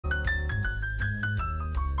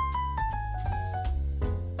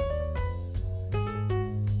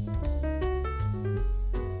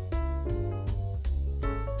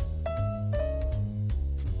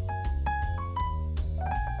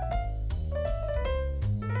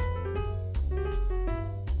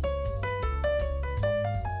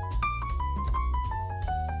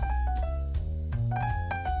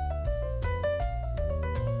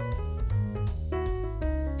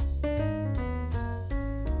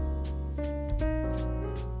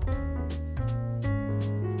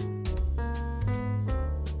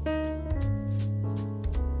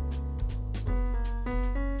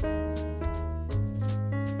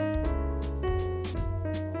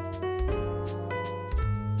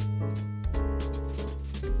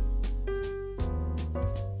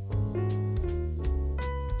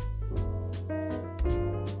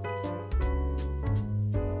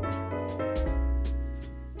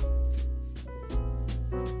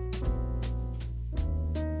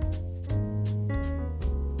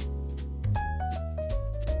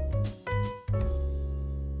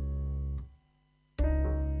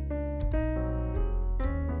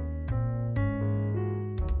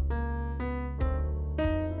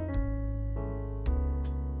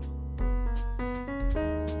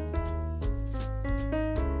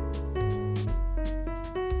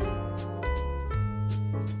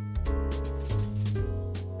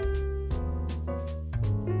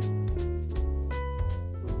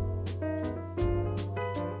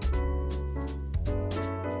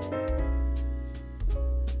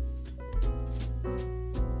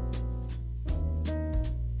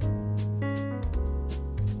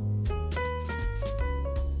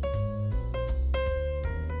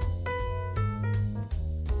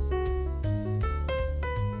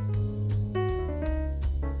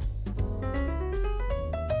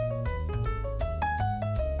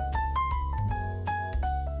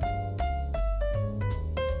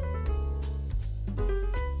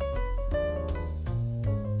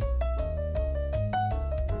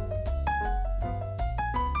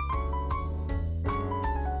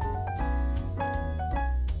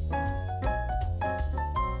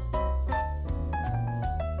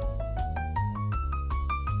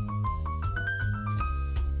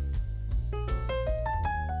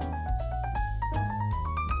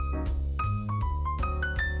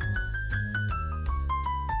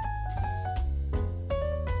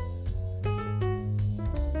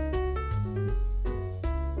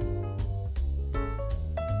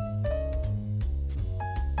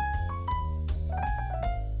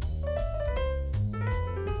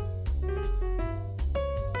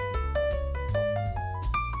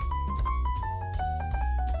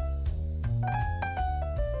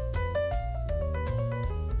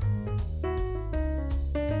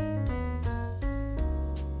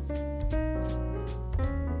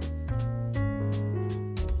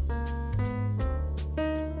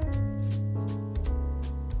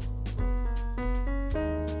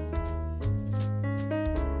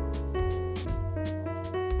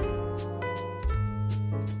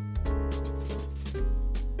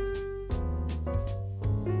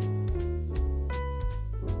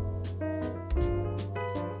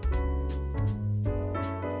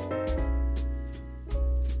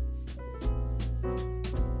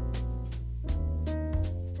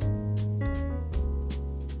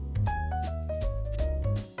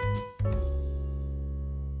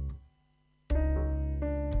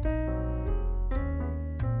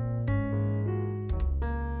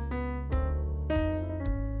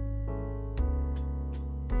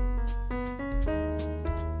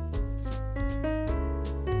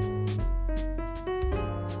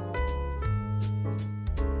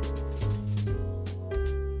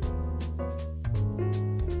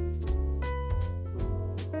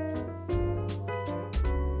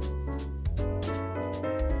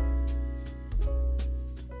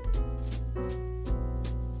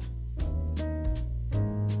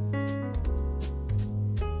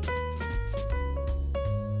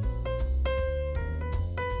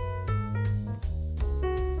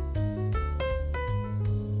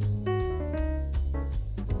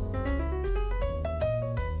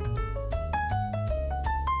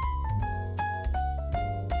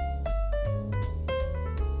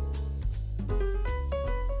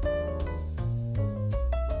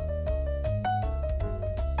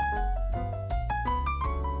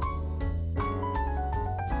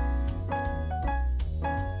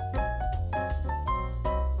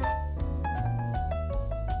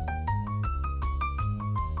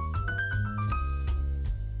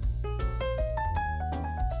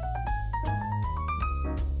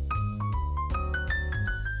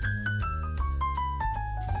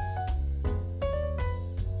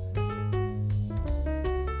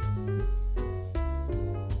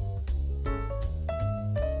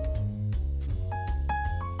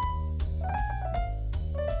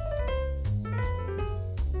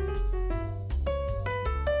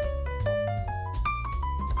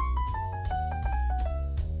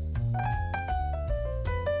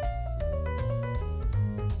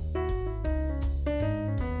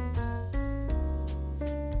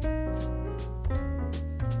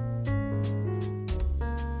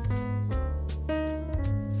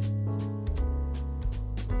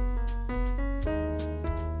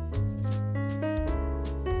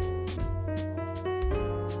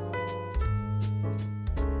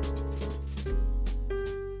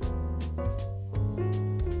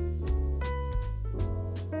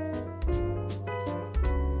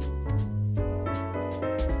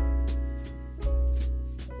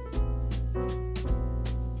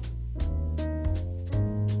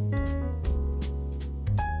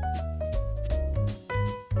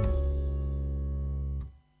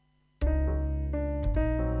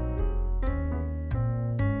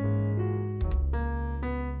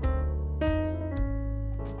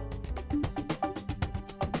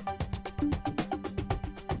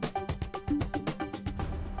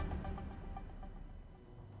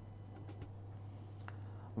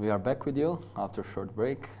We are back with you after a short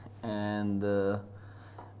break, and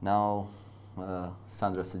now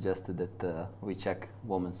Sandra suggested that we check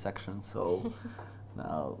women's section. So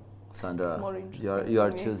now, Sandra, you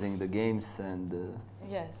are choosing the games, and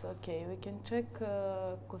yes, okay, we can check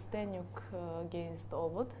Kostenjuk against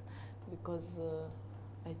Obod, because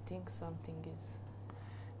I think something is.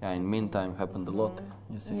 Yeah, in meantime happened a lot.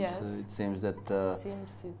 Yes. It seems that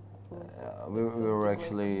we was were something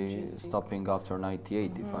actually like G6. stopping after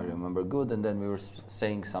 98, if I remember good, and then we were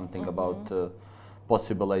saying something about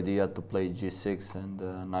possible idea to play G6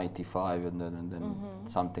 and 95, and then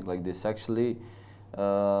something like this. Actually,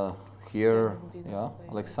 here, yeah,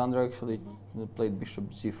 Alexandra actually played Bishop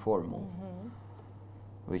G4 move,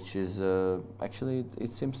 which is actually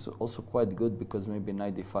it seems also quite good, because maybe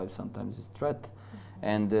 95 sometimes is threat,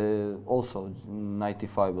 and also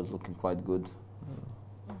 95 was looking quite good.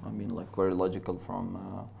 I mean, like very logical from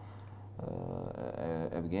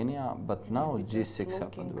Evgenia, but now G6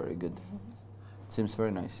 happened very good. It seems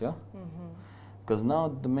very nice, yeah? Because now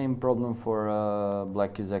the main problem for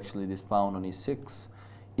black is actually this pawn on e6.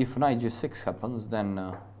 If knight G6 happens, then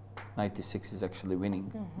knight e6 is actually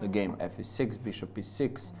winning the game. F e6, bishop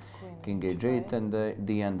e6, king h8, and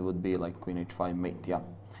the end would be like queen h5 mate, yeah.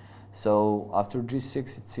 So after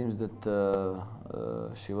G6, it seems that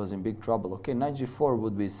she was in big trouble. Okay, knight G4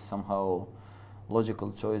 would be somehow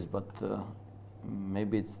logical choice, but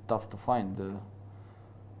maybe it's tough to find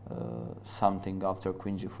something after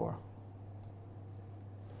queen G4.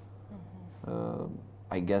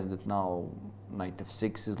 I guess that now knight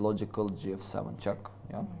F6 is logical, G7 check,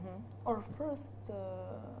 yeah. Or first,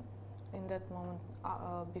 in that moment,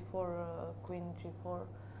 before queen G4,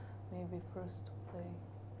 maybe first to play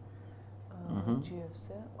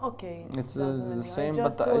G7. Okay, it's the same, I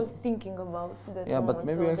just but was thinking about that. Yeah, moment, but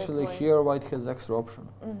maybe so actually here white has extra option,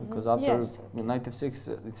 because after knight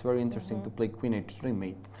F6, it's very interesting to play queen H3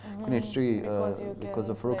 mate. Queen H3 because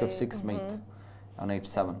of rook F6 mate on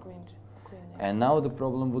H7. And now the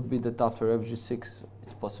problem would be that after FG6,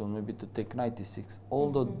 it's possible maybe to take knight E6.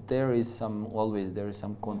 Although there is some, always there is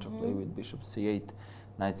some counterplay with bishop C8,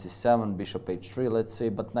 knight C7, bishop H3, let's say,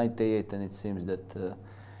 but knight A8, and it seems that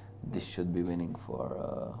this should be winning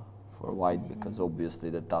for white, because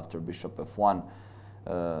obviously that after bishop F1,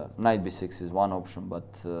 knight B6 is one option,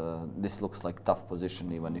 but this looks like tough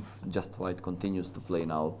position, even if just white continues to play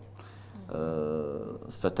now.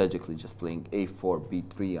 Strategically just playing A4,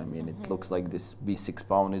 B3. I mean, it looks like this B6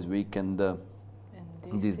 pawn is weak, and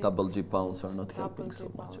these double G pawns are not helping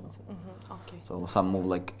so much. Okay. So some move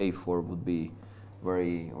like A4 would be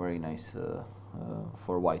very, very nice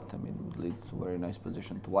for white. I mean, would lead to very nice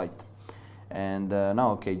position to white. And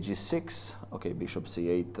now, okay, G6. Okay, bishop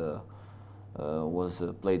C8 was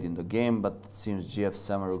played in the game, but it seems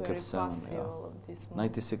GF7, rook F7. Yeah.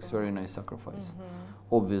 96, very nice sacrifice.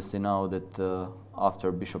 Obviously now that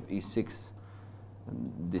after bishop E6,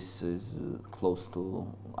 this is close to,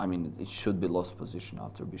 I mean, it should be lost position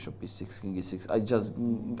after bishop E6, king E6.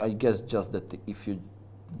 I guess just that if you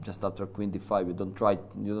just after queen D5, you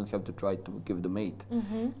don't have to try to give the mate.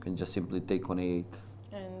 You can just simply take on A8.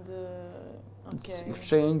 And it's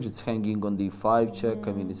exchange. It's hanging on D5 check.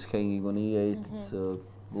 I mean, it's hanging on E8. It's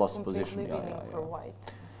lost position. For white.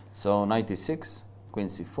 So knight E6, queen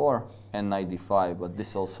C4, and knight D5. But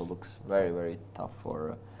this also looks very, very tough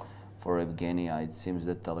for Evgenia. It seems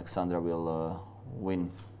that Alexandra will win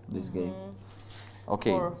this game.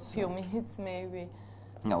 Okay. For a few minutes, maybe.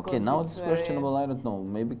 Okay, now it's questionable. I don't know.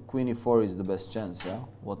 Maybe queen E4 is the best chance. Yeah.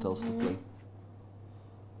 What else to play?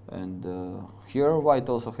 And here white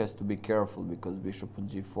also has to be careful, because bishop on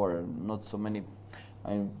G4, not so many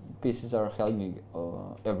pieces are hanging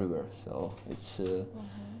everywhere. So it's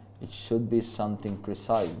it should be something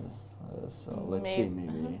precise. So let's see.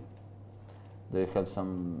 Maybe they have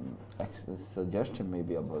some suggestion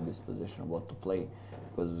maybe about this position, what to play,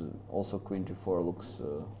 because also queen G4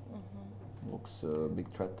 looks a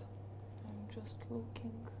big threat. I'm just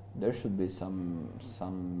looking. There should be some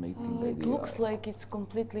mating idea. It looks like it's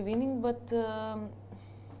completely winning, but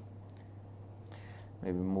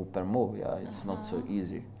maybe move per move. Yeah, it's not so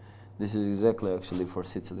easy. This is exactly actually for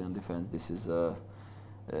Sicilian defense. This is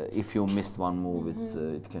if you missed one move,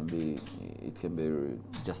 it can be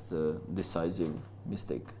just a decisive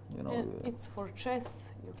mistake. You know. It's for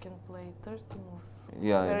chess. You can play 30 moves.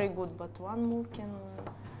 Yeah, very good, but one move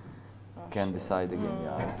can decide again.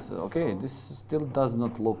 Yeah, it's, okay. This still does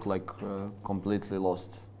not look like completely lost.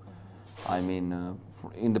 I mean,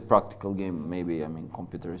 in the practical game, maybe. I mean,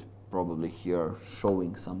 computer is probably here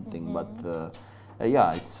showing something, but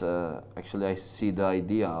Yeah, it's actually I see the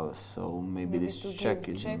idea. So maybe this to check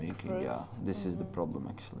give is check making. first. Yeah, this is the problem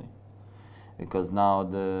actually. Because now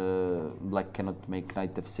the black cannot make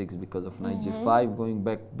knight f6 because of knight g5 going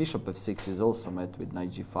back. Bishop f6 is also met with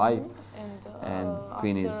knight g5, and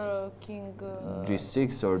queen is king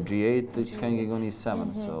g6 or g8. It's hanging on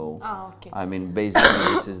e7. So okay. I mean,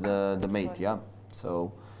 basically this is the mate. Yeah.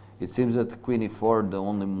 So it seems that queen e4 the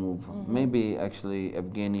only move. Maybe actually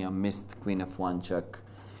Evgenia missed queen f1 check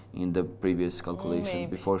in the previous calculation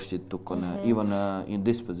before she took on even in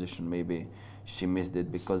this position. Maybe she missed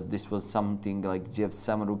it because this was something like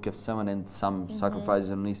gf7, rook f7, and some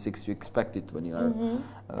sacrifices on e6 you expect it when you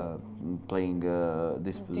are playing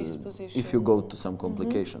this position. If you go to some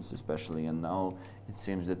complications, especially, and now it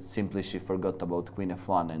seems that simply she forgot about queen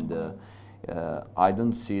f1, and I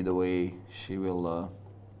don't see the way she will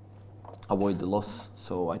avoid the loss.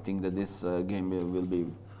 So I think that this game will be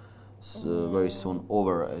very soon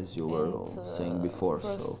over, as you were saying before.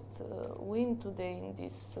 First win today in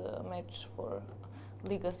this match for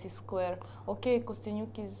Legacy Square. Okay,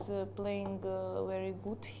 Kostyniuk is playing very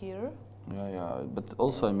good here. Yeah, but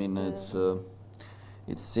also I mean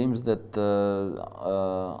it seems that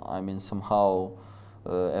I mean somehow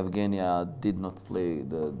Evgenia did not play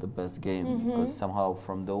the best game because somehow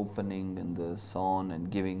from the opening and so on and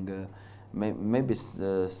giving. Maybe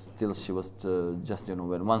still she was just, you know,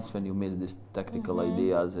 when you miss these tactical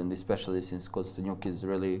ideas, and especially since Kostyniuk is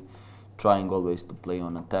really trying always to play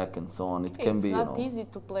on attack and so on, it can be, you know. It's not easy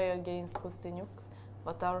to play against Kostyniuk,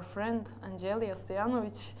 but our friend Angelija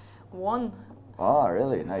Stojanovic won. Oh,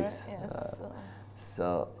 really? Nice. Yes.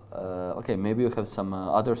 So, okay, maybe you have some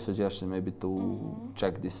other suggestions, maybe to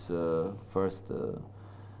check this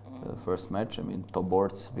first match, I mean top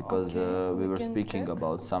boards, because we were speaking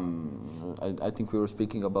about some. I think we were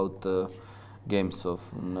speaking about games of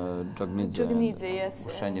Djukic, yes,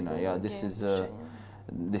 Ushenina. Yeah,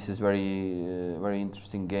 this is very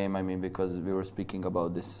interesting game. I mean, because we were speaking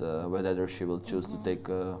about this whether she will choose to take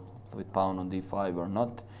with pawn on d5 or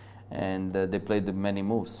not, and they played many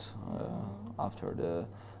moves after the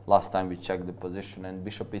last time we checked the position, and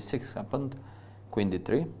bishop e6 happened, queen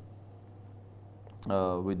d3.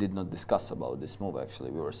 We did not discuss about this move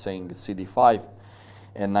actually. We were saying cd5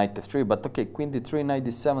 and knight f3, but okay, queen d3, knight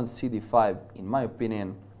d7, cd5. In my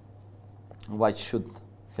opinion, white should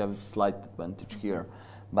have slight advantage here,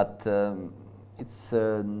 but it's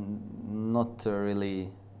not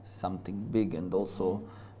really something big, and also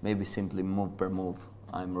maybe simply move per move.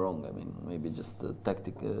 I'm wrong. I mean, maybe just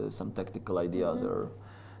some tactical ideas are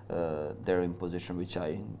there in position which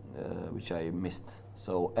I missed.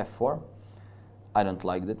 So f4. I don't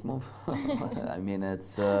like that move. I mean,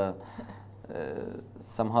 it's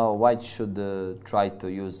somehow white should try to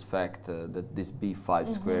use fact that this b5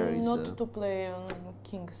 square is not to play on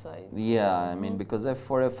king side. Yeah, I mean, because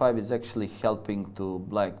f4, f5 is actually helping to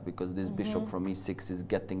black, because this bishop from e6 is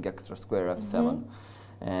getting extra square f7,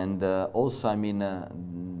 and also I mean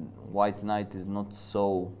white knight is not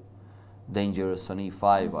so dangerous on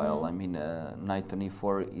e5, while I mean knight on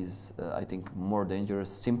e4 is I think more dangerous,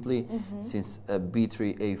 simply since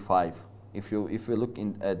b3 a5. If you look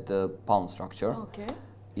at the pawn structure,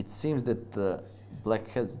 it seems that black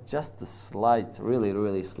has just a slight,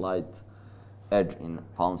 really slight edge in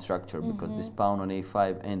pawn structure, because this pawn on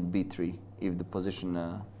a5 and b3, if the position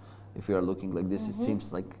if you are looking like this, it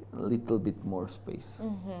seems like a little bit more space.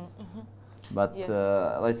 But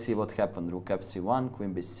let's see what happened. Rook fc1,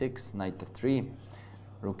 queen b6, knight f3,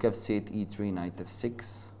 rook f8, e3, knight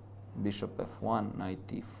f6, bishop f1, knight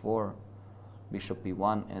e4, bishop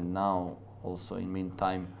e1, and now also in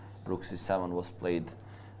meantime rook c7 was played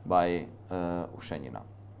by Ushenina.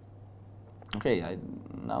 Okay,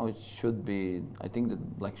 now it should be. I think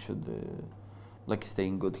that black is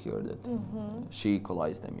staying good here. That she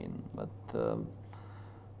equalized. I mean, but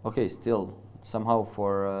okay, still. Somehow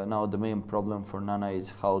for now the main problem for Nana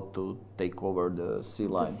is how to take over the C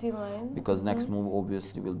line, because next move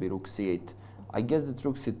obviously will be rook c8. I guess that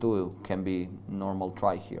rook c2 can be normal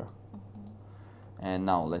try here. And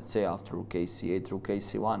now let's say after rook a c8, rook a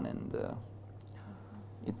c1, and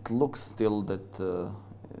it looks still that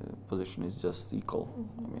position is just equal.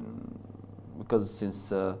 I mean, because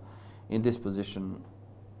since in this position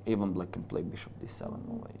even black can play bishop d7.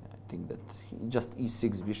 I think that just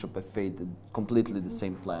e6, bishop f8, completely the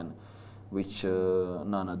same plan which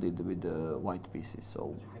Nana did with the white pieces.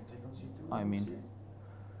 So I mean,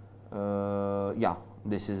 yeah,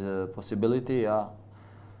 this is a possibility. Yeah.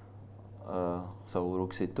 So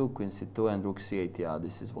rook c2, queen c2, and rook c8. Yeah,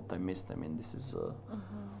 this is what I missed. I mean, this is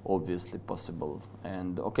obviously possible.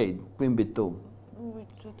 And okay, queen b2.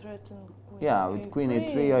 to threaten queen. Yeah, with queen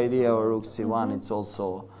a3 idea or rook c1, it's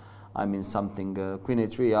also, I mean, something. Queen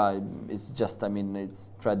a3, it's just, I mean,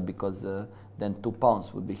 it's threat because then 2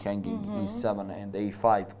 pawns would be hanging e7 and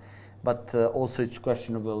a5. But also it's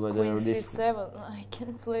questionable whether queen this c7 I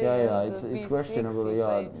can play. Yeah, it's questionable.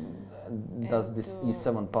 Yeah, does this and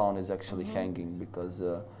e7 pawn is actually hanging because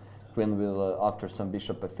queen will after some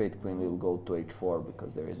bishop f8, queen will go to h4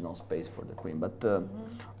 because there is no space for the queen. But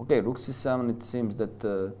okay, rook c7. It seems that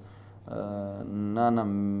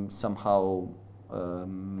Nana somehow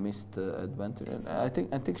missed advantage. I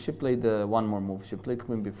think she played one more move. She played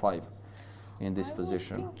queen b5 in this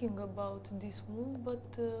position. I was thinking about this move, but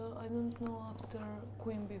I don't know after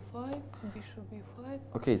queen b5, bishop b5.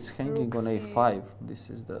 Okay, it's hanging rook on a5. This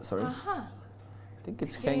is the sorry. I think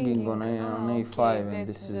it's hanging on a5, okay, and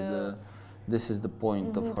this is the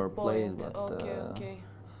point of her play. But okay.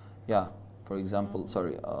 yeah, for example,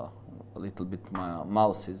 sorry, a little bit my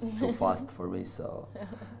mouse is too fast for me. So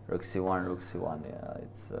rook c1, yeah,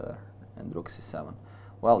 it's and rook c7.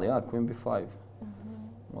 Well, yeah, queen b5.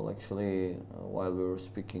 Well, actually, while we were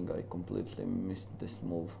speaking, I completely missed this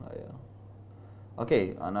move.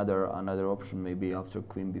 Okay, another option maybe after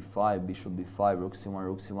queen b5, bishop b5, rook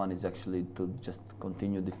c1 is actually to just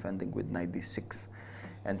continue defending with knight d6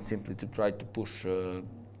 and simply to try to push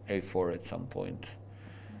a4 at some point.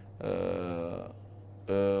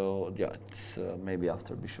 Yeah, it's maybe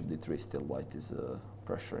after bishop d3 still white is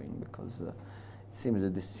pressuring because it seems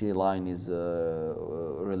that the c line is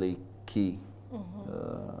really key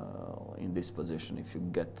in this position. If you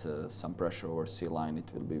get some pressure over c line, it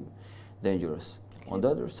will be dangerous. Okay. On the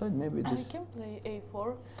other side, maybe this. I can play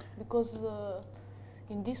a4 because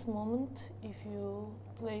in this moment, if you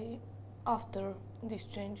play after these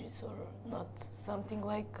changes or not something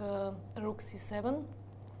like rook c7,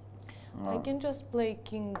 I can just play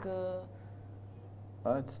king.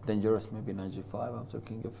 It's dangerous. Maybe knight g5 after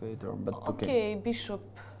king f8, or but okay, bishop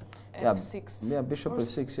f6. Yeah, bishop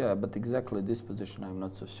f6. Yeah, but exactly this position, I'm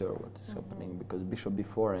not so sure what is happening because bishop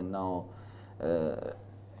b4 and now.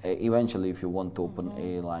 Eventually, if you want to open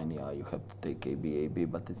a line, yeah, you have to take AB,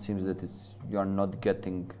 but it seems that you are not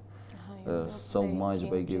getting so much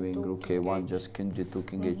by giving rook a1, just king g2,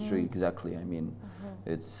 king h3. Exactly. I mean,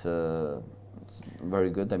 it's very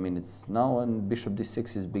good. I mean, it's now and bishop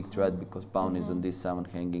d6 is big threat because pawn is on d7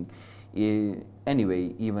 hanging.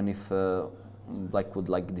 Anyway, even if black would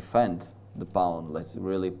like defend the pawn, like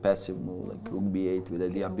really passive move, like rook b8 with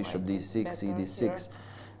idea bishop d6, cd6.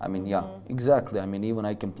 I mean, yeah, exactly. I mean, even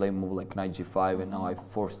I can play a move like knight g5, and now I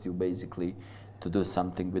forced you basically to do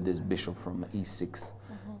something with this bishop from e6.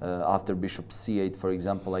 After bishop c8, for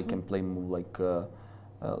example, I can play a move like,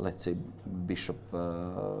 let's say, bishop.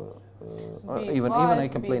 Even I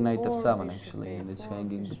can play knight f7 actually, and it's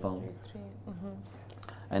hanging the pawn.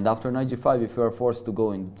 And after knight g5, if you are forced to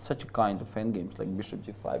go in such a kind of endgames like bishop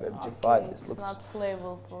g5, fg5, this looks not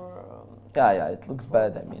playable for. Yeah, it looks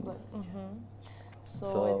bad. I mean.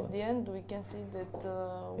 So at the end, we can see that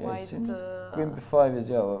white. Queen b5 is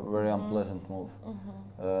a very unpleasant move.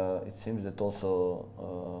 It seems that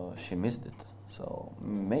also she missed it. So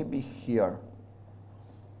maybe here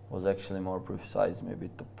was actually more precise. Maybe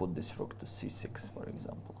to put this rook to c6, for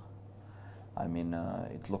example. I mean,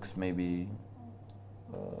 it looks maybe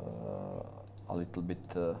a little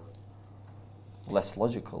bit less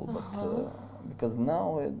logical, but because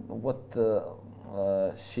now what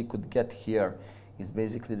she could get here is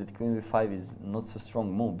basically that queen b5 is not so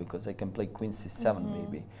strong move because I can play queen c7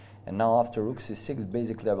 maybe, and now after rook c6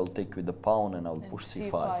 basically I will take with the pawn and I will push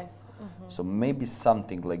c5. So maybe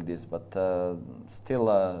something like this, but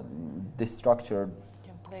still this structure.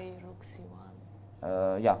 You can play rook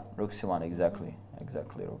c1. Yeah, rook c1 exactly.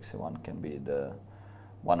 Rook c1 can be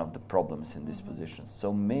one of the problems in this position.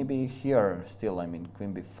 So maybe here still, I mean,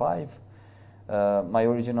 queen b5. My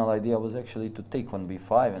original idea was actually to take on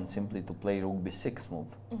b5 and simply to play rook b6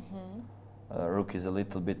 move. Rook is a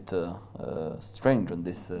little bit strange on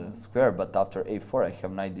this square, but after a4 I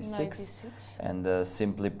have knight d6, and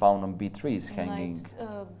simply pawn on b3 is hanging.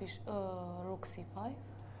 Rook c5?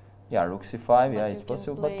 Yeah, rook c5, yeah, it's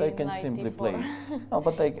possible, but I can simply play. No,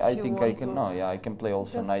 but I think I can, no, yeah, I can play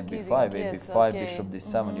also knight b5, yes, b5, bishop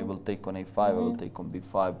d7, you will take on a5, I will take on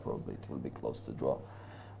b5, probably it will be close to draw.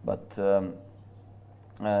 But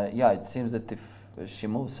yeah, it seems that if she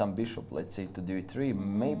moves some bishop, let's say to d3,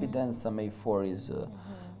 maybe then some a4 is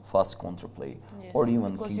fast counterplay, or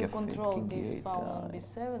even king f8, king d8.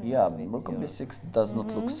 Yeah, rook on b6 does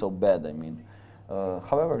not look so bad. I mean,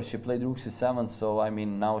 however, she played rook c7, so I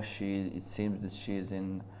mean now it seems that she is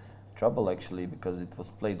in trouble actually because it was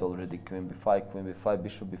played already queen b5,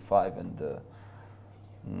 bishop b5, and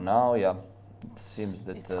Now, yeah, it seems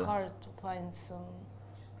that It's hard to find some.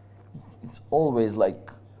 it's always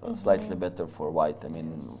like slightly better for white. I mean,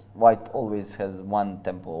 white always has one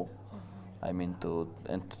tempo. I mean, to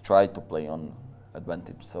try to play on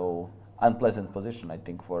advantage. So unpleasant position, I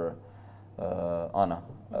think, for Anna.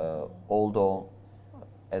 Although,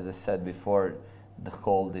 as I said before, the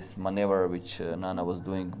whole this maneuver which Nana was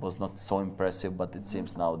doing was not so impressive. But it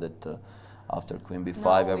seems now that after Queen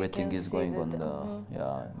B5, everything is going on.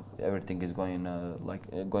 Yeah, everything is going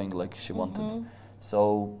going like she wanted.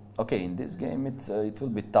 So okay, in this game it will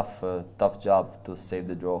be tough job to save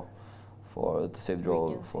the draw for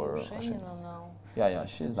Shemina now. Yeah,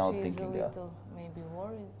 she's now She's thinking. a little maybe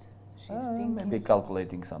worried. She's thinking. Maybe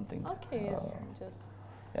calculating something. Okay, yes, just.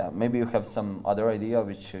 Yeah, maybe you have some other idea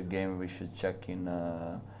which game we should check in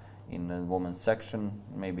the women's section.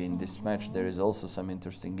 Maybe in this match there is also some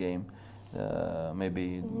interesting game.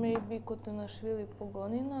 Maybe Kotenashvili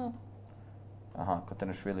Pogonina.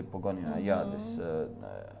 Kotenashvili Pogonina. Yeah, this.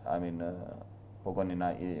 I mean, Pogonina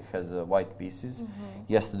has white pieces.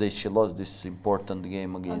 Yesterday she lost this important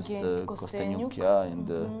game against Kostenyuk. Yeah, and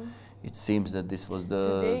it seems that this was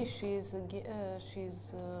the. Today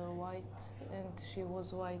she's white, and she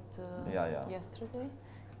was white yesterday.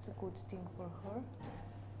 It's a good thing for her.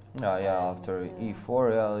 Yeah. After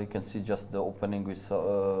E4, you can see just the opening with.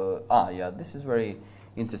 This is very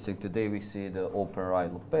interesting. Today we see the open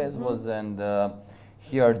right Lopez was, and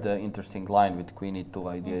here the interesting line with Queen E2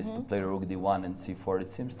 idea is to play Rook D1 and C4. It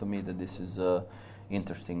seems to me that this is a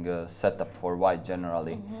interesting setup for white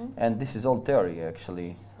generally, and this is all theory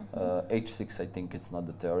actually. H6, I think it's not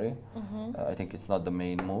the theory. I think it's not the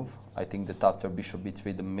main move. I think that after Bishop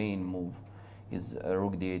B3, the main move is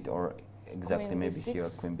Rook D8 or exactly Queen maybe B6. Here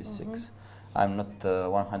Queen B6. I'm not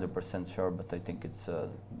 100% sure, but I think it's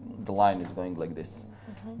the line is going like this.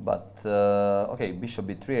 But okay, Bishop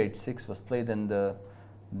B3, H6 was played, and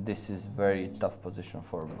this is very tough position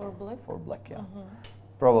for black. For black, yeah.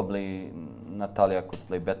 Probably Natalia could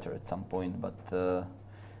play better at some point, but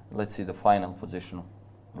let's see the final position.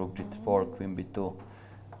 Rook G4, Queen B2.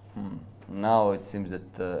 Now it seems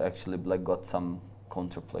that actually black got some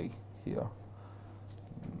counterplay here.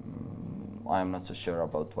 I am not so sure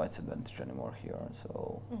about white's advantage anymore here.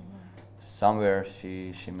 So somewhere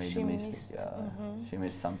she made a mistake. Yeah, she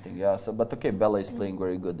missed something. Yeah. So but okay, Bella is playing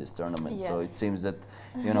very good this tournament. Yes. So it seems that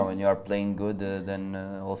when you are playing good, then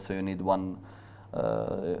also you need one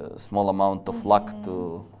small amount of luck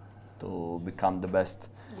to become the best.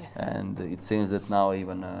 Yes. And it seems that now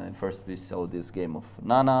even first we saw this game of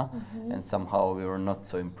Nana, and somehow we were not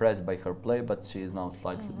so impressed by her play, but she is now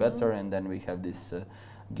slightly better. And then we have this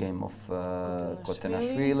game of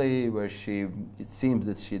Kotenashvili, where it seems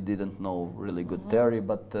that she didn't know really good theory,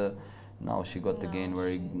 but now she got again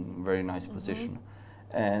very nice position.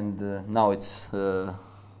 And now it's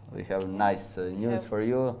we have nice news for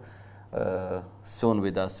you. Soon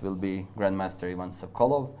with us will be Grandmaster Ivan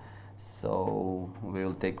Sokolov. So we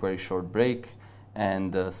will take a very short break,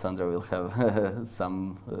 and Sandra will have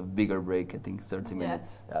some bigger break, I think 30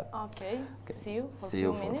 minutes. Yeah. Okay. See you for a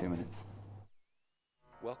few minutes.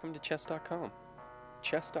 Welcome to chess.com.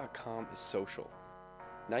 Chess.com is social.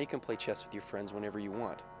 Now you can play chess with your friends whenever you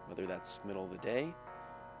want, whether that's middle of the day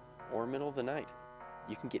or middle of the night.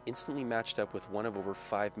 You can get instantly matched up with one of over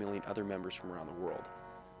 5 million other members from around the world.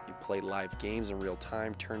 You play live games in real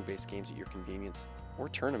time, turn-based games at your convenience, or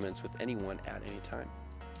tournaments with anyone at any time.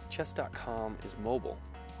 Chess.com is mobile.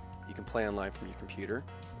 You can play online from your computer,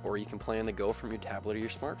 or you can play on the go from your tablet or your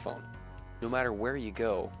smartphone. No matter where you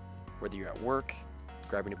go, whether you're at work,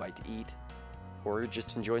 grabbing a bite to eat, or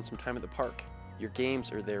just enjoying some time at the park, your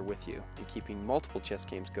games are there with you, and keeping multiple chess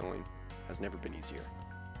games going has never been easier.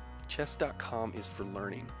 Chess.com is for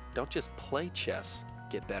learning. Don't just play chess,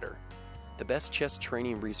 get better. The best chess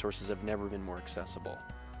training resources have never been more accessible.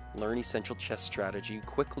 Learn essential chess strategy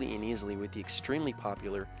quickly and easily with the extremely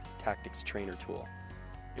popular Tactics Trainer tool.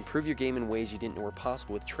 Improve your game in ways you didn't know were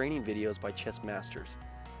possible with training videos by chess masters.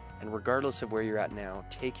 And regardless of where you're at now,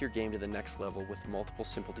 take your game to the next level with multiple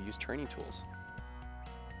simple-to-use training tools.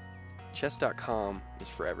 Chess.com is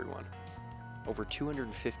for everyone. Over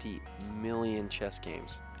 250 million chess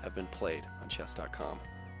games have been played on Chess.com.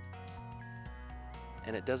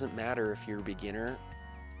 And it doesn't matter if you're a beginner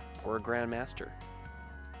or a grandmaster.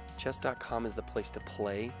 Chess.com is the place to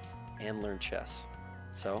play and learn chess.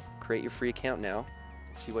 So, create your free account now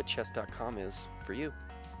and see what Chess.com is for you.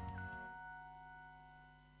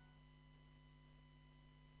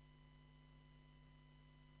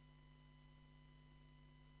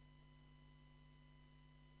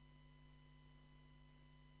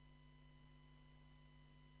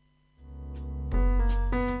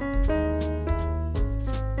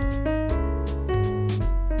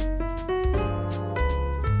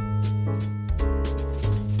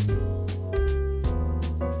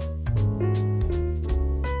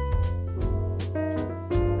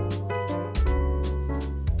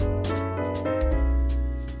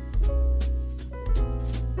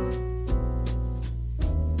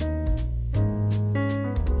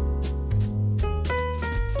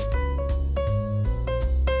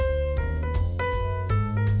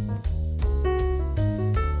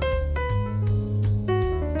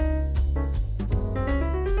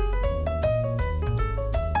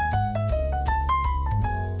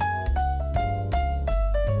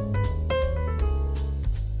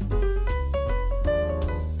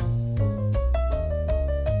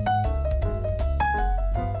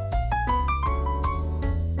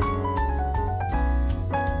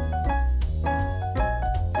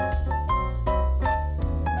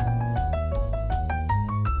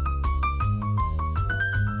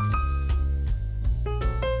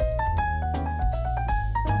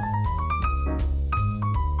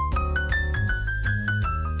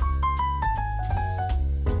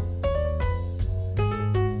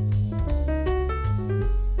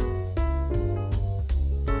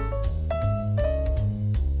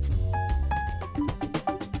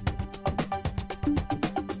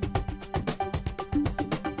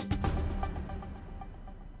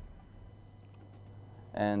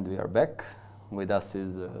 And we are back. With us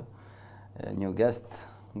is a new guest,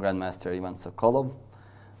 Grandmaster Ivan Sokolov.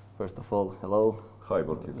 First of all, hello. Hi,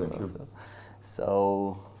 Borki, thank you.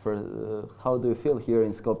 So how do you feel here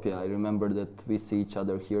in Skopje? I remember that we see each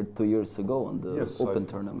other here 2 years ago on the Open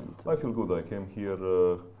tournament. I feel good. I came here,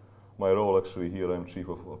 my role actually here, I'm Chief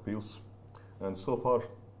of Appeals. And so far,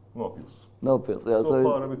 no appeals. No appeals. Yeah, so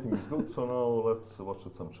far everything is good, so now let's watch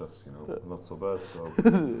some chess, you know, not so bad. So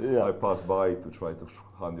yeah. I passed by to try to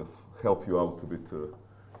kind of help you out a bit,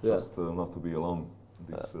 just not to be alone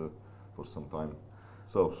this, for some time.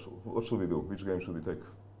 So what should we do? Which game should we take?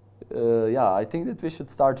 Yeah, I think that we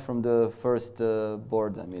should start from the first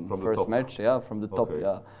board. I mean, from first match. Yeah, from the top. Okay.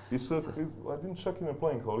 Yeah. I didn't check in a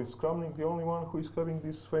playing hall. Is Kramnik the only one who is having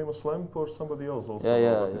this famous lamp, or somebody else also?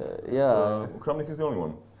 Yeah. Kramnik is the only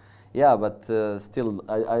one. Yeah, but still,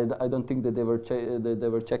 I don't think that they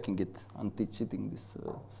were checking it anti-cheating this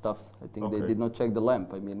stuffs. I think they did not check the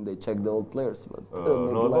lamp. I mean, they checked the old players, but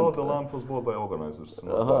no, the lamp was bought by organizers,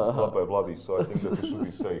 not by Bloody. So I think that we should be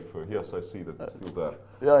safe. Yes, I see that it's still there.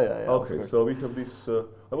 Yeah. Okay, so we have this.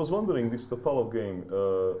 I was wondering, this Topalov game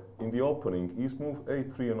in the opening is move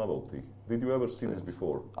A3 a novelty. Did you ever see this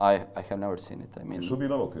before? I have never seen it. I mean, it should be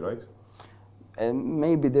novelty, right? And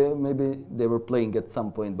maybe they were playing at some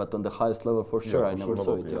point, but on the highest level for sure, I never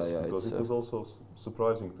saw it. Yes, yeah, because it was also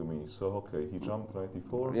surprising to me. So okay, he jumped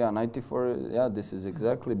 94. Yeah, 94. Yeah, this is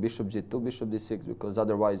exactly Bishop G2, Bishop D6, because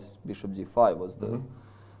otherwise Bishop G5 was the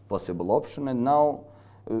possible option. And now,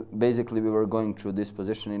 basically, we were going through this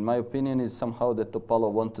position. In my opinion, is somehow that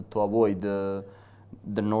Topalov wanted to avoid the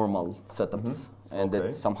normal setups, and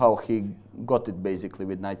that somehow he got it basically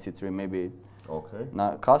with Knight C3, maybe. Okay.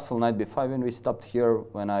 Now, Castle, Knight B5, and we stopped here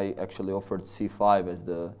when I actually offered C5 as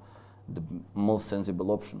the most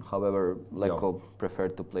sensible option. However, Leko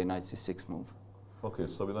preferred to play Knight C6 move. Okay,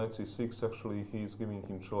 so with Knight C6, actually, he's giving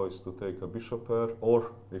him choice to take a bishop pair,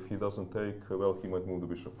 or if he doesn't take, well, he might move the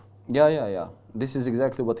bishop. Yeah. This is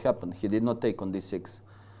exactly what happened. He did not take on D6.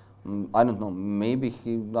 I don't know, maybe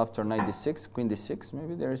he, after Knight D6, Queen D6,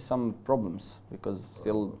 maybe there is some problems, because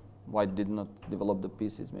still White did not develop the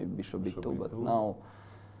pieces, maybe Bishop B2, but now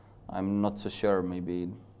I'm not so sure. Maybe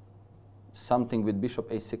something with Bishop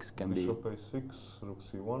A6 can be. Bishop A6, Rook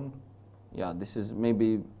C1. Yeah, this is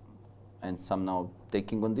maybe, and some now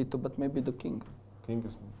taking on D2, but maybe the king. King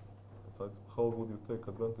is, how would you take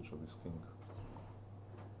advantage of this king?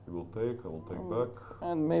 You will take, I will take back.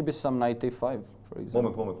 And maybe some Knight A5, for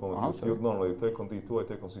example. Moment. No, you take on D2, I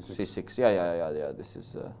take on C6. C6, yeah, this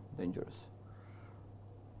is dangerous.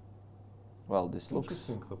 Well, this looks...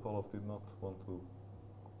 Interesting, Topalov did not want to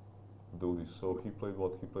do this, so he played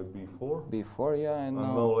what? He played B4? B4, yeah, and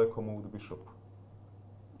now Leko moved the bishop.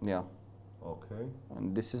 Yeah. Okay.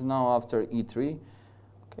 And this is now after E3.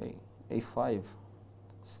 Okay, A5.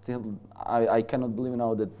 Still, I cannot believe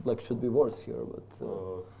now that black should be worse here,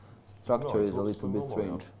 but structure is a little bit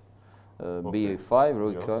strange. B5,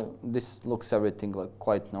 Rook, this looks everything like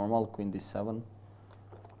quite normal. Queen D7,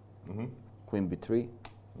 Queen B3.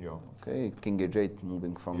 Yeah. Okay, King H8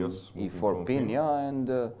 moving from E4 pin,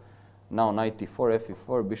 and now Knight E4,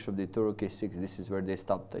 F4, Bishop D2, Rook A6. This is where they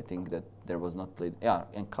stopped. I think that there was not played. Yeah,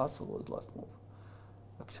 and Castle was last move,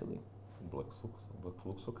 actually. Black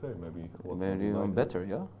looks okay. Maybe even better,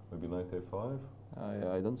 yeah. Maybe Knight A5.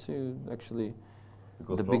 I don't see actually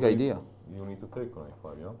because the big idea. You need to take on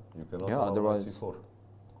A5, yeah. You cannot. Yeah, otherwise. C4.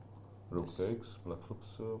 Rook takes. Black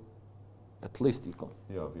looks. At least equal.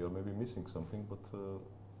 Yeah, we are maybe missing something, but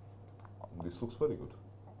this looks very good.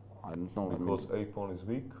 I don't know. Because A pawn is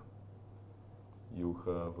weak. You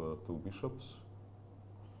have two bishops.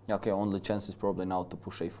 Yeah, okay, only chance is probably now to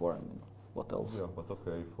push A4. I mean, what else? Yeah, but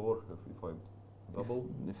okay, A4. If I double.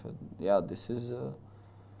 This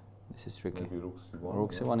is tricky. Maybe Rook C1.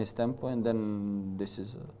 Rook C1 is tempo, and then this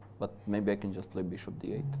is. But maybe I can just play Bishop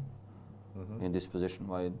D8. In this position,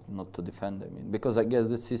 why not to defend? I mean, because I guess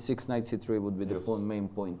that C6, Knight C3 would be the main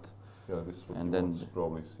point. Yeah, this would and be then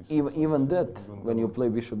probably C6. Even that, when you play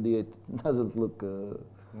Bishop D8, doesn't look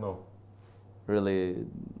really.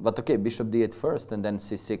 But okay, Bishop D8 first, and then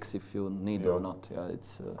C6 if you need or not. Yeah,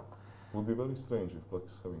 it's. Would be very strange if Black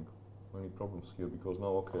is having many problems here, because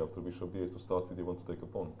now after Bishop D8 to start with, you want to take a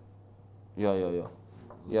pawn.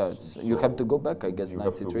 Yeah. So you have to go back, I guess.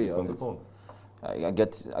 Knight C3. The pawn. I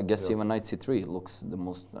guess even Knight C3 looks the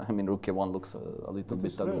most. I mean, Rook A1 looks a little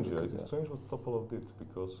bit strange. It's strange what Topalov did,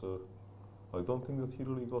 because I don't think that he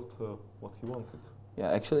really got what he wanted. Yeah,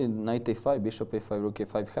 actually, Knight A5, Bishop A5, Rook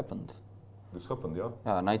A5 happened. This happened, yeah.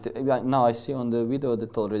 Yeah, now I see on the video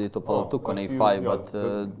that already Topalov took on A5, but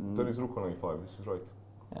there is Rook on A5. This is right.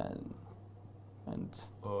 And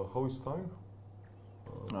how is time?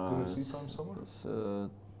 Can you see time somewhere? It's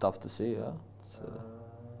tough to see, yeah. It's,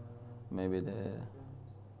 maybe the...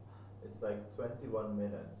 It's like 21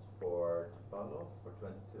 minutes for Topalov, for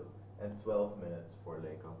 22, and 12 minutes for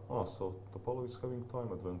Leko. Ah, so Topalov is having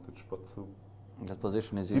time advantage, but that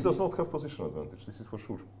position is he easy. does not have position advantage, this is for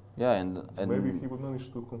sure. Yeah, and Maybe he would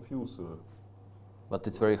manage to confuse. But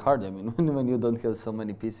it's very hard, I mean, when you don't have so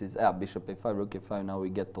many pieces. Bishop a5, rook a5, now we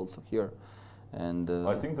get also here. And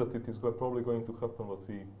I think that it is probably going to happen what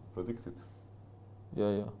we predicted.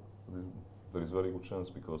 Yeah. There is very good chance,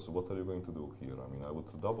 because what are you going to do here? I mean, I would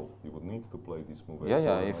double. You would need to play this move. Yeah,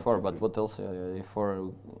 A4, a4, but what else?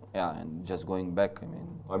 A4, yeah, and just going back,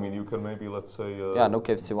 I mean, you can maybe, let's say... yeah, no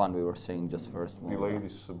fc1, we were saying just first move. Delay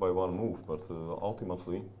this by one move, but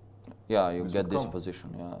ultimately... Yeah, you this get this come.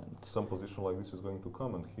 position, yeah. Some position like this is going to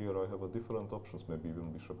come, and here I have a different options, maybe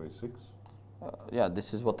even bishop a6. Yeah,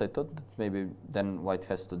 this is what I thought. That maybe then white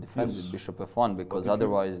has to defend Yes. with bishop f1, because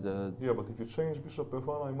otherwise the... Yeah, but if you change bishop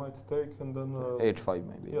f1, I might take, and then... h5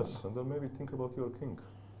 maybe. Yes, and then maybe think about your king.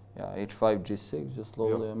 Yeah, h5, g6, just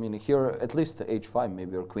slowly. Yeah. I mean, here at least h5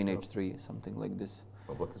 maybe, or queen h3, something like this.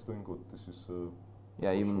 But black is doing good. This is...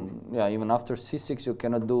 Yeah, for even after c6 you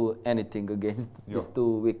cannot do anything against these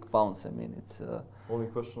two weak pawns. I mean, it's... only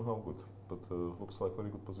question how good, but looks like very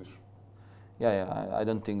good position. Yeah, I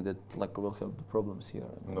don't think that Leko will have the problems here.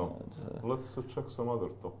 No. Let's check some other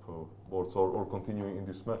top boards, or continuing in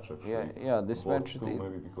this match actually. Yeah, this Board match... two,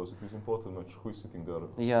 maybe, because it is important match. Who is sitting there?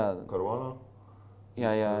 Yeah. Caruana?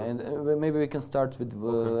 Yeah, and maybe we can start with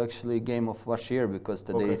actually game of Bashir, because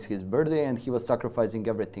today is his birthday and he was sacrificing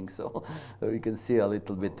everything, so we can see a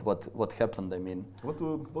little bit what happened. I mean,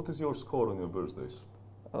 what is your score on your birthdays?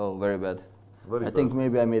 Oh, very bad. Very I bad. think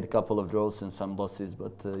maybe I made a couple of draws and some losses,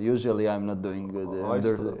 but usually I'm not doing good.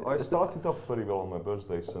 I started off very well on my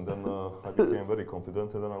birthdays, and then I became very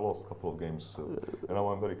confident, and then I lost a couple of games, and now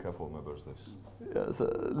I'm very careful on my birthdays. Yeah, so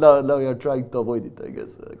now you're trying to avoid it, I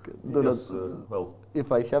guess. Yes, well,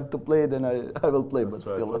 if I have to play, then I will play, but right.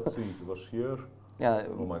 still. Let's see, Bashir. Yeah.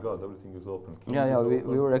 Oh my God, everything is open. King Yeah, is we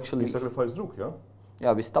open. were actually... He sacrificed rook, yeah?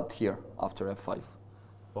 Yeah, we stopped here after f5.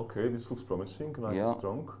 Okay, this looks promising, knight is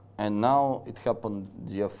strong. And now it happened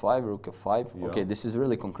gf5, rook f5. Yeah. Okay, this is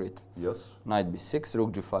really concrete. Yes. Knight b6,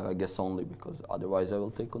 rook g5, I guess only, because otherwise I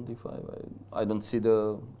will take on d5. I don't see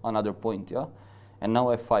another point, yeah? And now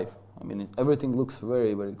f5. I mean, everything looks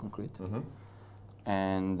very, very concrete.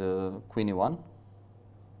 And queen e1.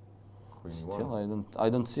 Queen Still, I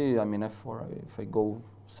don't see, I mean, f4. If I go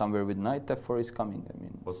somewhere with knight, f4 is coming. I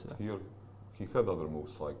mean, but here he had other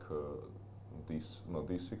moves like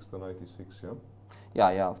d6 to knight e6, yeah?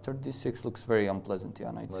 Yeah, after d6 looks very unpleasant,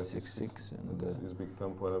 yeah, knight c6, and this is big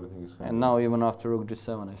tempo and everything is hanging. And now even after rook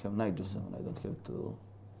g7, I have knight g7, I don't have to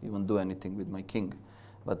even do anything with my king.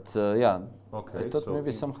 But yeah, I thought so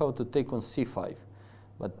maybe somehow to take on c5,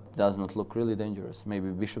 but does not look really dangerous. Maybe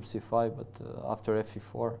bishop c5, but after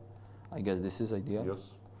fe4, I guess this is ideal.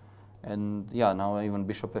 Yes. And yeah, now even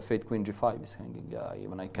bishop f8, queen g5 is hanging. Yeah,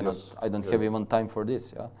 even I cannot, I don't have even time for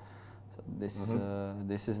this, yeah. This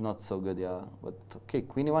this is not so good, yeah. But okay,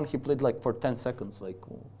 queen e1 he played like for 10 seconds, like.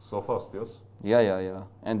 So fast, yes. Yeah.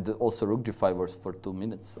 And also rook g5 was for 2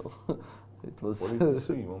 minutes, so it was. What did you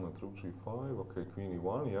see? Moment, rook g5. Okay, queen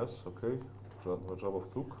e1. Yes. Okay. Job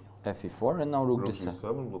of rook. fe4 and now rook g7.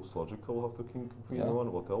 g7 looks logical after queen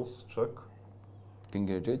e1. What else? Check. King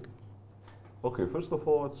h8. Okay. First of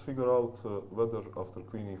all, let's figure out whether after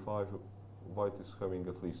queen e5, white is having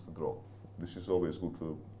at least a draw. This is always good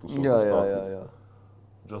to sort of start with.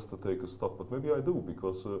 Just to take a stock, but maybe I do,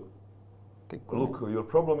 because look, your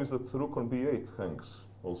problem is that rook on b8 hangs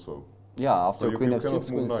also. Yeah, after so queen you f6,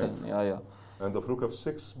 queen knight. yeah. And of rook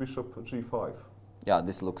f6, bishop g5. Yeah,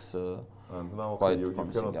 this looks and now quite you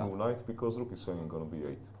promising, cannot move knight because rook is hanging on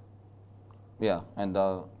b8. Yeah, and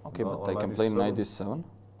okay, now but I can play knight d7.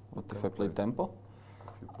 What if I play tempo?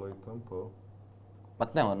 If you play tempo.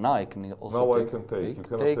 But now I can also now take. I can take. You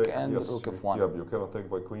cannot take take and yes, rook f1. Yeah, but you cannot take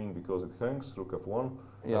by queen because it hangs, rook f1.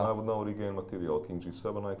 Yeah. And I would now regain material, king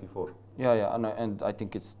g7, knight e4. Yeah, and I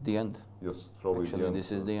think it's the end. Yes, probably actually the end.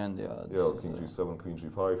 This is the end, yeah. Yeah, king g7, queen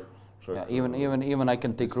g5. Check. Yeah, even I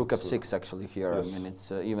can take rook f6 actually here. Yes. I mean,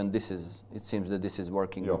 it's even this is. It seems that this is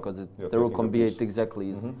working because the rook on b8 exactly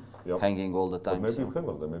is hanging all the time. But maybe you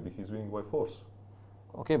hammer them. Maybe he's winning by force.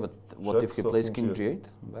 Okay, but what if he plays king g8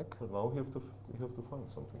 back? Now you have to find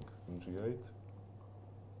something. King g8.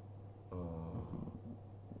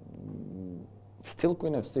 Still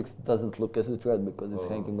queen f6 doesn't look as a threat because it's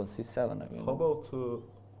hanging on c7. I mean. How about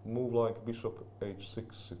move like bishop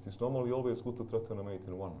h6? It is normally always good to threaten a mate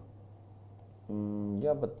in one.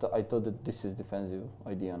 Yeah, but I thought that this is defensive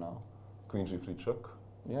idea now. Queen g3 check.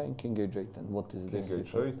 Yeah, in king h8. And what is this? King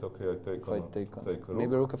h8. Okay, I take on. Take on. Take a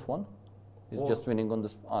Maybe rook. rook f1. It's Or just winning on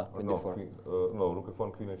this. Queen no, d4. no, rook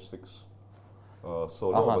f1, queen h6.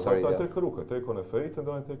 So Aha, no, but sorry, I yeah. take a rook. I take on f8 and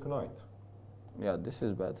then I take a knight. Yeah, this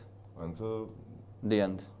is bad. And The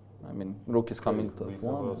end. I mean, rook is coming to we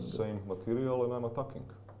f1. have the same material and I'm attacking.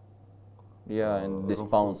 Yeah, and these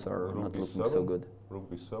pawns are rook not looking b7, so good.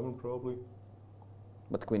 Rook b7 probably.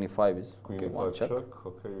 But queen e5 is Queen okay, e5 one check.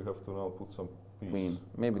 Okay, you have to now put some piece. Queen,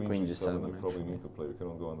 maybe queen g7. g7 You probably actually. need to play. You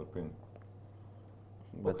cannot go under pin.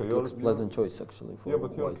 But Okay, it you're- looks pleasant choice actually for Yeah,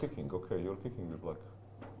 but you're white. kicking. Okay, you're kicking with black.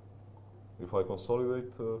 If I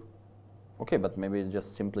consolidate, Okay, but maybe it's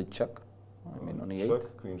just simply check. I mean on e8.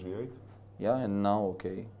 check, queen g8. Yeah, and now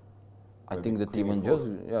okay. I Maybe think that queen even e4.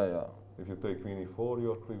 just If you take queen e4,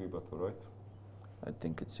 you're clearly better, right? I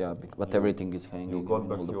think it's but You- everything is hanging. You got I mean,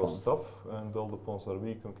 back all the your pawns. stuff, and all the pawns are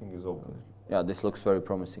weak, and king is open. Yeah, this looks very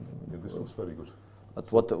promising. Yeah, this looks very good.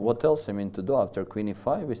 But what else I mean to do after queen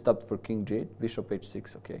e5? We stopped for king g8, bishop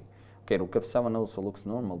h6. Okay, okay. Rook f7 also looks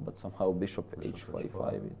normal, but somehow bishop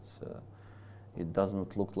h5. It's it does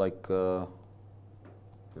not look like. Yeah,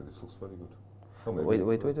 this looks very good. Oh, maybe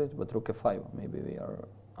Wait. But rook f5. Maybe we are.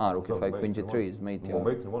 Rook No, f5, mate queen in g3 one. is mate. No, Yeah.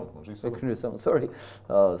 mate in one on g7. Queen g7. Sorry.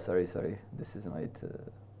 Oh, sorry. This is mate.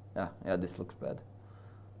 Yeah. This looks bad.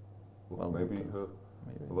 Look, Well, maybe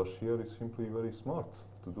Maybe. Bashir is simply very smart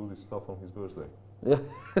to do this stuff on his birthday. Yeah.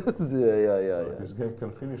 yeah. This game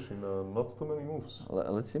can finish in not too many moves.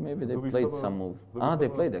 Let's see. Maybe they Do we played have a- some move. do we They have a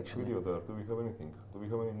played actually. Video there. Do we have anything? Do we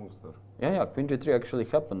have any moves there? Yeah. Queen g3 actually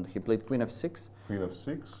happened. He played queen f6, Queen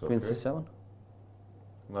f6. queen Okay. c7,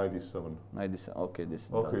 Knight d7. knight d7. Okay, this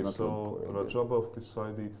Okay, does not so look very good. Rajabov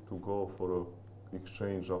decided to go for a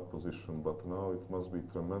exchange up position, but now it must be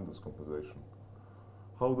tremendous compensation.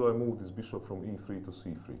 How do I move this bishop from e3 to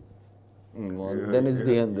c3? Well, then it's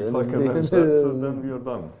the end. If Then I it's can the manage end. that, then we are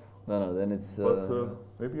done. No, then it's But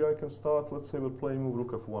maybe I can start, let's say we're playing move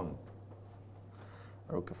rook f1,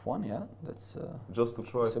 rook f1. Yeah, that's just to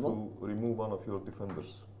try possible. to remove one of your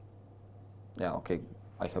defenders. Yeah. Okay,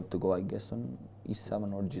 I have to go, I guess, on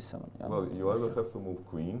e7 or g7. Yeah. Well, you either have to move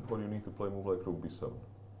queen, or you need to play move like rook b7.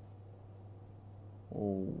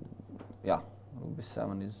 Oh, yeah, rook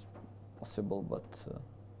b7 is possible, but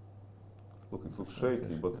Look, it looks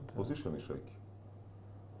shaky, but position is shaky.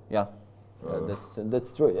 yeah, Uh,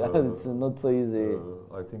 that's true. Yeah, uh, it's not so easy.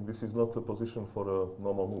 I think this is not a position for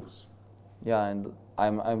normal moves. Yeah, and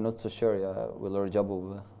I'm not so sure. Yeah, will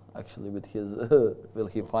Rajabov actually with his will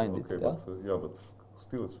he find Okay, it? Yeah. but but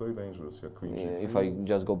still it's very dangerous. Yeah, queen g3. If I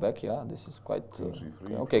just go back, yeah, this is quite Queen g3,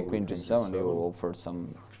 okay. probably Queen king g7, you g7. offer some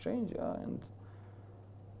exchange, yeah, and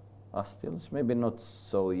still it's maybe not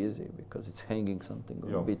so easy because it's hanging something on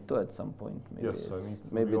Yeah. b2 at some point. Maybe Yes, I it's- need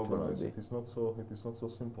to maybe it will not reorganize. be, It is not so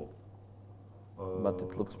simple. but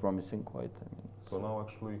it looks promising quite. I mean, So now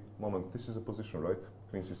actually, moment. This is a position, right?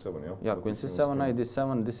 Queen c7, yeah. yeah, What queen is in c7, this knight game?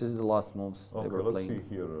 d7. This is the last moves they Okay, were let's playing.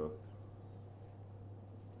 see here.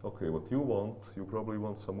 Okay, what you probably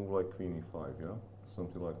want some move like queen e5, yeah,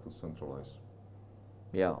 something like to centralize.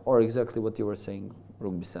 Yeah, or exactly what you were saying,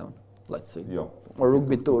 rook b7. Let's see. Yeah. Or rook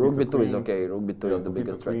To b2. Rook hit the b2 is queen, okay. Rook b2 Yeah, is to the hit the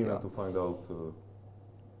biggest threat. queen Yeah. and to find out.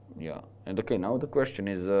 Yeah, and okay, now the question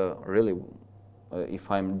is really, if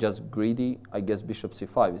I'm just greedy, I guess bishop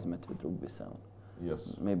c5 is met with rook b7.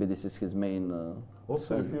 Yes. Maybe this is his main.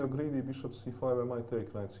 Also, if defense. you're greedy, bishop c5, I might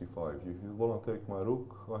take knight c5. If you want to take my rook,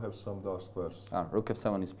 I have some dark squares. Rook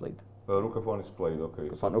f7 is played. Rook f1 is played, okay.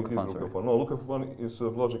 Rook So f1, he rook did f1, rook sorry. f1. No, rook f1 is a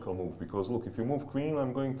logical move because look, if you move queen,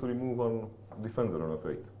 I'm going to remove one defender on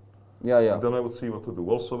f8. Yeah. And then I would see what to do.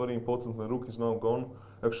 Also very important, when rook is now gone,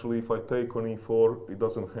 actually if I take on e4, it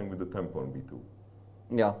doesn't hang with the tempo on b2.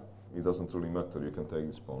 Yeah, It doesn't really matter, you can take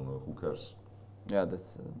this pawn, who cares? yeah,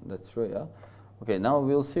 that's true. Yeah. Okay, now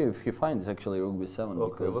we'll see if he finds actually rook b7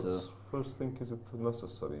 Okay, because let's first think, is it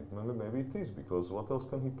necessary? Maybe it is, because what else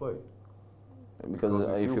can he play? because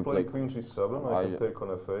if you play play queen g7, I can take on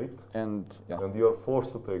f8, and yeah, and you are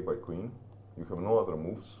forced to take by queen. You have no other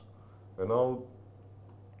moves. And now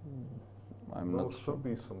I'm there not sure. should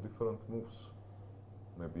be some different moves.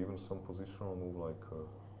 Maybe even some positional move like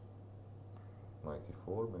knight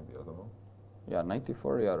e4, maybe, I don't know. Yeah, knight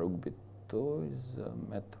e4. Yeah, rook b2 is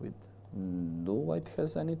met with. Do white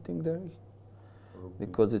has anything there? Rook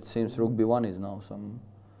Because it seems rook b1 is now some.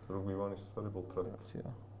 Rook b1 is terrible threat. Yeah.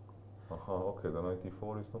 Aha, okay, the knight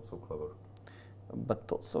e4 is not so clever.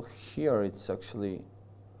 But also here it's actually,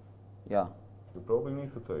 yeah, You probably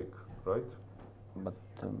need to take, right? but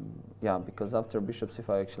yeah, because after bishop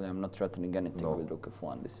c5 actually I'm not threatening anything No. with rook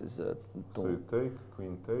f1. This is So you take,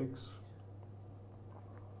 queen takes.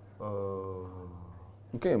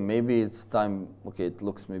 Okay, maybe it's time. Okay, it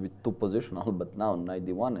looks maybe too positional, but now knight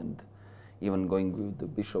d1 and even going with the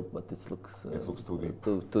bishop, but it looks too deep.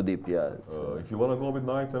 Too deep, yeah. If you want to go with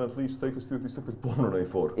knight, then at least take a stupid pawn on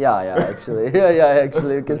a4. Yeah, actually,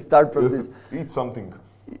 actually, you can start from this. Eat something.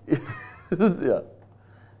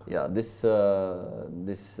 Yeah. This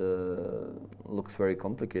looks very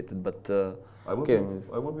complicated, but I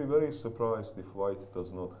would be very surprised if white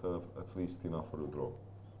does not have at least enough for a draw.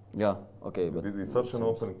 Yeah, okay, but with such an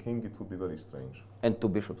open king, it would be very strange. And two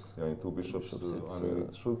bishops. Yeah, and two bishops. I mean,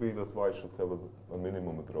 it should be that white should have a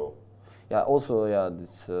minimum draw. Yeah, also, yeah,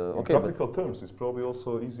 it's okay. In practical terms, it's probably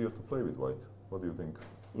also easier to play with white. What do you think?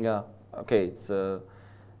 Yeah, okay, it's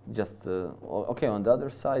just okay. On the other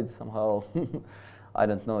side, somehow, I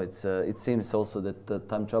don't know. It's it seems also that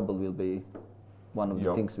time trouble will be one of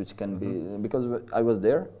the things which can be, because I was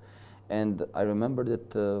there. And I remember that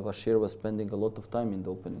Bashir was spending a lot of time in the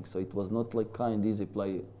opening, so it was not like kind easy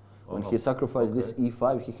play. When he sacrificed this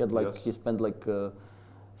e5, he had like he spent like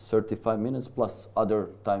 35 minutes plus other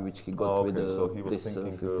time which he got with so he was this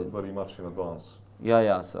thinking very much in advance.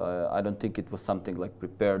 Yeah. So I don't think it was something like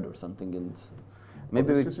prepared or something. And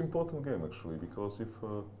maybe this is important game actually, because if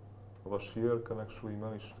Bashir can actually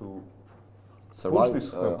manage to survive, push this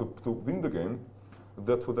to win the game,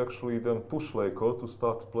 that would actually then push Leko to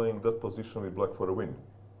start playing that position with black for a win.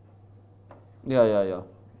 Yeah.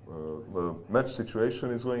 The match situation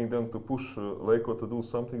is going then to push Leko to do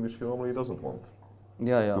something which he normally doesn't want.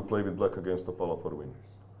 Yeah. To play with black against Opala for a win.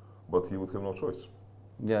 But he would have no choice.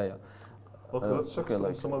 Yeah. Okay, let's check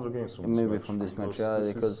some other games from maybe this match. From this match, yeah,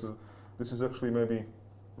 because this is actually maybe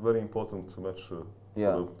very important match for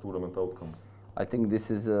the tournament outcome. I think this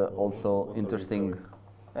is also interesting.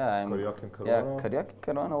 Yeah, Karyakin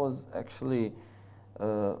Caruana was actually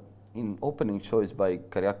in opening choice by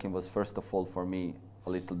Karyakin was first of all for me a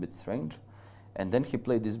little bit strange, and then he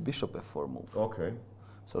played this bishop f4 move. Okay.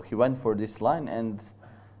 So he went for this line, and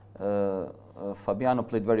Fabiano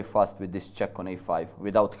played very fast with this check on a5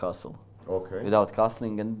 without castle. Okay. Without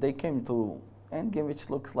castling, and they came to endgame, which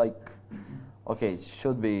looks like okay, it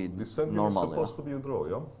should be this endgame normal. Is supposed to be a draw,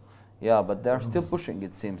 yeah. Yeah, but they're still pushing,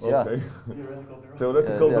 it seems. Okay. Yeah.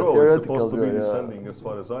 Theoretical draw. It's supposed to be descending, as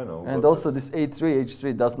far as I know. And also this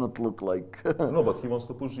h3 does not look like. No, but he wants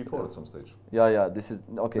to push g4 at some stage. Yeah. This is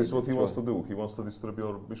okay. This is what he wants to do. He wants to disturb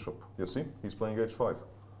your bishop. You see, he's playing h5.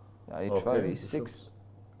 Yeah, h5, okay. e6.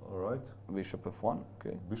 All right. Bishop f1.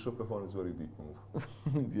 Okay. Bishop f1 is very deep move.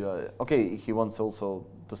 Yeah. Okay. He wants also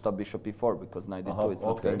to stop bishop e4 because knight d2 it's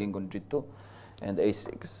not hanging on g2, and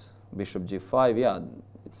a6, bishop g5. Yeah,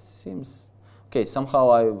 it seems. Okay, somehow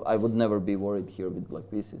I would never be worried here with black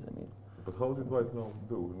pieces. I mean. But how did white now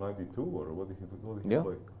do? Knight d2 or what did he do? What did he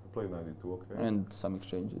play? He played knight d2. Okay. And some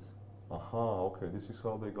exchanges. Aha. Okay. This is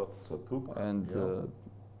how they got took. And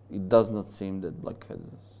it does not seem that black has.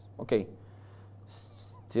 Okay.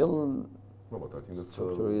 Still. No, but I think that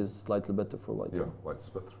structure is slightly better for white. Yeah, white is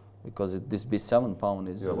better. Because this b7 pawn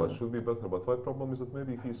is. Yeah, white should be better. But white problem is that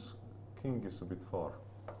maybe his king is a bit far.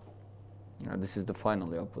 This is the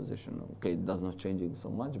final position. Okay, it does not changing so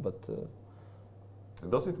much, but.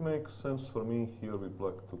 Does it make sense for me here with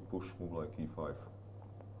black to push move like e5?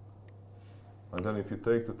 And then if you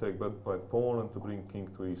take back by pawn and to bring king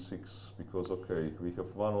to e6, because okay, we have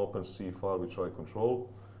one open c file which I control,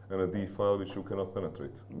 and a d file which you cannot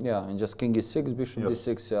penetrate. Yeah, and just king e6, bishop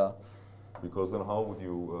d6, yeah. Because then how would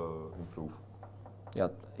you improve?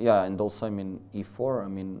 Yeah, and also I mean e4. I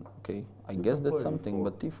mean, okay, I guess that's something, e4.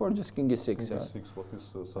 but e4 just king e6. King e6, what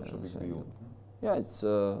is such a big deal? Yeah, it's.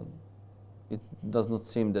 It does not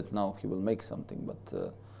seem that now he will make something,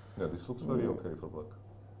 but. Yeah, this looks very okay for black.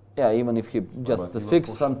 Yeah, even if he just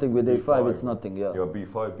fixed something with a5, it's nothing. Yeah. Yeah,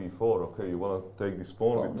 b5, b4. Okay, you want to take this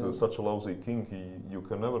pawn with such a lousy king. You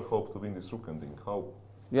can never hope to win this rook ending. How?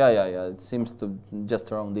 Yeah. It seems to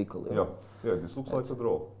just around equal. Yeah. This looks like a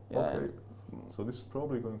draw. Yeah, okay. So this is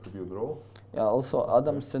probably going to be a draw. Yeah. Also,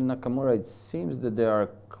 Adams and Nakamura. It seems that they are.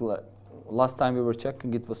 Last time we were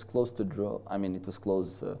checking, it was close to draw. I mean, it was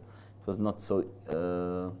close. It was not so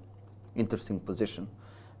interesting position.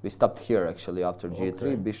 We stopped here actually after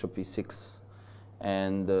g3, bishop e6,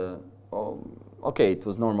 and okay, it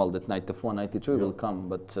was normal that knight f1, knight e3 will come,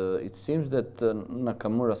 but it seems that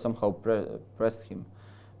Nakamura somehow pressed him,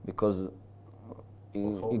 because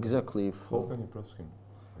exactly if... How can you press him?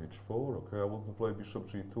 h4, okay, I want to play bishop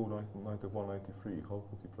g2, knight f1, knight e3, how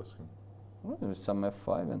could he press him? Well, some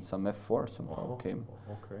f5 and some f4 somehow came.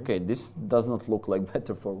 Okay, this does not look like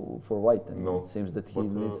better for white. And no. It seems that he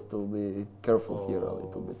needs to be careful here a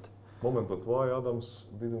little bit. Moment, but why Adams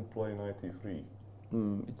didn't play knight e3?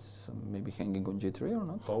 It's maybe hanging on g3 or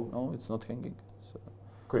not? How? No, it's not hanging. So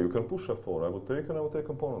Okay, you can push f4. I would take and I would take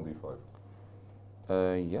a pawn on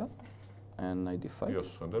d5. Yeah, and knight d5. Yes,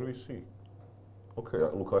 and there we see. Okay,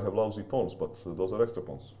 look, I have lousy pawns, but those are extra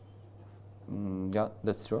pawns. Yeah,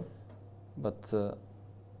 that's true. But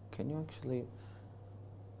can you actually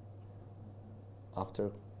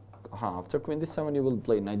after queen d7 you will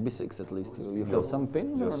play knight b6 at least? You have some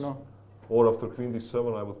pin yes. or no? Or after queen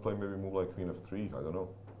d7 I would play maybe move like queen f3, I don't know.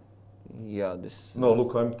 Yeah, this... No,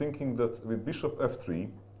 look, I'm thinking that with bishop f3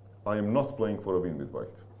 I am not playing for a win with white.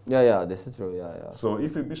 Yeah, this is true, yeah. So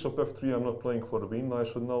if with bishop f3 I'm not playing for a win, I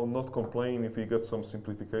should now not complain if we get some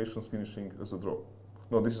simplifications finishing as a draw.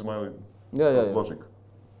 No, this is my logic.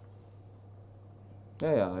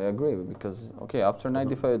 Yeah, I agree, because, okay, after knight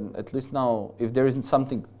d5, at least now, if there isn't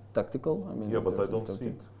something tactical, I mean... Yeah, but I don't see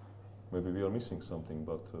it. Maybe we are missing something,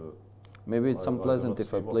 but... maybe it's unpleasant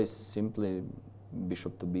if I play simply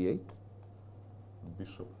bishop to b8.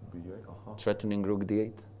 Bishop b8, threatening rook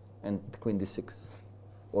d8 and queen d6,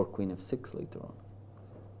 or queen f6 later on.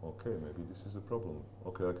 Okay, maybe this is a problem.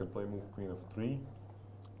 Okay, I can play move queen f3.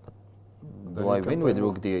 Do I win with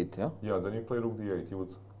rook d8, yeah? Yeah, then you play rook d8, you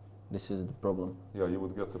would... This is the problem. Yeah, you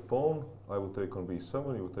would get the pawn, I would take on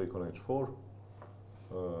b7, you would take on h4.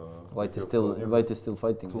 White is still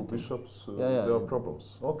fighting. Two bishops, yeah, there are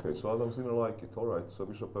problems. Okay, so Adams didn't like it, alright, so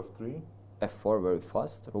bishop f3. f4 very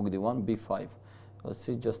fast, rook d1, b5. Let's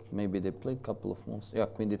see, just maybe they played a couple of moves. Yeah,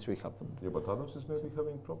 queen d3 happened. Yeah, but Adams is maybe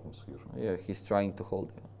having problems here. Yeah, he's trying to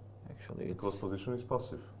hold, yeah, actually. Because position is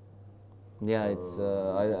passive. Yeah, it's,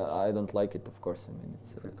 I don't like it, of course. I mean,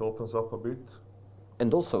 it's, if it opens up a bit.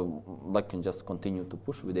 And also, Black can just continue to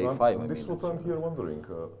push with a5. This is what I'm here wondering.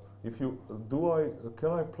 If you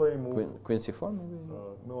can I play move queen c4 maybe?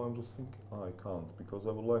 No, I'm just thinking I can't, because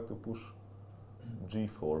I would like to push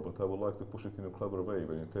g4, but I would like to push it in a clever way.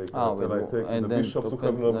 When you take the bishop to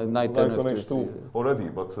have a knight on h2 already,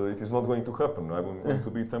 but it is not going to happen. I'm going to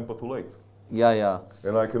be tempo too late. Yeah.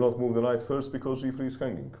 And I cannot move the knight first because g3 is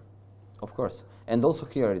hanging. Of course. And also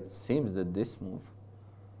here it seems that this move,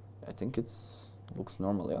 I think looks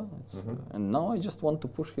normal, yeah. And now I just want to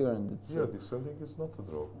push here, and it's this ending is not a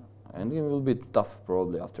draw. Ending will be tough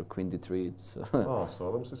probably after queen d3. It's so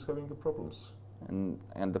Adams is having the problems.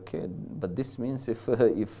 And okay, but this means if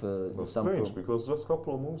that's strange, because just a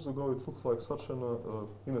couple of moves ago it looked like such an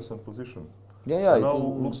innocent position. Yeah. And now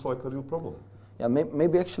looks like a real problem. Yeah,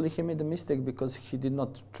 maybe actually he made a mistake because he did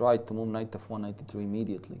not try to move knight f1, knight e3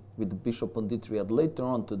 immediately with the bishop on d3, and later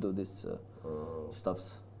on to do this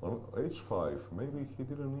stuffs. On h5, maybe he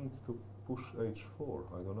didn't need to push h4,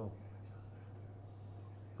 I don't know.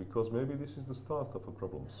 Because maybe this is the start of the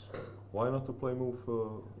problems. Why not to play move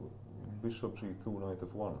bishop g2, knight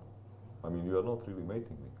f1? I mean, you are not really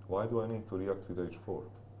mating me. Why do I need to react with h4?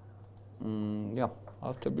 Yeah,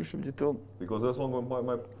 after bishop g2. Because as long as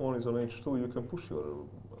my pawn is on h2, you can push your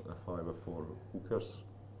f5, f4, who cares?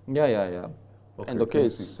 Yeah. Okay, and okay,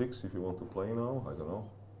 c6 if you want to play now, I don't know.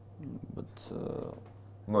 But...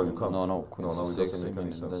 no, you can't. No, queen it doesn't make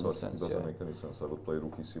any sense. It doesn't make any sense. I would play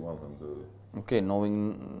rook e1 and... Okay,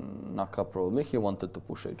 knowing Naka probably, he wanted to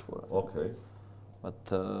push h4. Okay.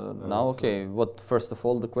 But now, okay, what first of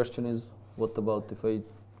all the question is, what about if I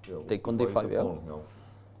take on d5,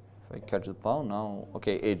 If I catch the pawn now,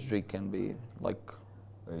 okay, h3 can be like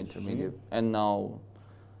intermediate. And now...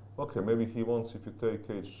 Okay, maybe he wants, if you take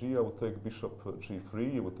hg, I would take bishop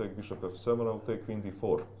g3, you would take bishop f7, I would take queen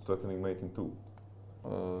d4, threatening mate in 2.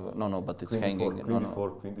 No, but it's queen hanging.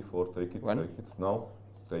 D4, queen d4, take it, take it. Now,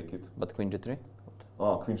 take it. But queen g3?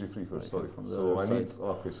 Queen g3 first, sorry. So I need,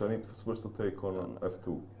 so I need first to take on f2.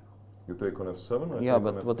 You take on f7, yeah,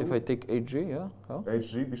 but what if I take hg, yeah? How?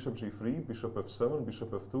 hg, bishop g3, bishop f7, bishop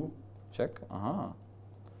f2. Check,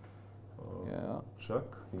 yeah. Check,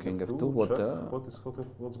 king f2, check.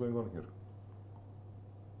 What's going on here?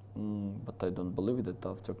 But I don't believe that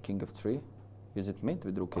after king f3. Is it mate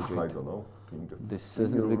with rook h8? I don't know. This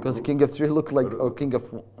is because king f3 look like, or king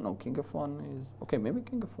f1. No, king f1 is okay. Maybe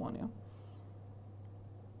king f1, yeah.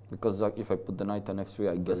 Because if I put the knight on f3,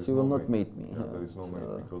 I guess you will not mate me. Yeah, there is no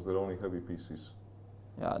mate because they're only heavy pieces.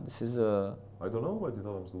 Yeah, this is I don't know why did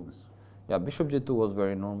Adams do this. Yeah, bishop g2 was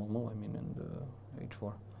very normal move. I mean, and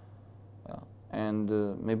h4. Yeah, and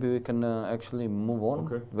maybe we can actually move on.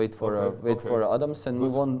 Okay. Wait for Adams and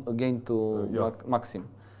move on again to Maxim.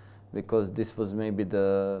 Because this was maybe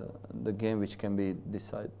the game which can be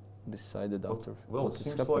decided after what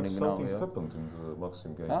is happening like now. Something happened in the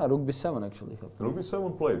Maxim game. Rook b7 actually happened. Rook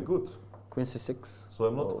b7 played good. Queen c6. So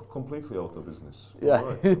I'm not completely out of business. Yeah,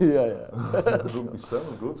 right. yeah. Rook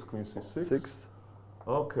b7, good. Queen c6.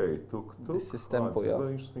 Okay, took. This is tempo, This is a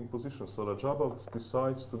very interesting position. So Rajabov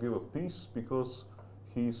decides to give a piece because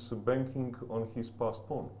he's banking on his passed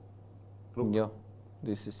pawn. Look, Yeah,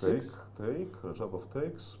 this is take, 6. take, Rajabov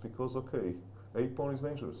takes, because okay, a pawn is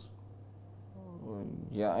dangerous.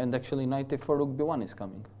 Yeah, and actually knight a4 rook b1 is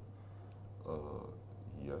coming.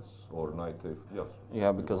 Yes, or knight a, yes.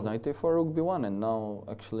 Yeah, because b1. knight a4 rook b1, and now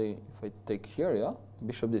actually if I take here, yeah,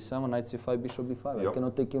 bishop d7, knight c5, bishop b5, I Yep.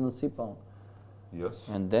 cannot take even c pawn. Yes.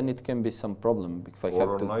 And then it can be some problem if I Or have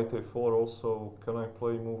on to. knight a4 also, can I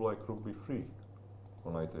play move like rook b3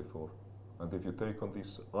 on knight a4? And if you take on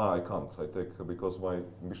this, I can't, I take because my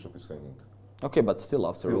bishop is hanging. Okay, but still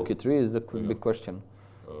after Still. rook e3 is the Yeah. big question.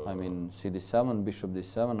 I mean, cd7, bishop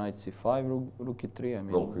d7, knight c5, rook e3. I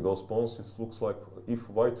mean, Well, with those pawns, it looks like if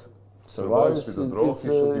white survives survives with a draw, he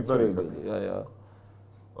should be it's very good. happy. Yeah, yeah.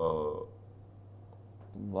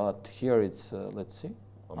 But here it's let's see.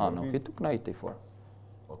 No, maybe- he took knight a4.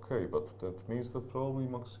 Okay, but that means that probably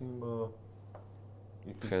Maxim,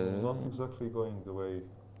 it is Okay. not exactly going the way.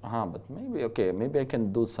 But maybe okay, maybe I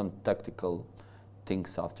can do some tactical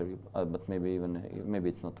things after you, but maybe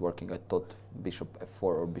it's not working. I thought bishop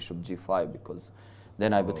f4 or bishop g5 because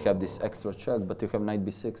then I would have this extra check. But you have knight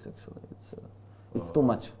b6 actually. It's too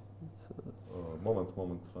much. It's, Moment,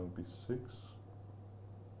 knight b6.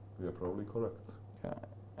 Yeah, probably correct. yeah.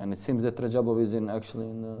 And it seems that Rajabov is actually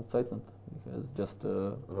in Zeitland. He has just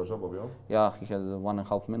Rajabov, yeah? yeah, he has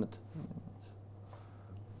 1.5 minute.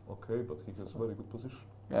 Okay, but he has very good position.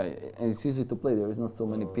 Yeah, and it's easy to play. There is not so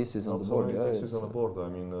many pieces on Not the so board. many Yeah, pieces it's, on the board. I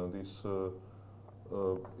mean,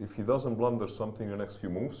 if he doesn't blunder something in the next few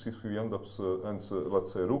moves, if he ends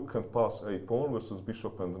let's say rook and pass a pawn versus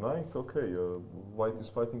bishop and knight, okay, white is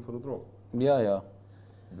fighting for the draw. yeah.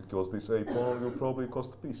 Because this a pawn will probably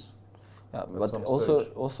cost a piece. Yeah, At but some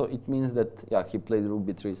also stage. it means that he played rook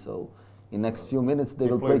b3. So in next few minutes they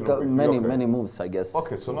He will play played rook b3, okay. many moves, I guess.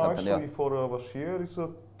 Okay, so will now happen, actually for Vashier it's a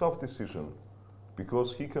tough decision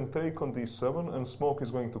because he can take on d7 and smoke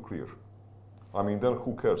is going to clear. I mean, then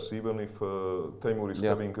who cares? Even if Temur is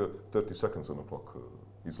having 30 seconds on the clock,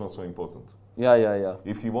 it's not so important. Yeah.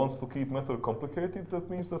 If he wants to keep matter complicated, that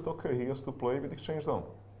means that okay, he has to play with exchange down.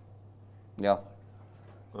 Yeah,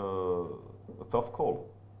 A tough call.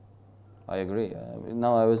 I agree.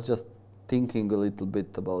 Now I was just thinking a little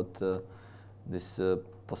bit about this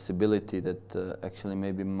possibility that actually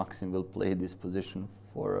maybe Maxim will play this position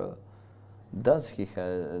for.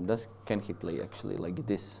 Can he play actually like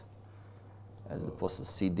this as the post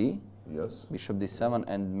CD, Yes. bishop d7,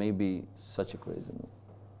 and maybe such a crazy move?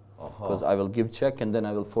 Because I will give check and then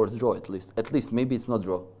I will force draw at least. At least maybe it's not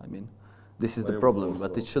draw. I mean, this is the Maybe problem, force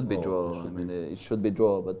but draw. it should be No, draw. it should I mean, be. it should be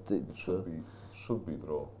draw, but It it's should be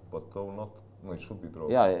draw, but though not. No, it should be draw.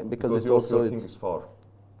 yeah, because it's your also king is far.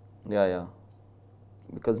 yeah.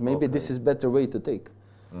 Because maybe this Okay. is better way to take.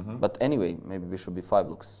 Mhm. But anyway, maybe bishop b5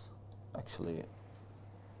 looks actually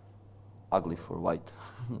ugly for white.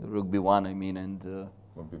 Rook b1, I mean, and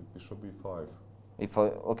Bishop b5. if I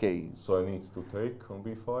So I need to take on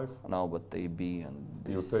b5. no, but ab and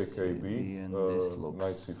this You take AB, and this looks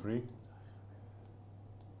knight c3.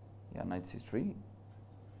 yeah, knight c3.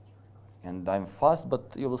 And I'm fast, but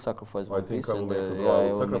you will sacrifice one I think piece. I will and make a yeah, draw. I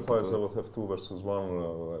I will will make a sacrifice. draw. I will have 2 versus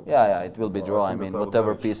 1. Yeah, it will be draw. I think mean, that I would whatever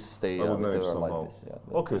manage. piece stay, I would manage whatever somehow. white piece. Yeah,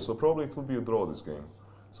 but, Okay, so probably it will be a draw this game.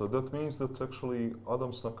 So that means that actually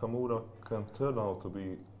Adams Nakamura can turn out to be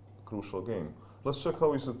a crucial game. Let's check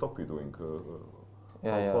how is the Topi doing.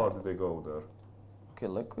 How far did they go there? Okay,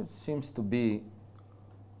 Leko seems to be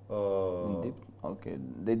in deep. Okay,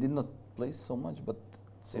 they did not play so much, but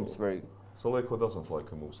seems very. So Leko doesn't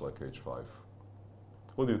like moves like h5.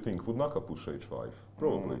 What do you think? Would Naka push h5?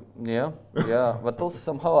 Probably. Yeah, but also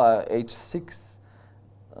somehow h6.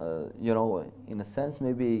 In a sense,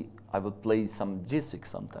 maybe I would play some g6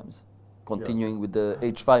 sometimes, continuing with the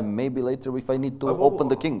h5. Maybe later, if I need to open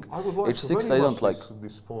the king, I would like h6 very I much don't like.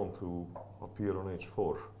 this pawn to appear on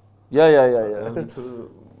h4. Yeah. And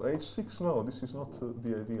h6, no, this is not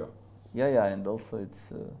the idea. Yeah, and also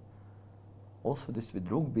it's also this with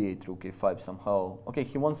rook b8, rook a5 somehow. Okay,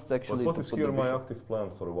 he wants to actually. But what to is put here the my bishop. active plan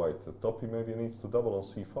for white? The Topi maybe needs to double on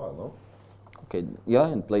c5, no? Okay, yeah,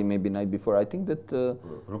 and play maybe knight before. I think that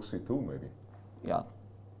Rook c2 maybe. yeah.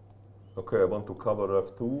 Okay, I want to cover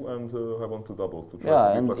f2 and I want to double to try Yeah,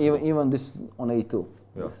 to be and flexible. even this on a2,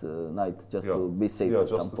 Yeah. this knight, just Yeah. to be safe Yeah, at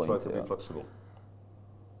just some to point. try to yeah. be flexible.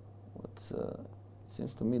 But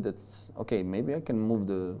seems to me that's okay. Maybe I can move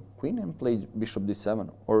the queen and play bishop d7,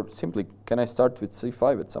 or simply can I start with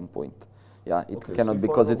c5 at some point? Yeah, it Okay, cannot c5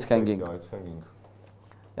 because I it's will take, hanging. Yeah, it's hanging.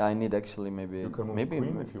 Yeah, I need actually maybe You can move maybe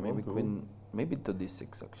queen if you maybe want to. queen maybe to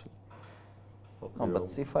d6 actually. Okay, No, but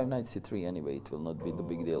c5 knight c3 anyway. It will not be the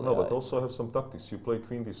big deal. No, yeah, but also I have some tactics. You play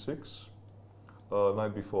queen d6.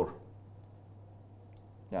 Knight b4.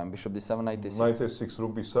 Yeah, and bishop d7, knight a6. Knight a6,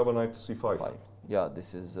 rook b7, knight c5. 5. Yeah,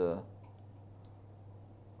 this is...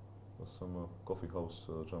 some coffee house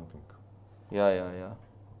jumping. Yeah,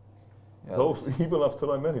 Though, even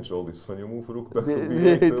after I manage all this, when you move rook back to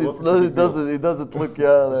b8, it doesn't look,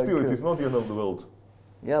 yeah. Still, like, it is not the end of the world.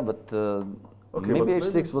 Yeah, but Okay, maybe but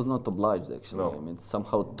h6 was not obliged, actually. No. I mean, it's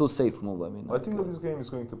somehow too safe move. I mean, I think that this game is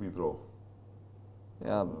going to be draw.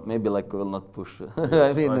 Yeah, maybe like we will not push. Yes,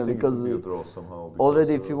 I mean, think because it will be a draw somehow.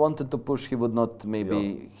 already if he wanted to push, he would not,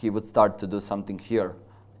 maybe he would start to do something here.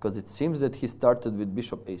 Because it seems that he started with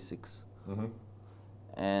bishop a6. Mm-hmm.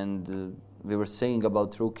 And we were saying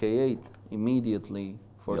about rook a8, immediately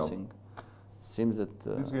forcing. Seems that...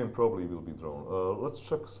 this game probably will be drawn. Let's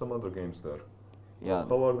check some other games there. Yeah.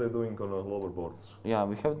 How are they doing on lower boards? Yeah,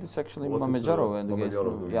 we have this actually What is, Mamedyarov and against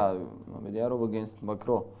Mamedyarov doing? yeah, Mamedyarov against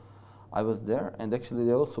Bakro. I was there, and actually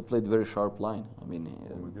they also played very sharp line. I mean,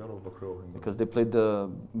 Mamedyarov, Bakro, because they played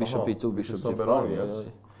the bishop e2, this bishop is some g5. Benoni, Yeah, yes.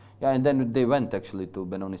 yeah, and then they went actually to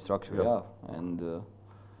Benoni structure. Yeah, and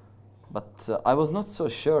but I was not so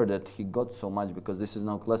sure that he got so much because this is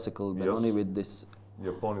now classical Benoni with this.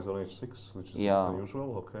 Your pawn is on h6, which is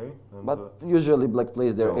unusual, okay. And but usually black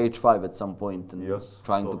plays their h5 at some point and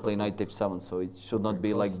trying so to play knight h7, so it should not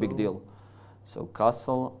be like big deal. So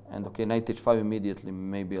castle and okay, knight h5 immediately,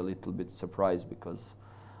 maybe a little bit surprised because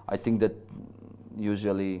I think that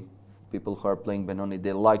usually people who are playing Benoni,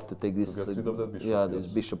 they like to take this, to get rid of that bishop, this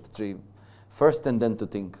bishop 3 first and then to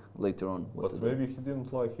think later on what but to maybe do. he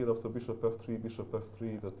didn't like here after bishop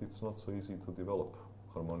f3, that it's not so easy to develop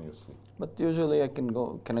harmoniously. But usually I can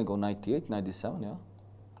I go knight e8, knight d7, yeah?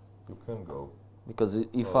 You can go. Because if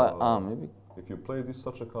maybe... If you play this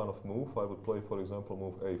such a kind of move, I would play, for example,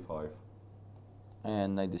 move a5.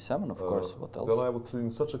 And knight d7, of course, what else? Then I would,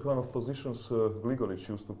 in such a kind of positions, Gligoric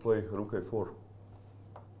used to play rook a4.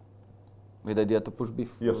 With the idea to push b4?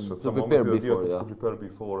 Yes, at to some prepare moment b4, to prepare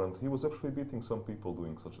b4, and he was actually beating some people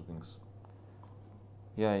doing such things.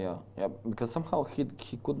 Yeah, because somehow he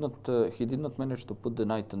could not, he did not manage to put the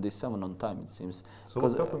knight on d7 on time, it seems. So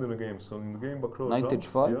what happened in the game? So in the game, Bakro knight jumped,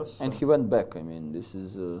 h5, yes, and he went back. I mean, this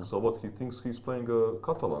is... so what, he thinks he's playing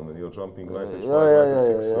Catalan when you're jumping knight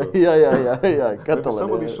h5, yeah, Catalan. Maybe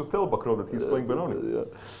somebody should tell Bakro that he's playing Benoni.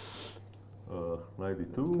 Knight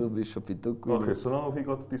e2. Bishop e2. Queen. Okay, so now he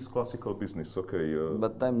got this classical business. Okay,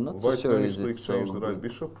 but I'm not so sure managed is to it exchange so the right good.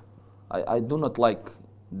 bishop. I do not like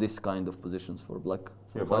this kind of positions for black.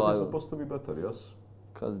 Yeah, but it's supposed to be better, yes?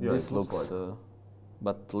 Because this looks... like.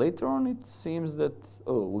 But later on it seems that,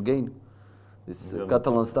 again, this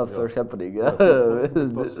Catalan stuffs are happening. Yeah,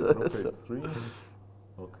 okay, 3.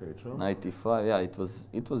 Okay, jump. Knight e5, yeah,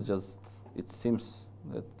 it was just, it seems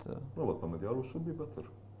that... no, but Mamedyarov should be better.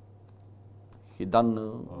 He done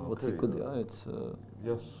what he could, it's...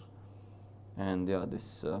 yes. And yeah,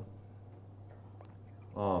 this...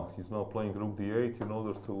 he's now playing rook d8 in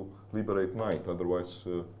order to liberate knight, otherwise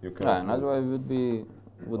you can... Yeah, and otherwise would be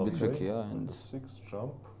tricky, yeah. And 6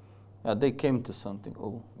 jump. Yeah, they came to something,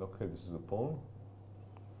 Okay, this is a pawn.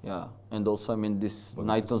 Yeah, and also, I mean, this but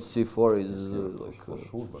knight this on c4 is like for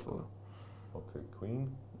sure better. So okay,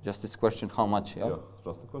 queen. just this question, how much, yeah? Yeah,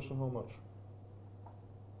 just the question how much.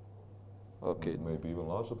 Okay. Maybe even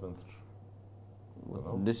large advantage.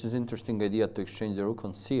 This is interesting idea to exchange the rook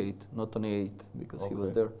on c8, not on a8, because he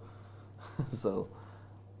was there. So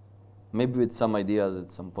maybe with some ideas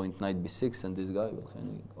at some point knight b6 and this guy will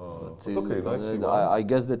handle it. Okay, knight c1. I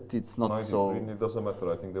guess that it's not knight so... it doesn't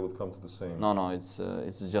matter, I think they would come to the same. No, it's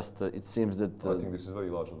just, it seems that... I think this is very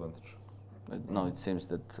large advantage. No, it seems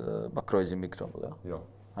that Bakro is in big trouble, yeah? Yeah.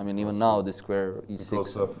 I mean, even now the square e6...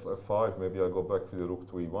 Because f5, maybe I go back with the rook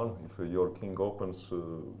to e1. If your king opens...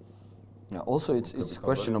 yeah, also it's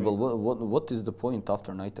questionable. What is the point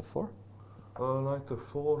after knight f4? Knight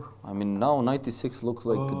f4. I mean, now knight e6 looks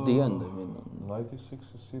like the end. I mean, knight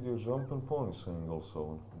e6 is serious jump, and pawn is saying also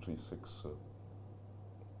on g6.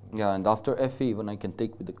 Yeah, and after fe, when I can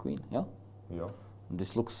take with the queen, yeah? Yeah.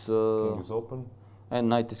 This looks... king is open. And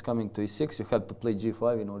knight is coming to e6, you have to play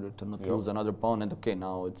g5 in order to not lose another pawn, and okay,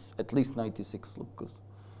 now it's at least knight e6 look good.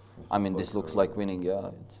 I mean, this looks like winning,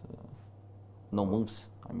 yeah. It's, no moves,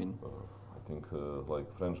 I mean... I think, like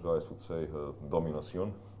French guys would say,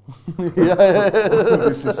 domination.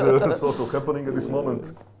 This is sort of happening at this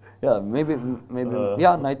moment. Yeah, maybe,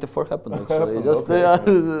 yeah, knight f4 happened actually. Happened,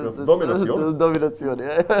 just domination. Domination,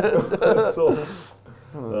 yeah. So,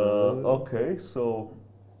 okay,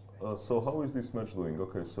 so how is this match doing?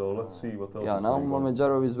 Okay, so let's see what else. Yeah, is now going on.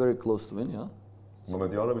 Mamedyarov is very close to win, yeah.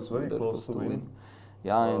 Mamedyarov is very close to win.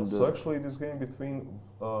 Yeah, and so actually, this game between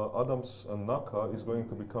Adams and Naka is going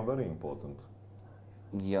to become very important.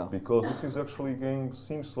 Yeah. Because this is actually a game,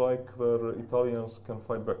 seems like, where Italians can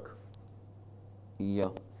fight back. Yeah.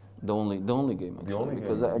 The only game actually. The only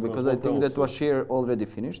because game. because I what think that else? Washier already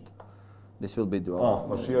finished. This will be draw. Ah,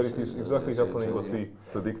 Washier, it is exactly happening what we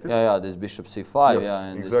predicted. Yeah, this bishop c5. Yes, yeah,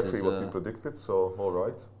 and exactly this is, what we predicted. So all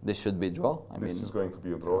right. This should be draw. This is going to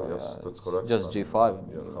be a draw. Yes, that's correct. Just g5. I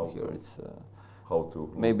mean, yeah, here it's. How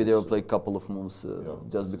to Maybe they will play a couple of moves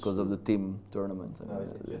just because of the team tournament. I mean,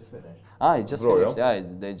 it just finished. Ah, it just draw, finished. yeah? Yeah,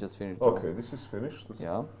 they just finished. Okay, this is finished.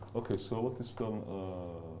 Yeah. Okay, so what is done?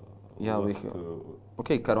 Yeah, left,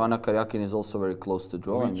 okay, Caruana Karyakin is also very close to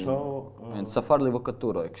draw. I mean, and Safarli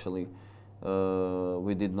Vokaturo actually.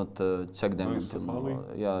 We did not check them until now.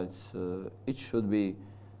 Yeah, it should be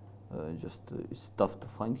it's tough to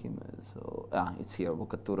find him. So it's here.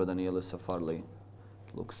 Vokaturo Daniele Safarli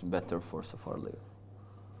looks better for Safarli.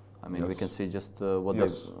 I mean, we can see just what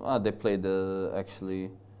they played. Actually,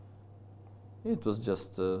 it was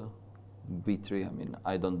just b3. I mean,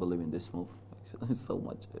 I don't believe in this move actually so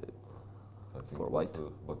much. For white.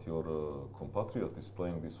 But your compatriot is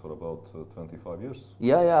playing this for about 25 years.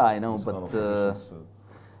 Yeah, I know, This but kind of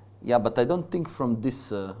yeah, but I don't think from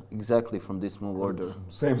this exactly from this move order.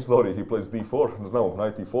 Same story. He plays d4. No,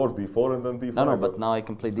 knight e4, d4, and then d5. No, but now I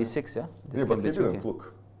can play d6. Yeah. Yeah, but he didn't.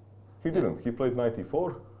 Look, he didn't. He played knight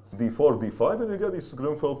e4, d4, d5, and you get this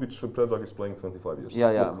Grunfeld, which Predrag is playing 25 years.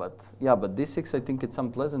 Yeah, but d6 I think it's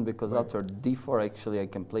unpleasant because after d4 actually I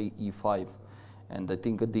can play e5. And I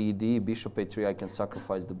think at the bishop a3 I can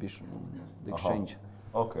sacrifice the bishop, the exchange.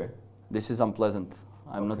 Okay. This is unpleasant.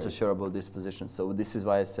 I'm not so sure about this position, so this is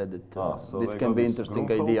why I said that so this can be interesting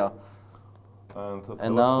Grunfeld. idea.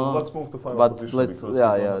 And now let's move to final position because we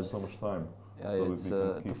don't have so much time. Yeah, it's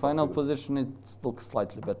the final position. It looks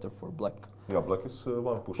slightly better for black. Yeah, black is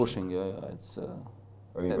one pushing. Pushing, it's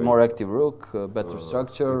anyway, more active rook, better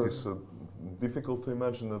structure. It is difficult to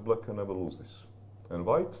imagine that black can ever lose this. And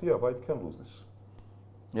white, yeah, white can lose this.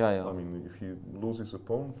 Yeah. I mean, if he loses a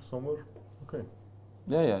pawn somewhere, okay.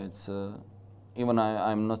 Yeah, it's even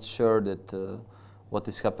I'm not sure that what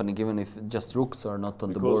is happening, even if just rooks are not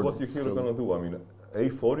on the board. Because what you here are going to do, I mean,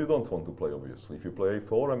 a4 you don't want to play, obviously. If you play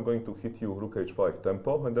a4, I'm going to hit you rook h5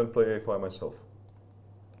 tempo and then play a5 myself.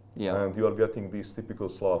 Yeah. And you are getting this typical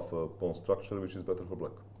Slav pawn structure, which is better for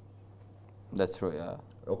black. That's true, yeah.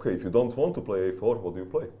 Okay, if you don't want to play a4, what do you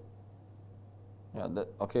play? Yeah,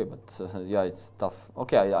 okay, but yeah, it's tough.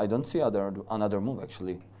 Okay, I don't see another move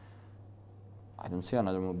actually. I don't see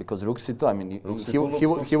another move because rook c2. I mean,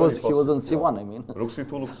 he was on c1. I mean, rook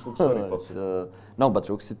c2 looks very passive. No, but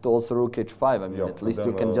rook c2 also rook h5. I mean, at least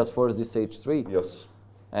you can just force this h3. Yes.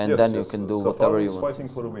 And then you can do whatever you want. Fighting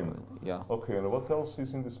for a win. Yeah. Okay, and what else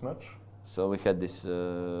is in this match? So we had this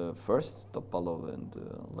first Topalov and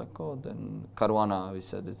Leko, then Caruana. We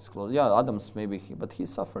said it's close. Yeah, Adams maybe, but he's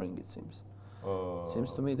suffering. It seems.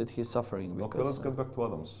 Seems to me that he's suffering because. Okay, let's get back to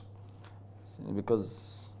Adams.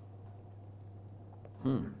 Because.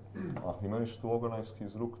 He managed to organize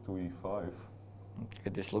his rook to e5.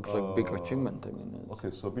 Okay, this looks like big achievement. I mean.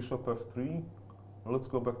 Okay, so bishop f3. Let's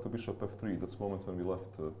go back to bishop f3. That's the moment when we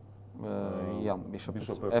left. Yeah, bishop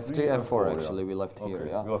f3, f4. F4 Actually, we left here.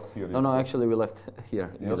 Yeah. We left here. No, actually, we left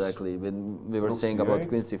here. Yes. Exactly. We were Rook saying c8. about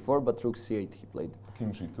queen c4, but rook c8 he played.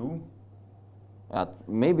 King g2.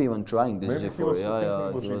 Maybe even trying this Maybe g4.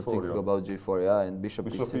 He was Thinking about g4. Yeah, and bishop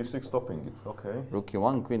e6 stopping it. Okay. Rook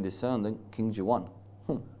e1, queen d7, then king g1.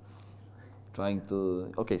 Trying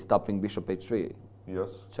to stopping bishop h3.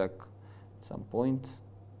 Yes. Check at some point.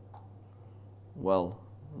 Well,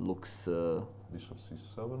 looks. Bishop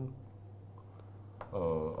c7.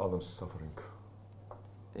 Adams is suffering.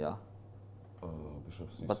 Yeah. Bishop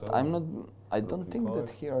c7. But I don't think that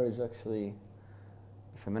here is actually.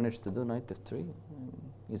 If I manage to do knight f3,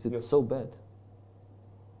 is it so bad?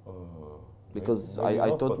 Because maybe I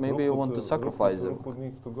not, thought maybe you want to sacrifice him. Rook would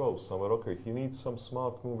need to go somewhere. Okay, he needs some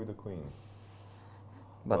smart move with the queen.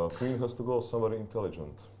 But queen has to go somewhere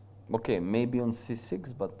intelligent. Okay, maybe on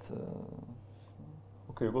c6, but.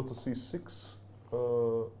 Okay, you go to c6.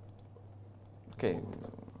 Okay.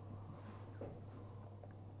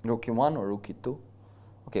 Rook e1 or rook e2?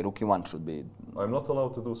 Okay, rook e1 should be. I'm not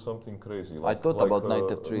allowed to do something crazy. I thought about knight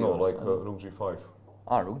f3. No, like rook g5.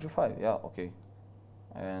 Rook g5, yeah, okay.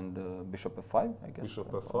 And bishop f5, I guess.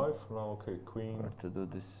 Bishop f5, now okay, queen. Or to do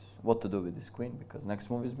this, what to do with this queen, because next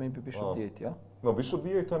move is maybe bishop d8, yeah? No, bishop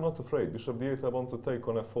d8 I'm not afraid. Bishop d8 I want to take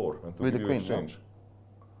on f4 and to with give the queen, exchange. No?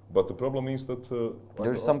 But the problem is that...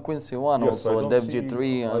 there's some queen c1 also, and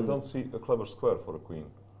fg3 and... I don't see a clever square for a queen.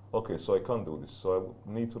 Okay, so I can't do this, so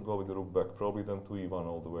I need to go with the rook back, probably then to e1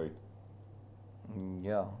 all the way.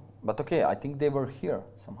 Yeah, but okay, I think they were here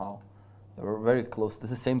somehow. We're very close to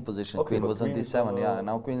the same position. Okay, Queen was on d7, yeah. And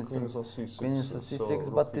now queen is on c6. Queen is on c6,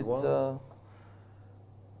 so but rook it's e1.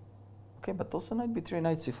 okay. But also knight b3,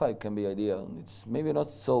 knight c5 can be ideal. It's maybe not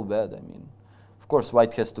so bad. I mean, of course,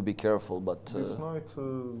 white has to be careful, but This knight,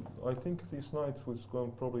 I think this knight was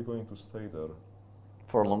probably going to stay there.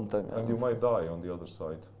 for a long time. And you might die on the other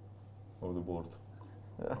side of the board.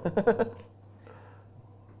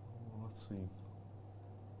 Let's see.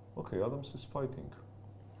 Okay, Adams is fighting.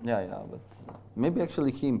 Yeah, but maybe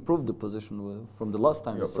actually he improved the position from the last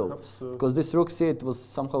time. Yeah, So perhaps, because this rook c8 was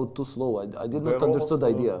somehow too slow. I did not they're understood the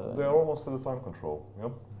almost, idea. They're almost at the time control. Yeah.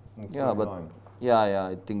 Move Yeah, to but E9. yeah.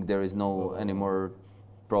 I think there is no any more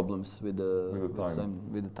problems with the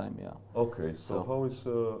With the time. Yeah. Okay, so So- how is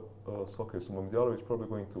so Mamdjalov is probably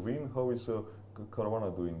going to win. How is Caruana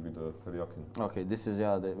doing with Karyakin? Okay, this is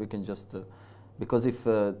we can just because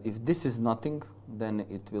if this is nothing, then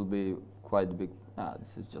it will be quite big.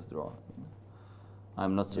 This is just draw.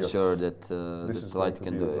 I'm not so Yes. sure that This is that going white to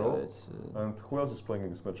can be do a it. draw. It's, And who else is playing in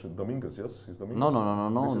this match? Dominguez, yes? Is Dominguez?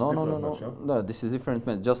 no, This is different match, yeah? no. This is different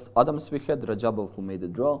match. Just Adams we had, Rajabov who made the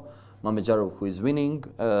draw, Mamedjarov who is winning,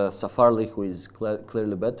 Safarli who is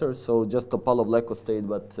clearly better. So just Topalov Leko stayed,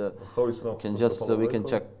 but How is now can just we can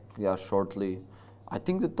check shortly. I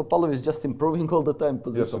think that Topalov is just improving all the time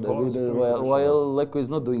position. Topalov is improving position, while Leko is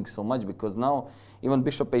not doing so much because now even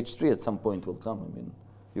Bishop h3 at some point will come. I mean,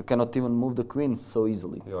 you cannot even move the queen so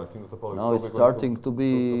easily. Yeah, I think that Topalov is Now it's probably starting going to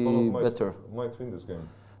be Topalov better. Might win this game.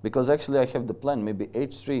 Because actually I have the plan, maybe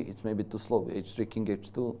h3, it's maybe too slow. h3, king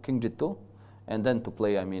h2, king g2, and then to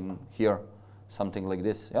play, I mean, here, something like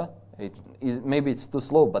this, yeah? Maybe it's too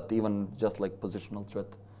slow, but even just like positional threat.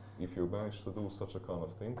 If you manage to do such a kind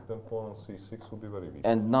of thing, then pawn on c6 would be very weak.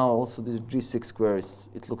 And now also this g6 square,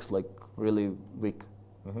 it looks like really weak.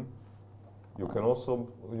 Mm-hmm. You can also,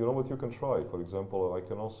 you know what you can try? For example, I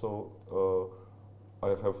can also, I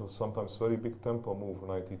have sometimes very big tempo move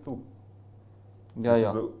knight e2. Yeah, This yeah.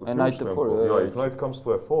 is a And knight huge f4. tempo. Yeah, if knight comes to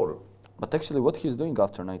f4. But actually what he's doing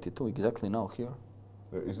after knight e2, exactly now here.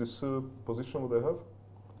 Is this position what I have?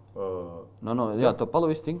 No, yeah,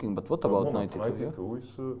 Topalov is thinking, but what about knight e2? Knight Yeah? e2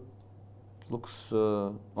 is, Looks,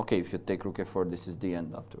 okay, if you take rook f4, this is the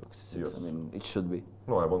end after rook c6. Yes. I mean, it should be.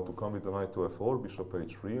 no, I want to come with the knight to f4, bishop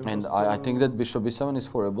h3. And just, I think that bishop b7 is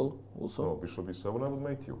horrible also. No, bishop e7 I would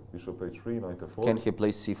mate you. Bishop h3, knight f4. Can he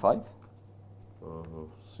play c5?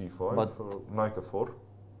 c5, But- knight f4.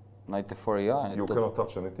 Knight f4, yeah. You cannot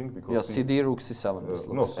touch anything because Yeah, cd, rook c7. this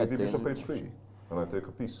no, looks cd, at the bishop end. h3. And I take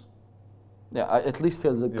a piece. Yeah, at least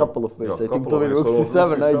has a Yeah, couple of ways. yeah, I think couple to of win ways. rook So c7,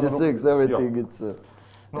 rook knight c7, g6, everything. It's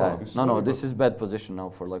No, yeah. this is no, very this good. is bad position now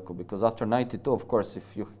for Leko because after knight e2, of course,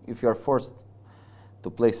 if you are forced to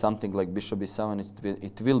play something like bishop e7,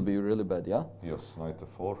 it will be really bad. Yeah. Yes, knight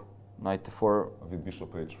f4. Knight f4. With bishop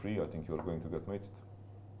h3, I think you are going to get mated.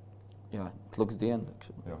 Yeah, it looks the end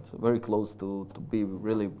actually. Yeah. So very close to be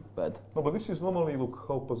really bad. No, but this is normally, look,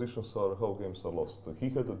 how positions are, how games are lost. He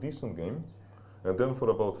had a decent game, and then for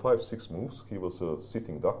about 5-6 moves, he was a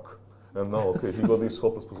sitting duck, and now, okay, he got this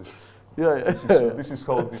hopeless position. Yeah, This is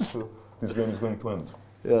how this game is going to end.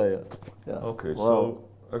 Yeah. Okay, Wow. so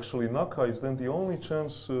actually Naka is then the only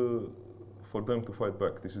chance for them to fight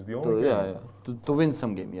back. This is the only game To win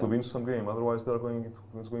some game. Yeah. to win some game. Otherwise,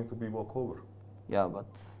 it's going to be walkover. Yeah, but.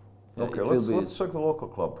 Yeah, Okay, it will be let's check the local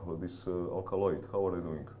club. This Alkaloid. How are they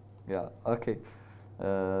doing? Yeah. Okay.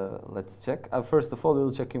 Let's check. First of all,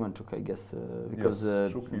 we'll check Ivanchuk, I guess, because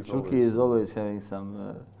Yes, Chuki is Chuki always- is always having some.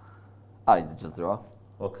 It's just draw.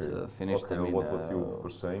 Okay. It's finished. Okay, I mean, what you were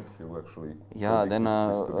saying, you actually. yeah. Then predicted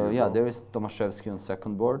this to be a draw. there is Tomaszewski on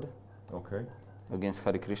second board Okay. against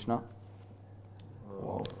Hari Krishna.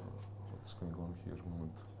 Wow. What's going on here?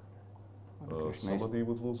 Moment. Hari Krishna is- Somebody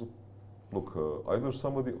would lose. Look, either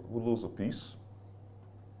somebody would lose a piece,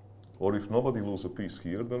 or if nobody loses a piece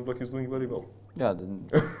here, then Black is doing very well. Yeah. Then,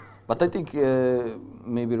 but I think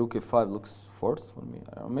maybe Rook a5 looks forced for me.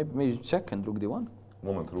 Maybe check and Rook d1.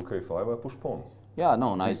 Moment, Rook a5, I push pawn. Yeah,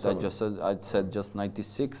 no, knight. D7. I said just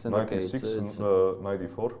 96 and 96 okay, and knight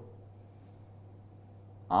e4.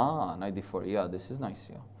 Knight d4. Yeah, this is nice.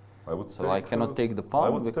 Yeah. I would So I cannot take the pawn I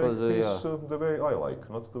would because take this the way I like,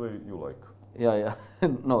 not the way you like. yeah.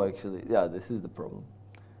 No, actually, yeah, this is the problem.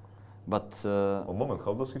 But A moment,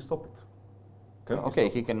 how does he stop it? Can okay,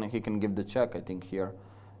 stop he can give the check. I think here,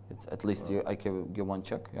 it's at least I can give one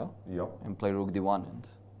check. Yeah, Yeah. and play Rook d1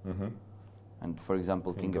 Mm-hmm. and for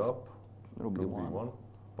example King f up, Rook Rook d1. d1.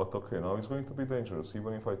 But okay, now it's going to be dangerous.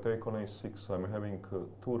 Even if I take on a6, I'm having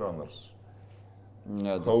two runners.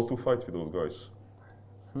 Yeah. How to fight with those guys?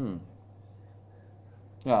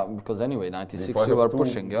 Yeah, because anyway, 96 If I you have are two,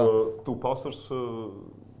 pushing. Yeah. two passers,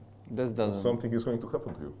 This doesn't. Something is going to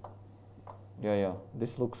happen to you. Yeah, yeah.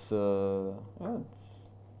 This looks yeah,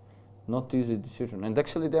 it's not easy decision. And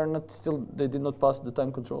actually, they are not still. They did not pass the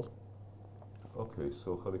time control. Okay,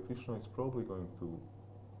 so Hare Krishna is probably going to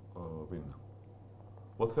win.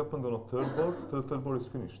 What happened on a third board? The third board is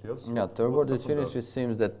finished, yes? Yeah, third board is happened finished. there? It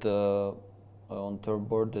seems that on third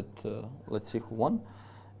board that let's see who won.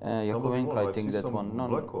 Somebody Yakovenko, won. I think see that some one. No,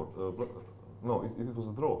 black card, no, it was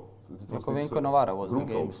a draw. It was this, Yakovenko Navara was the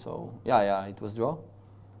game. Grunfeld. So yeah, yeah, it was draw.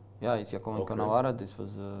 Yeah, it's Yakovenko Okay. Navara. This was,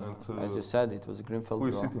 And, as you said, it was a Greenfield Who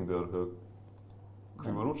is draw. sitting there?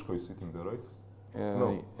 Krivoruchko is sitting there, right?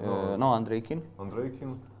 No, no. Andrejkin.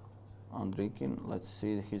 Andrejkin. Andrejkin. Let's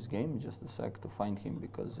see his game. Just a sec to find him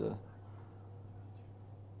because.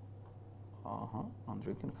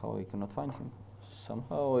 Andrejkin. How I cannot find him?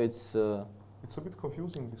 Somehow it's. It's a bit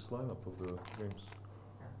confusing, this lineup of the games.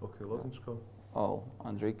 Okay, Laznička. Oh,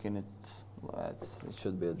 Andrejkin. It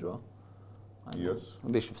should be a draw. I mean, Yes.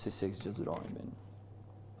 Bishop c6 just draw. I mean.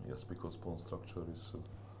 Yes, because pawn structure is.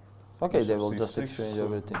 Okay, they Bishop will just c6, exchange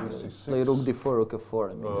everything. c6. Play rook d4, rook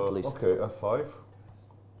f4. I mean, at least. Okay, f5.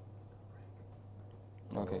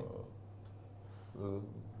 Okay. Uh,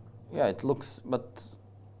 Yeah, it looks, but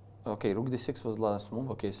okay, rook d6 was last move.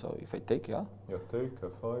 Okay, so if I take, yeah, yeah, take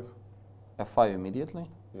f5. f5 immediately.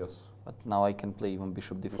 Yes. But now I can play even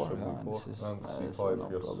bishop d4. Bishop Yeah, and d4 this is, and so c5. no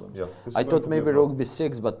Yes. problems. Yeah. This I is going thought to be a maybe draw. rook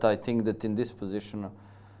b6, but I think that in this position,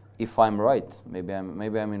 if I'm right, maybe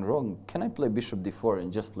I'm in wrong. Can I play bishop d4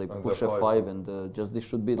 and just play And push f5? f5 and just this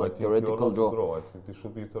should be I like think you're theoretical not draw? to draw. I think this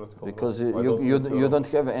should be a theoretical Because draw. you don't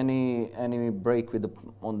have any break with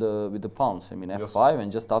the pawns. I mean Yes. f5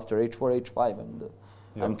 and just after h4 h5 and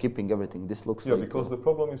Yeah. I'm keeping everything. This looks Yeah, like because the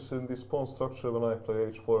problem is in this pawn structure when I play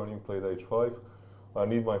h4 and you play h5, I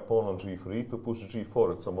need my pawn on g3 to push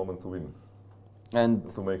g4 at some moment to win, and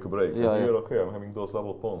to make a break. Yeah, and here, yeah. okay, I'm having those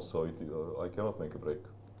double pawns, so I cannot make a break.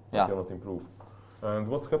 Yeah. I cannot improve. And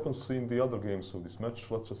what happens in the other games of this match?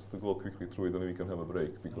 Let's just go quickly through it and we can have a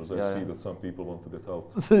break, because I Yeah, see yeah. that some people want to get out.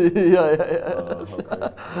 yeah.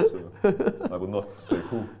 Okay, I would not say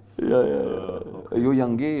who. Yeah. Yu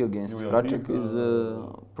Yangi against Yu Yangi, Kracek is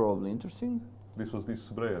probably interesting. This was this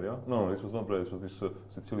Breyer, yeah? No, this was not Breyer, this was this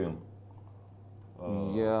Sicilian.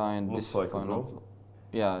 Yeah, and looks this like a final. draw.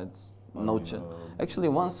 Yeah, it's I no mean, chance. Actually,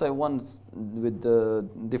 once I won with the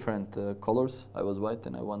different colors. I was white,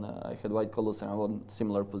 and I won. I had white colors, and I won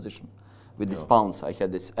similar position with these Yeah. pawns. I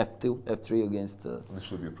had this f2, f3 against. This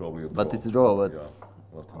should be probably a draw. But it's draw, but yeah,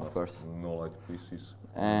 not of enough. course. No light pieces.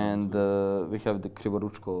 And we have the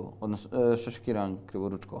Krivoruchko, Shashkiran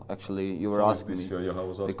Krivoruchko. Actually, you were How is asking this? me Yeah, I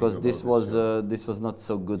was asking because you this about was this was not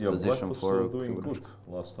so good yeah, Black position was for doing Krivoruchko. good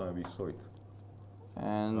last time we saw it.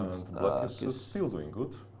 And Black is Kis- still doing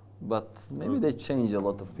good. but maybe they changed a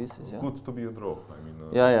lot of pieces. Yeah. Good to be a draw. I mean.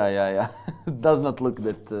 Yeah. Does not look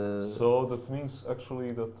that. So that means actually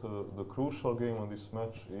that the crucial game on this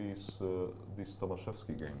match is this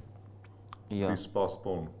Tomaszewski game. Yeah. This pass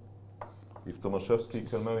pawn. If Tomaszewski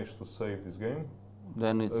can manage to save this game,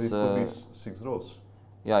 Then it it's. could be 6 draws.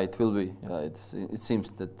 Yeah, it will be. Yeah, it seems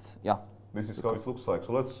that. Yeah, This is how it looks like.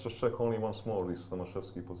 So let's just check only once more this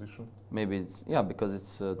Tomaszewski position. maybe it's because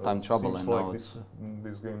it's time It trouble seems and like now this, it's.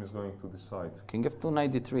 this game is going to decide. King f2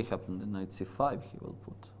 knight d3 happened. And knight c5 he will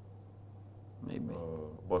put. Maybe.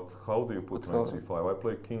 But how do you put But knight how- c5? I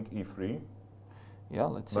play king e3, Yeah,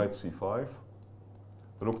 let's see. knight c5,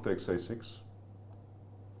 rook takes a6.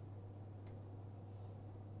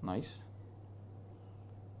 Nice.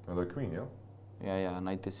 And the queen, yeah? Yeah,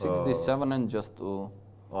 knight d6, Uh, d7 and just to.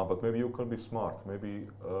 But maybe you can be smart. Maybe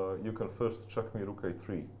you can first check me rook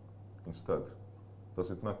a3 instead. Does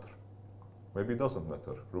it matter? Maybe it doesn't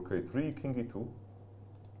matter. Rook a3, king e2,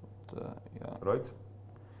 Yeah. right?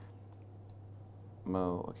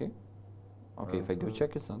 Okay. Okay, if I And, give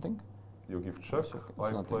check, it's nothing. You give check. check, it's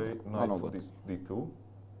I nothing. play No, knight no, but- d2.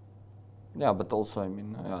 Yeah, but also I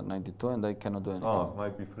mean, knight d2 and I cannot do anything.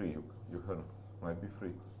 Knight b3. You can knight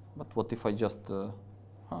b3. But what if I just?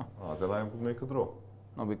 Then I would make a draw.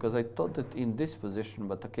 No, because I thought that in this position,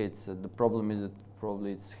 but okay, it's the problem is that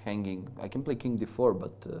probably it's hanging. I can play king d4,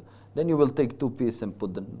 but then you will take two pieces and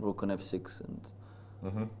put the rook on f6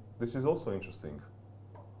 and. This is also interesting.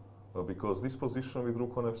 Because this position with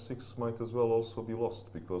rook on f6 might as well also be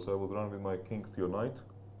lost, because I would run with my king to your knight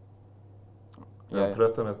and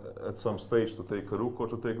threaten at some stage to take a rook or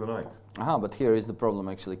to take the knight. But here is the problem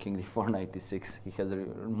actually, king d4, knight d6. He has a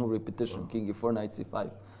more repetition, king e4, knight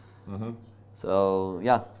c5. So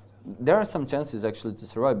yeah, there are some chances actually to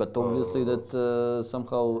survive, but obviously that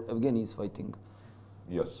somehow Evgeny is fighting.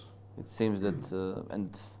 Yes. It seems that, and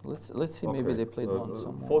let's see, maybe Okay. they played one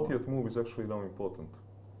somewhere. 40th move is actually now important.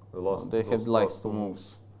 They had like last 2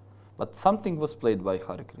 moves. But something was played by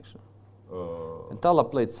Hare Krishna. And Tala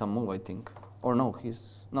played some move, I think. Or no, he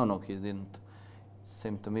didn't.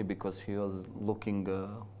 Seemed to me because he was looking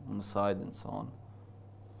on the side and so on.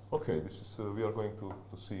 Okay, this is we are going to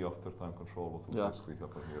see after time control what will basically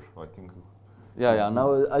happen here. I think.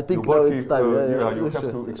 Now I think now it's time. You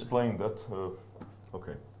have to explain that.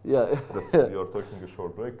 Okay. Yeah. You are taking a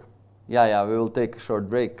short break. Yeah, we will take a short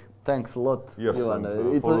break. Thanks a lot, yes, Ivan.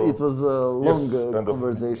 It was a long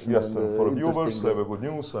conversation. Yes, and for viewers, I have a good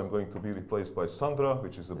news. I'm going to be replaced by Sandra,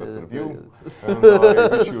 which is a better view. And I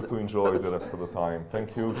wish you to enjoy the rest of the time.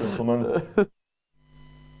 Thank you, gentlemen.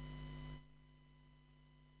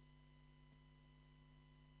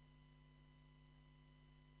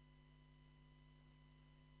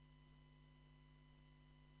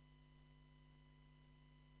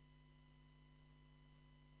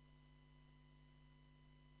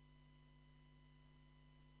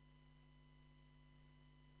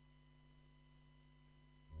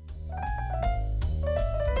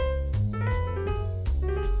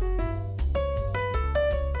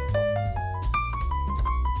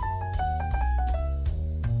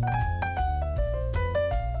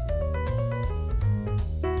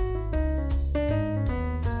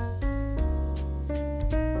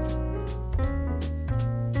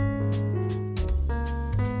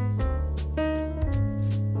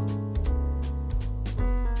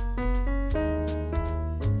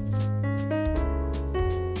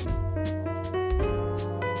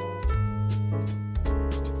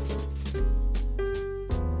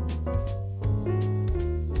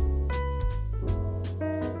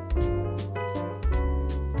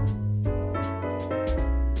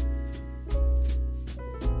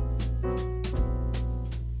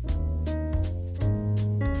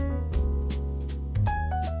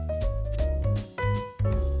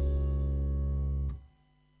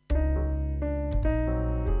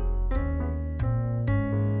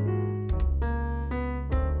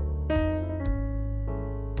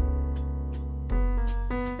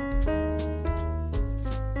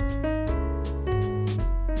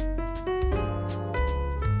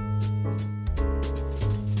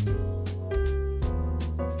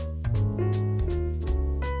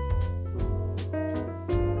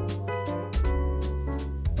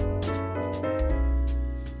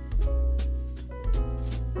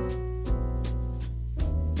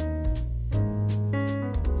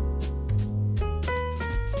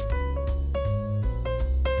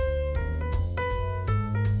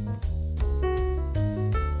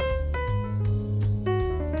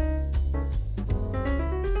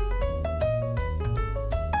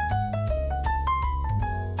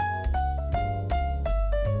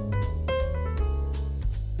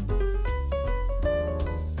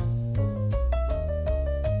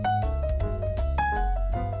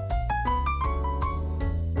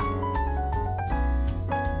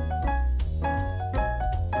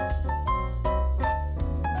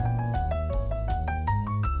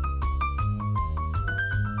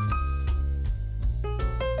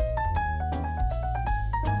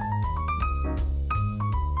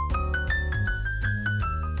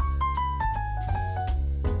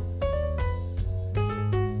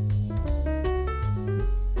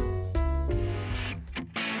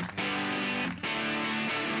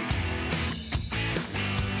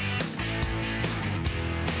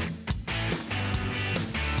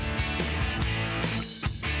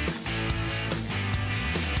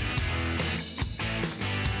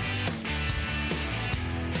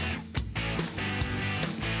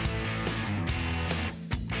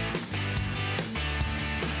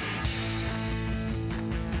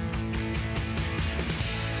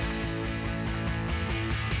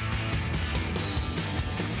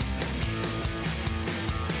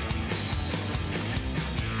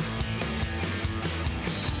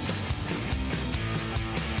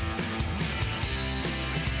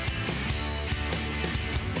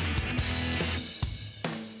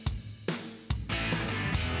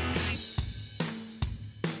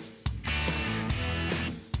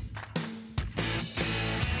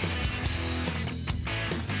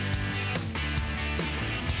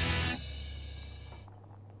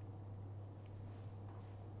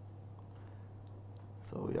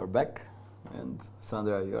 So we are back, and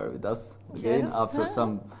Sandra, you are with us again Yes. after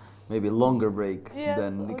some maybe longer break Yes,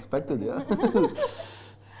 than okay. expected. Yeah.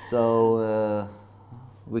 So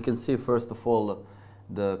we can see first of all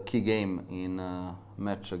the key game in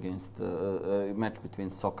match against match between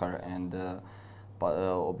Soccer and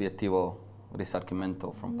Obiettivo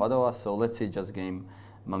Risarcimento from Padova. So let's see just game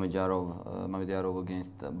Mamedjarov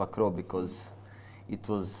against Bakro, because it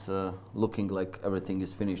was looking like everything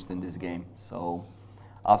is finished in this game. So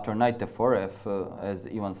after knight f4, as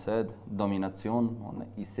Ivan said, domination on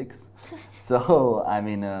e6. So I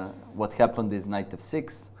mean, what happened is knight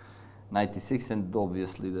f6, knight e6, and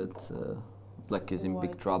obviously that black is in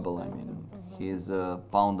big trouble. I mean, he's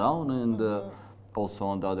pawn down, and also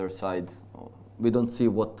on the other side, we don't see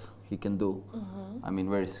what he can do. I mean,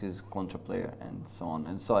 where is his counter player, and so on.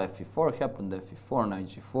 And so fe4 happened, fe4, knight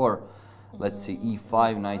g4. Let's see,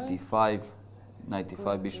 e5, knight e5, knight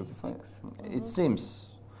e5, bishop e5. It seems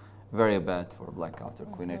very bad for black after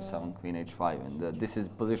queen h7, queen h5, and this is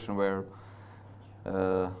position where,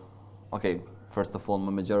 okay, first of all,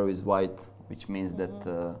 majority is white, which means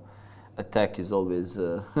that attack is always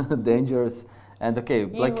dangerous. And okay,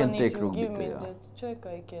 black can take rook b2. Even if you give me that check,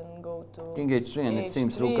 I can go to king h3, and it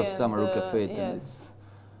seems rook f7, rook f8, and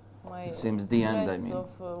it seems the end. I mean,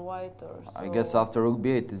 I guess after rook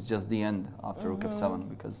b8 it's just the end after rook f7,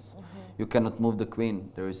 because you cannot move the queen.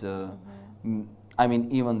 There is a, I mean,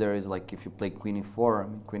 even there is like if you play queen e4, I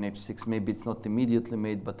mean, queen h6, maybe it's not immediately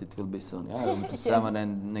made, but it will be soon. Yeah, rook to 7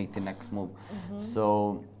 and knight in next move.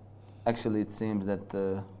 So actually, it seems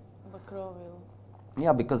that.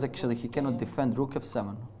 Yeah, because actually he cannot defend rook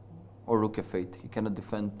f7 or rook f8. He cannot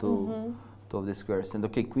defend two of the squares. And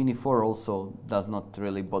okay, queen e4 also does not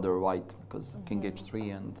really bother white, because king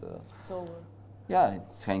h3 and yeah,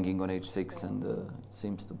 it's hanging on h6, and it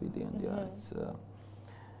seems to be the end. Yeah, it's, it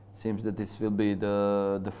seems that this will be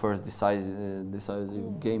the first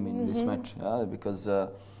decisive game in this match. Yeah, because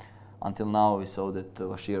until now we saw that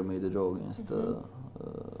Bashir made a draw against.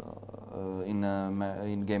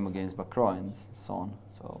 In game against Bacro and so on.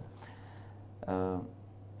 So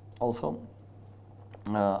also,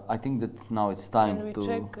 I think that now it's time to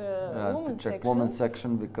check women's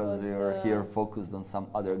section, because we are here focused on some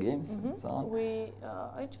other games and so on.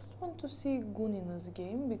 I just want to see Gunina's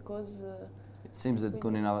game, because it seems that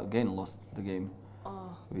Gunina again lost the game,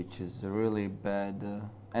 which is really bad.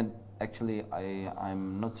 And actually,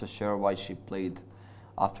 I'm not so sure why she played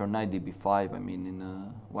after knight db5. I mean,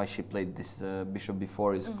 why she played this bishop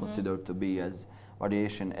b4 is considered to be as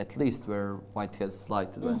variation, at least where white has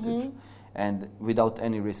slight advantage, and without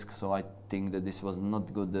any risk. So I think that this was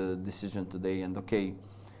not good decision today. And okay,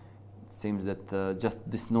 it seems that just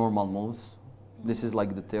this normal moves. This is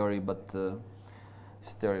like the theory, but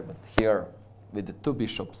it's theory. But here with the two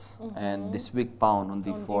bishops and this weak pawn on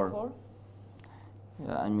d4.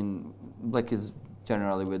 Yeah, I mean, black is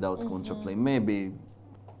generally without counterplay. Maybe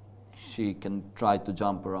she can try to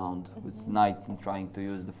jump around with knight and trying to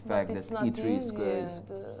use the fact that e3 squares.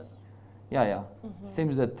 Yeah.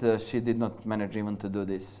 Seems that she did not manage even to do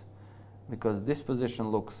this, because this position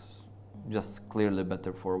looks just clearly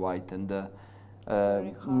better for white, and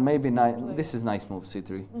maybe this is nice move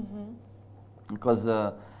c3, because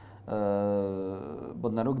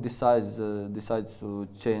Bodnaruk decides to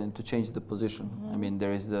change the position. I mean,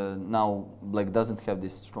 there is now black doesn't have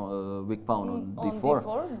this strong weak pawn on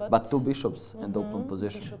d4, but two bishops and open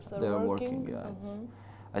position. They are working. Yeah,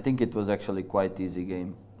 I think it was actually quite easy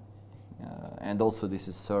game, and also this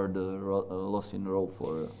is third loss in a row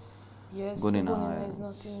for Gunina. Gunina is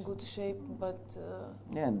not in good shape, but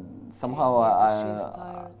yeah, and somehow she's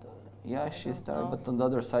tired. Yeah, she's tired, but on the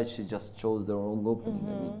other side, she just chose the wrong opening.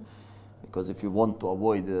 I mean, because if you want to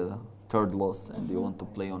avoid the third loss and you want to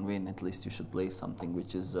play on win, at least you should play something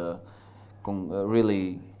which is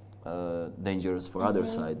really dangerous for other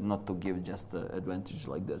side, not to give just advantage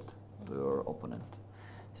like that to your opponent.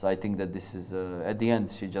 So I think that this is at the end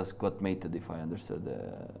she just got mated, if I understood.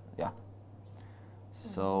 Yeah.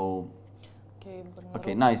 So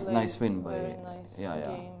okay, nice win by game.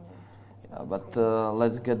 Yeah, but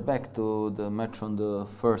let's get back to the match on the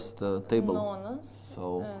first table.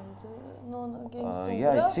 So, Nona against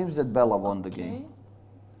yeah, it seems that Bella won the game.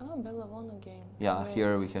 Bella won the game. Yeah,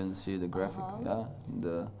 here we can see the graphic. Yeah,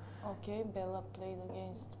 okay, Bella played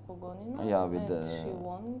against Pogonina. Yeah, with she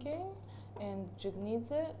won game. And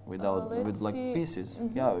Djukic with like pieces.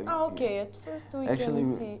 Yeah. Okay. At first we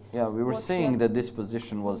can see. Yeah, we were saying that this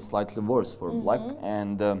position was slightly worse for black,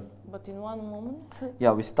 and. But in one moment.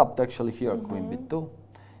 Yeah, we stopped actually here, queen b2,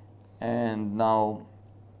 and now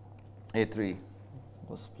a3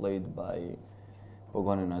 was played by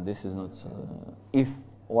Pogonina. This is not. If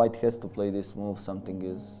white has to play this move, something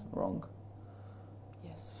is wrong.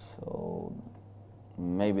 Yes. So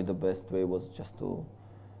maybe the best way was just to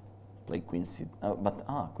play queen c. But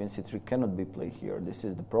queen c3 cannot be played here. This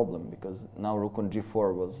is the problem, because now rook on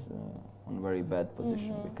g4 was on very bad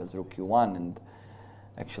position, because rook e1, and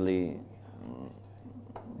actually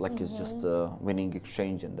black is just winning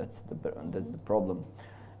exchange, and that's the problem.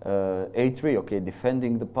 A3, okay,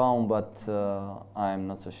 defending the pawn, but I'm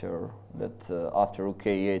not so sure that after rook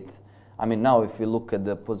A8, I mean, now if we look at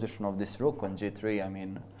the position of this rook on G3, I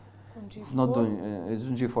mean, it's not doing, it's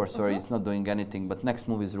on G4, sorry, it's not doing anything, but next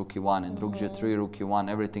move is rook E1 and rook G3, rook E1,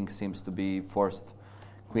 everything seems to be forced,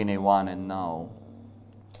 queen A1, and now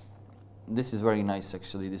this is very nice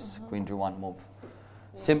actually, this queen G1 move.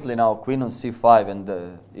 Simply now queen on C5, and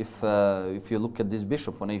if you look at this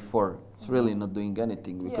bishop on A4, it's really not doing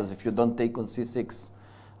anything, because if you don't take on C6,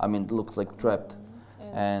 I mean, it looks like trapped.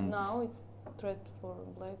 And now it's threat for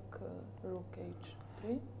black, rook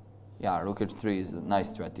H3. Yeah, rook H3 is a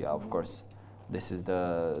nice threat, yeah, of course. This is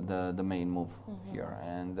the main move here,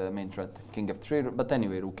 and the main threat, king F3, but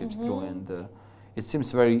anyway, rook H2, and it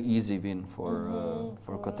seems very easy win for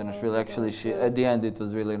Kotanishvili. Actually, at the end it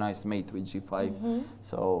was really nice mate with G5.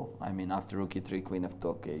 So I mean, after rook E3, queen F2,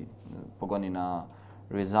 okay, Pogonina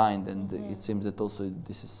resigned, and it seems that also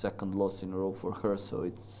this is second loss in a row for her. So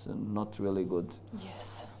it's not really good.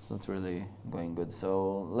 Yes, it's not really going good.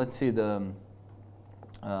 So let's see the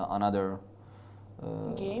another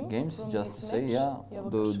games. Just to say, yeah,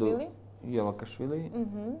 Yavakashvili.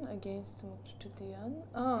 Against Mukhtarian.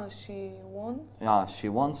 Ah, she won. Yeah, she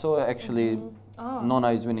won. So actually,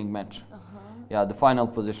 Nona is winning match. Yeah, the final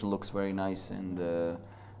position looks very nice, and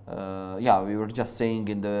yeah, we were just saying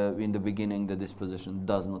in the beginning that this position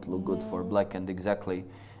does not look good for black, and exactly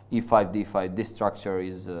E5, D5. This structure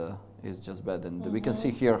is just bad, and we can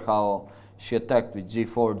see here how she attacked with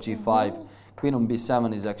G4, G5. Queen on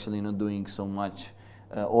B7 is actually not doing so much.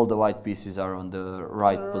 All the white pieces are on the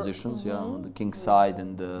right positions, yeah, on the king side,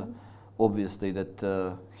 and obviously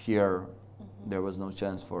that here there was no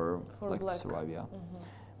chance for black to survive, yeah.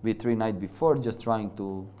 B3 knight before, just trying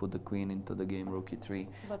to put the queen into the game, rook E3,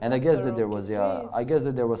 and I guess that there was, yeah, I guess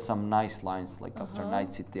that there was some nice lines, like after knight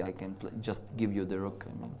C3, I can just give you the rook,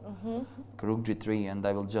 I mean, rook G3, and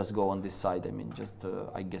I will just go on this side, I mean, just,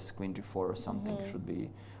 I guess queen G4 or something should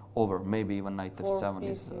be over, maybe even knight F7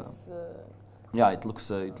 is, yeah, it looks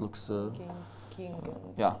against king.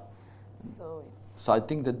 Yeah. So I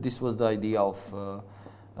think that this was the idea of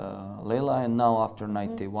Leila, and now after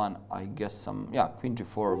knight A1, I guess some, yeah, queen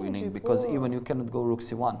G4 winning, because even you cannot go rook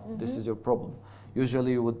C1. This is your problem.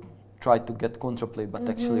 Usually you would try to get counterplay, but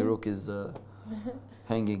actually rook is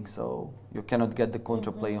hanging, so you cannot get the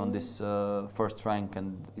counterplay on this first rank,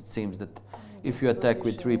 and it seems that if you attack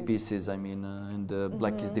with three pieces, I mean, and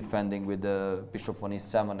black is defending with the bishop on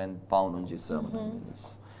E7 and pawn on G7. I mean,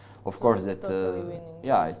 of course that,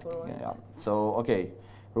 yeah, yeah. So, okay,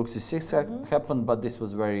 rook C6 happened, but this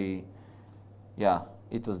was very, yeah,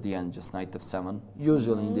 it was the end, just knight F7.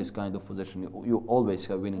 Usually in this kind of position, you always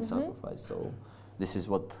have winning sacrifice, so this is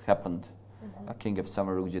what happened. King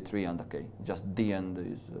F7, rook G3, and okay, just the end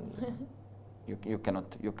is, you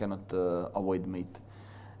cannot avoid mate.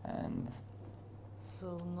 And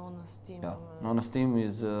so Nona's team. Yeah, Nona's team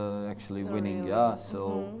is actually winning. Yeah,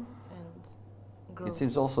 so and it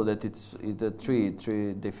seems also that it's the three.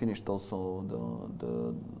 They finished also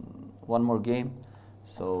the one more game.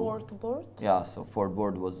 So fourth board. Yeah, so fourth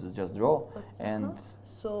board was just draw, and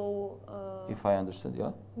so if I understood,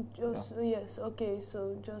 yeah. Just yes, okay.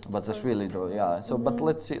 So just. But Zashvili draw, yeah. So but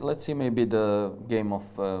let's see maybe the game of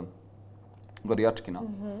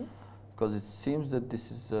Goriachkina. Because it seems that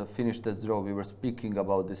this is finished as draw. We were speaking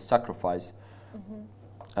about this sacrifice,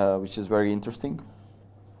 which is very interesting.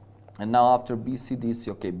 And now after BC, DC,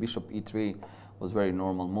 okay, bishop E3 was very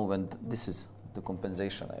normal move, and this is the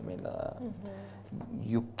compensation. I mean,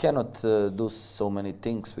 you cannot do so many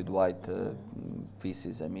things with white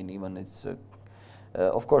pieces. I mean, even it's,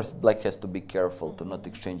 of course, black has to be careful to not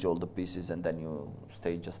exchange all the pieces, and then you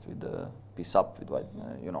stay just with the piece up with white,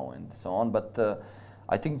 you know, and so on. But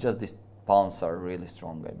I think just these pawns are really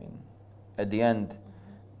strong. I mean, at the end,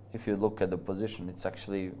 if you look at the position, it's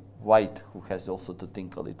actually white who has also to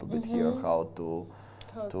think a little bit here how to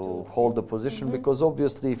hold the position, because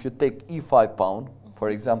obviously if you take E5 pawn, for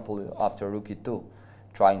example, after rook E2,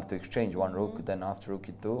 trying to exchange one rook, then after rook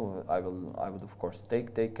E2, I would of course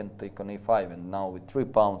take and take on A5, and now with 3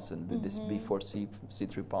 pawns and with this B4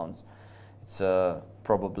 C3 pawns, it's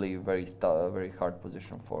probably very hard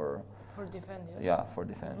position for defend, yes. Yeah, for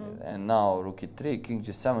defend. And now rook E3, king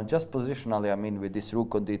G7, just positionally, I mean, with this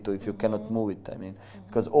rook on D2, if you cannot move it, I mean,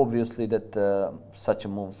 because obviously that such a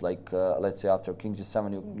moves like, let's say after king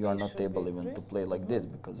G7, you are not able even to play like this,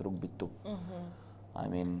 because rook B2. I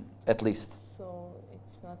mean, at least. So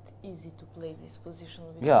it's not easy to play this position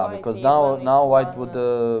with yeah, white, because now white would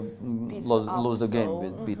lose the game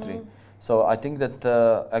with B3. So I think that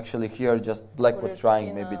actually here just black was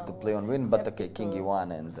trying maybe to play on win, but okay, king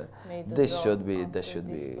e1, and this should be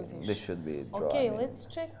draw. Okay, let's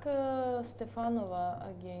check Stefanova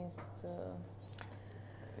against.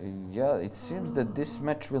 Yeah, it seems that this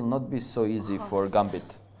match will not be so easy for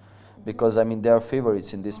Gambit, because I mean they are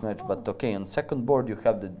favorites in this match. But okay, on second board you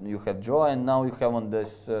have draw, and now you have on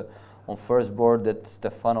this on first board that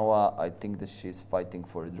Stefanova. I think that she's fighting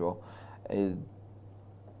for a draw.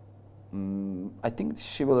 I think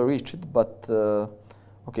she will reach it, but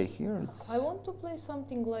okay, here it's. I want to play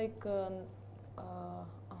something like.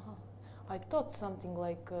 I thought something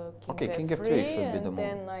like king f3 should be the and move.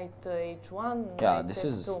 then knight h1. Yeah, knight this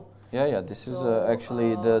is. f2. Yeah, this is So,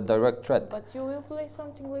 actually the direct threat. But you will play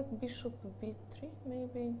something like bishop b3,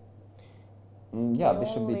 maybe. Yeah, The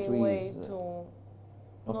bishop only b3 way is. to.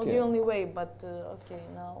 Not Okay. the only way, but okay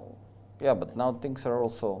now. Yeah, but now things are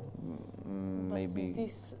also But maybe.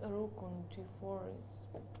 this rook on g4 is.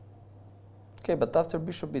 Okay, but after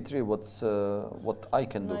bishop b3, what I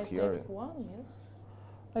can do Knight here? f1, yes.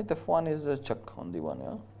 Knight f1 is a check on d1,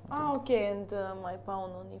 yeah. Ah, okay, and my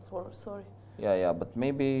pawn on e4. Sorry. Yeah, but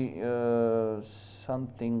maybe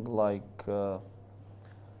something like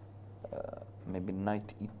maybe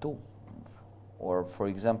knight e2, or for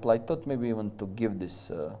example, I thought maybe even to give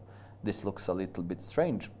this. This looks a little bit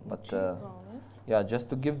strange, but G-pawn, yes. yeah, just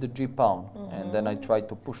to give the g pawn, and then I try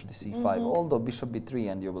to push the c5. Although bishop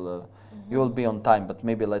b3, and you will be on time. But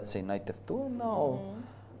maybe let's say knight f2. No,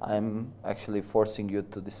 I'm actually forcing you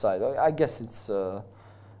to decide. I guess it's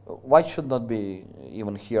white should not be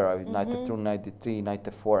even here. Knight f2, knight d3, knight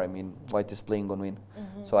f4. I mean, white is playing on win.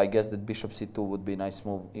 So I guess that bishop c2 would be a nice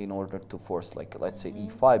move in order to force, like let's say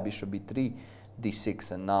e5, bishop b3,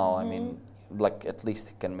 d6, and now I mean. Black at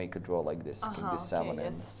least can make a draw like this, king d7, okay, and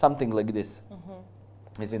yes. something like this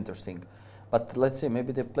is interesting. But let's say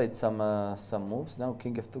maybe they played some moves now.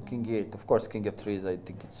 King f2, king e8. Of course, king f3 is, I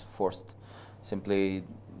think it's forced. Simply,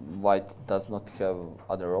 white does not have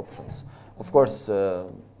other options. Of course,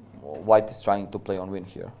 white is trying to play on win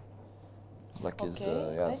here. Black is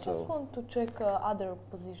yeah. I just want to check other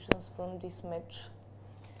positions from this match.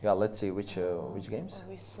 Yeah, let's see which games.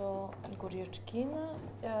 We saw Goryachkina,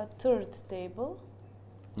 third table.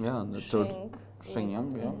 Yeah, the third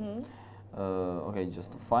Shenyang. Yeah. Okay,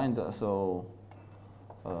 just to find yeah,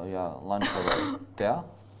 Lanchova Tea.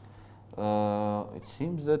 It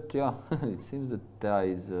seems that it seems that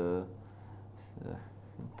Tea is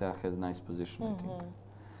Tea has nice position. I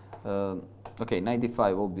think. Okay,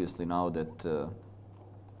 95. Obviously, now that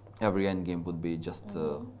every endgame would be just.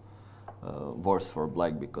 Worse for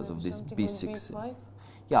black because of this b6. Like b5?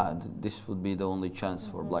 Yeah, this would be the only chance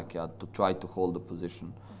for black, yeah, to try to hold the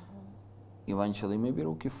position. Eventually, maybe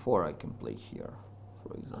rook e4 I can play here,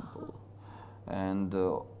 for example. And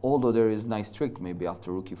although there is nice trick, maybe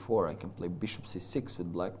after rook e4 I can play bishop c6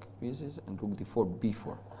 with black pieces and rook d4,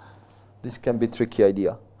 b4. This can be tricky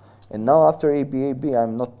idea. And now after AB,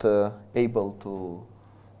 I'm not able to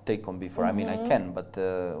take on b4. I mean, I can, but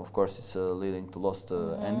of course it's leading to lost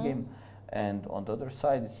endgame. And on the other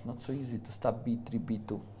side, it's not so easy to stop b3,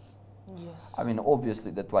 b2. Yes. I mean, obviously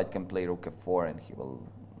that white can play rook f4 and he will,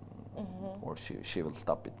 or she will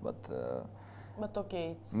stop it. But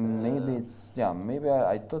okay, it's maybe it's maybe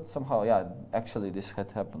I thought somehow actually this had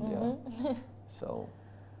happened So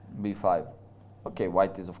b5. Okay,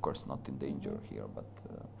 white is of course not in danger here, but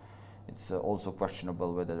it's also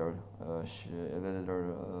questionable whether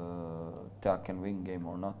Tea can win game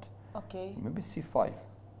or not. okay. Maybe c5.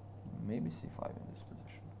 Maybe c5 in this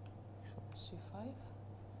position. So c5.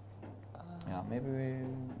 yeah, maybe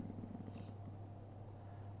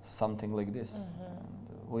something like this. And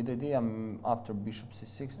with the idea after bishop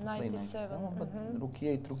c6 to play knight e7. but rook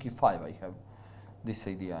e8, rook e5. I have this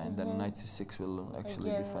idea, and then knight c6 will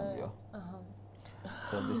actually Again, defend.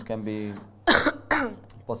 So this can be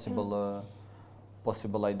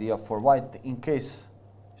possible idea for white in case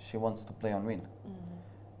she wants to play on win.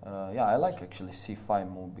 Yeah, I like actually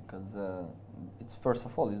c5 move because it's first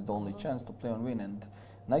of all it's the only chance to play on win, and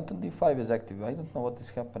knight on d5 is active. I don't know what is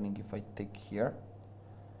happening if I take here,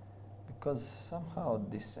 because somehow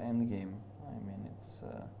this endgame, I mean, it's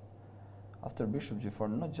after bishop g4,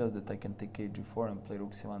 not just that I can take kg4 and play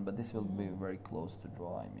rook c1, but this will be very close to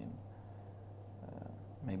draw. I mean,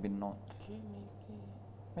 maybe not. Okay,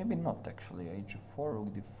 Maybe not actually. H4,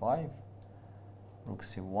 rook d5, rook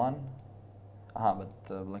c1.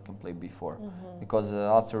 But black can play b4 because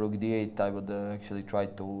after rook d8 I would actually try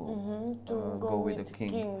to go with the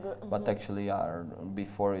king. But actually,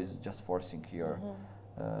 b4 is just forcing here.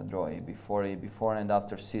 Draw a b4, and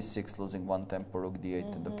after c6 losing one tempo, rook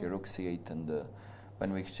d8, and okay, rook c8, and when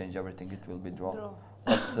we exchange everything, it will be draw. Draw.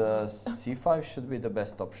 But c5 should be the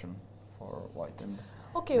best option for white. And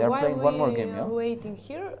Okay, they're while playing we one more game, are yeah? waiting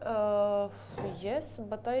here, yes,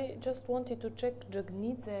 but I just wanted to check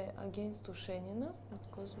Djukic against Tushenina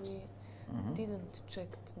because we didn't check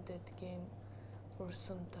that game for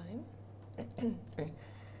some time. Okay.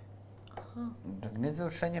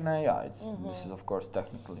 Djukic Shenina, yeah, this is of course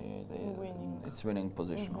technically Winning. it's winning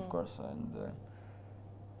position, of course, and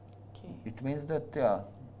Okay. it means that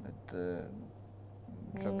that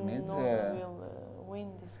Djukic. Nona will win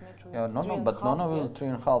this match with Yeah, Nona, 3.5, but Nona will yes?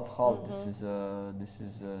 3.5. This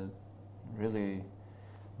is a really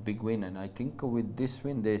big win, and I think with this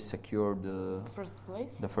win they secured First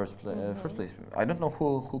place. the first place. I don't know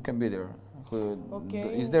who can be there. Okay.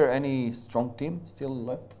 Is there any strong team still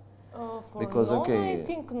left? For Because, Nona, okay, I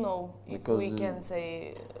think no. If because, we can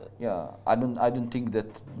say. Yeah, I don't think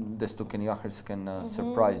that the Stukenjachers can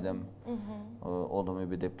surprise them. Although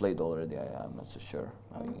maybe they played already. I'm not so sure.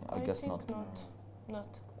 I guess think not.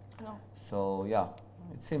 Not. No. So yeah,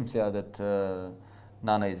 it seems that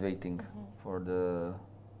Nana is waiting for the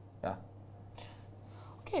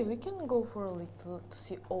Okay, we can go for a little to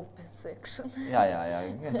see open section. yeah.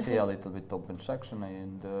 You can see a little bit open section,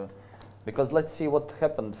 and because let's see what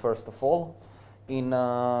happened first of all. In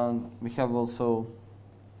we have also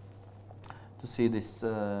to see this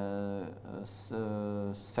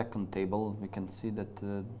second table. We can see that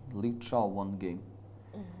Li Chao won game,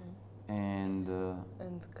 and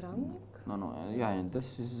Kramnik? no, yeah, and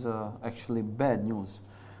this is actually bad news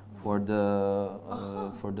for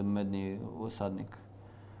the Medni Usadnik.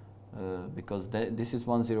 Because this is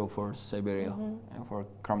 1-0 for Siberia and for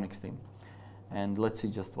Kramnik's team, and let's see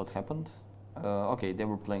just what happened. Okay, they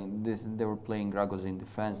were playing Ragos in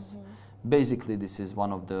defense. Basically, this is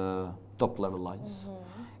one of the top level lines.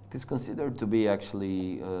 It is considered to be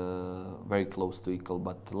actually very close to equal,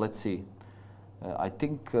 but let's see. I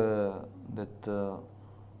think that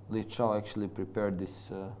Li Chao actually prepared this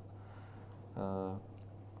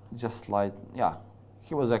just like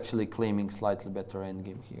he was actually claiming slightly better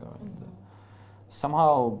endgame here, and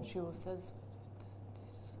somehow She was satisfied with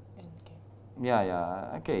this endgame.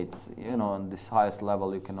 yeah. Okay, it's on this highest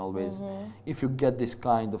level you can always, if you get this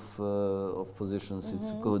kind of positions,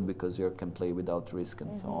 it's good because you can play without risk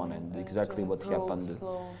and so on, and exactly what happened.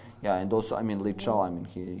 Slow. Yeah, and also Li Chao,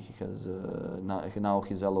 he has now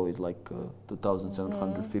his elo is like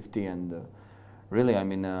 2,750, and really,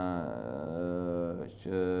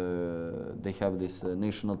 they have this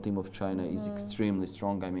national team of China is extremely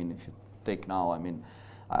strong. If you take now,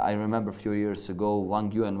 I remember a few years ago,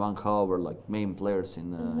 Wang Yu and Wang Hao were like main players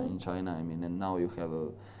in China. And now you have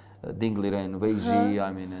Ding Liren, Wei Ji,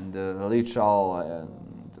 and Li Chao. And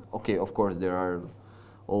okay, of course there are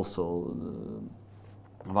also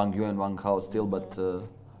Wang Yu and Wang Hao still, but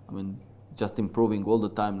just improving all the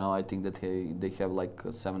time now. I think that they have like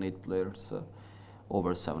 7-8 players.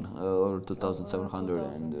 Over 2,700,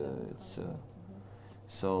 and it's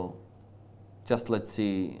so. Just let's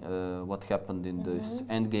see what happened in this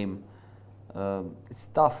end game. It's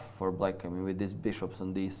tough for black. With these bishops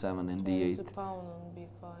on d7 and d8. The pawn on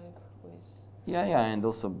b5 with. Yeah, and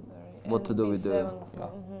also what to do with the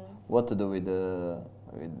what to do with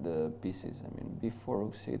the pieces. b4,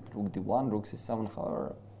 rook c8, rook d1, rook c7.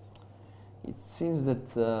 However, it seems that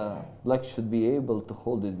black should be able to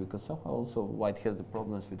hold it, because somehow also white has the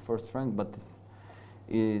problems with first rank, but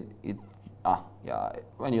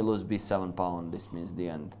when you lose b7 pawn, this means the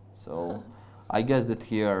end. So I guess that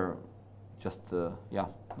here just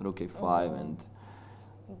rook a5, and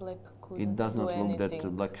Black it does not look that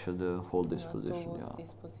anything. black should hold this position.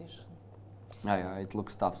 This position. Yeah, it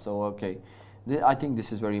looks tough. So okay, I think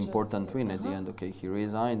this is very Just important win at the end. Okay, he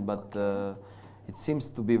resigned, but it seems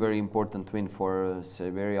to be very important win for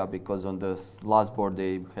Siberia, because on the last board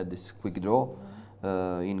they had this quick draw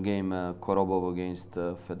in game Korobov against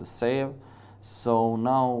Fedoseev. So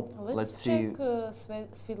now let's see. Check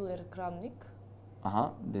Svidler Kramnik.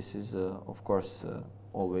 This is of course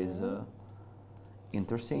always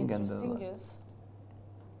interesting. Interesting, And yes.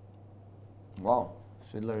 wow,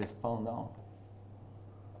 Svidler is pawn down.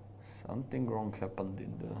 Something wrong happened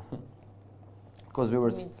in the because we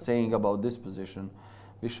were saying about this position,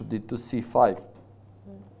 bishop d2 c5.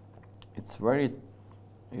 It's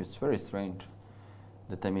very strange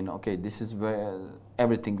that okay, this is where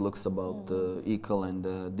everything looks about equal, and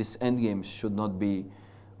this endgame should not be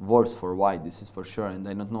worse for white. This is for sure, and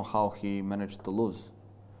I don't know how he managed to lose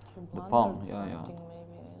the pawn.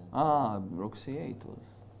 Yeah. Rook c8 was,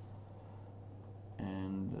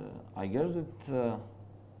 and I guess that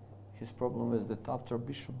his problem is that after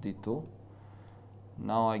bishop d2.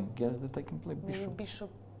 Now I guess that I can play Maybe bishop. bishop.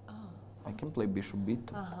 I can play bishop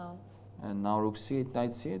b2. Uh-huh. And now rook c8,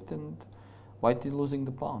 knight c8, and white is losing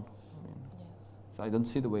the pawn. I mean, Yes. so I don't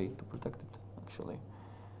see the way to protect it, actually.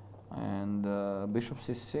 And bishop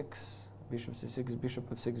c6, bishop c6, bishop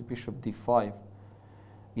f6, bishop d5.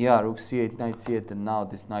 Yeah, rook c8, knight c8, and now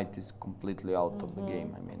this knight is completely out of the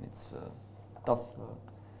game. I mean, it's a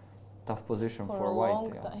tough position for a white.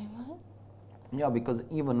 long Yeah. time. Yeah, because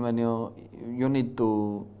even when you need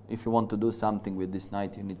to, if you want to do something with this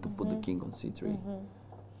knight, you need to put the king on c3.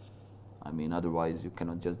 I mean, otherwise you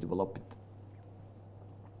cannot just develop it.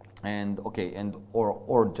 And okay, and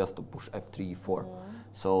or just to push f3, e4.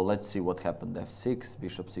 So let's see what happened. f6,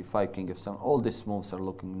 bishop c5, king f7. All these moves are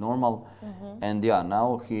looking normal. And yeah,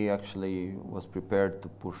 now he actually was prepared to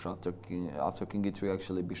push after king e3.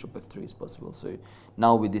 Actually, bishop f3 is possible. So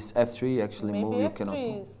now with this f3 actually Maybe move, you f3 cannot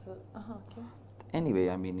move. is okay. Anyway,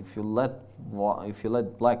 I mean, if you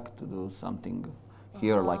let black to do something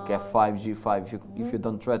here, like f5, g5, if you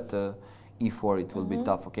don't threat e4, it will be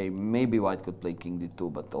tough. Okay, maybe white could play king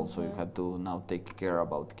d2, but also you have to now take care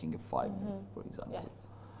about king f5, for example. Yes.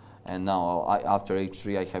 And now after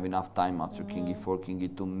h3, I have enough time after king e4, king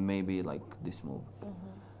e2, maybe like this move.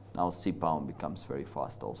 Now c pawn becomes very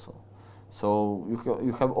fast also. So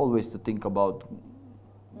you have always to think about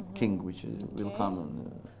king, which will come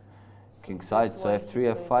on king side. So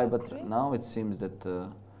f3, f5, but now it seems that,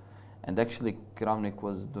 and actually Kramnik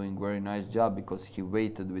was doing very nice job because he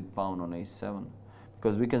waited with pawn on a7.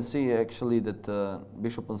 Because we can see actually that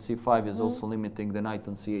bishop on c5 is also limiting the knight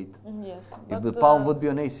on c8. Yes. If the pawn would be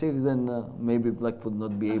on a6, then maybe black would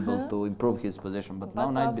not be able to improve his position. But now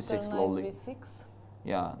knight b6 slowly. B6.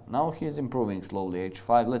 Yeah, now he is improving slowly.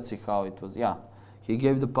 h5. Let's see how it was. Yeah, he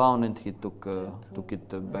gave the pawn and he took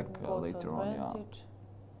it back later on. Yeah.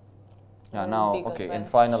 Yeah. Now okay, and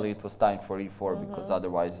finally it was time for e4 because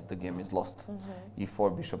otherwise the game is lost.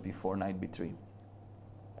 E4, bishop e4, knight b3.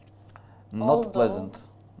 Not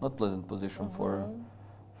pleasant position for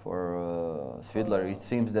Svidler. It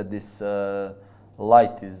seems that this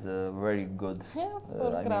light is very good. Yeah,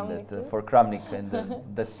 I mean that for Kramnik, and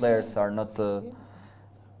that players are not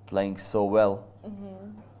playing so well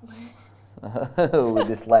with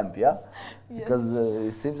this lamp. Yeah, because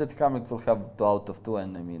it seems that Kramnik will have 2 out of 2,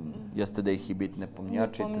 and I mean yesterday he beat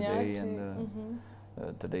Nepomniachtchi today, and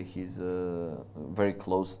today he's very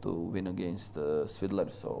close to win against Svidler.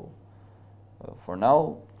 So. For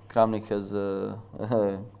now, Kramnik has a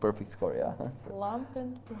perfect score, yeah. So Lamp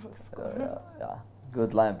and perfect score. yeah,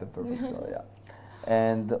 good lamp and perfect score, yeah.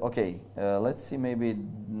 And okay, let's see maybe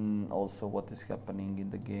also what is happening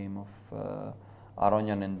in the game of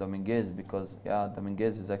Aronyan and Dominguez, because yeah,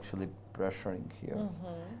 Dominguez is actually pressuring here.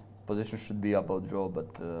 Position should be about draw,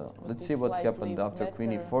 but let's see what happened after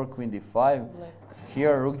queen e4, queen d5.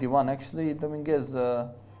 Here, rook d1. Actually, Dominguez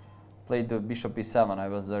played the bishop e7. I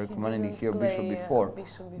was recommending here bishop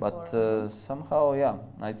b4, but somehow, yeah,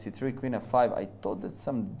 knight c3, queen f5. I thought that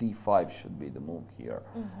some d5 should be the move here,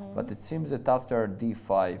 but it seems that after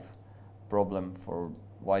d5, problem for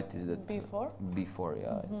white is that b4. B4,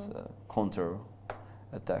 yeah, it's a counter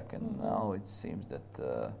attack, and now it seems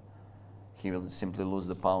that he will simply lose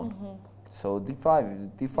the pawn. So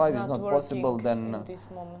d5 is not possible. Then in this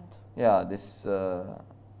moment, yeah, this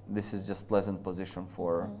is just pleasant position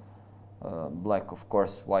for. Black. Of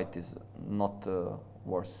course, white is not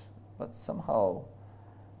worse, but somehow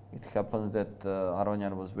it happens that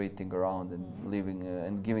Aronyan was waiting around and leaving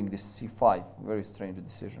and giving this c5. Very strange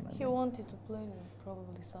decision. He wanted to play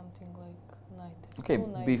probably something like knight. Okay,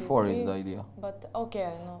 b4 is the idea. But okay,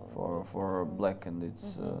 I know. For black, and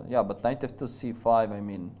it's yeah, but knight f2, c5. I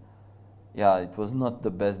mean, yeah, it was not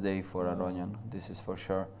the best day for Aronyan. This is for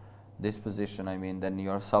sure. This position, I mean, then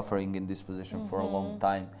you are suffering in this position for a long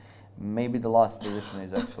time. Maybe the last position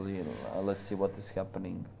is actually, let's see what is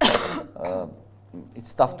happening.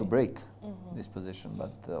 It's tough to break this position,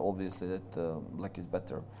 but obviously that black is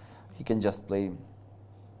better. He can just play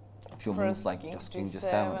a few moves like just king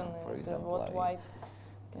g7, for example.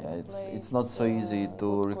 Yeah, it's not so easy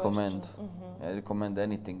to recommend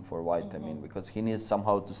anything for white. I mean, because he needs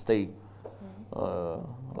somehow to stay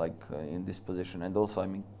in this position, and also I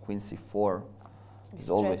mean queen c4. There's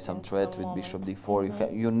always some threat with bishop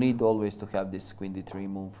d4. You need always to have this queen d3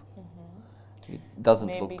 move. It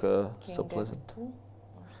doesn't look so pleasant.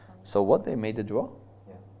 So what, they made a draw?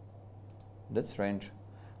 Yeah. That's strange.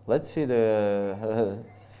 Let's see the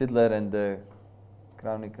Svidler and the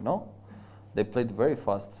Kramnik. No, they played very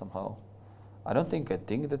fast somehow. I think that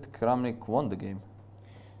Kramnik won the game.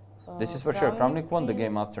 This is for sure. Kramnik won the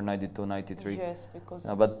game after 92, 93. Yes, because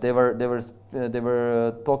but they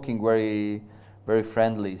were talking very very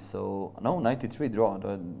friendly. So no, 93 draw.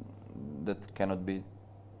 That cannot be.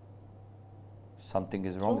 Something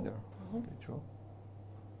is wrong there. Okay, true.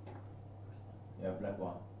 Yeah, black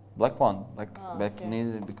one. Black one, black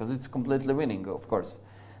okay. because it's completely winning, of course.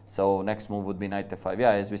 So next move would be knight f5.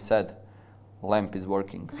 Yeah, as we said, lamp is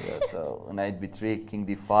working. Yeah, so knight b3, king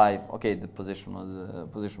d5. Okay, the position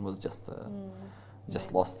was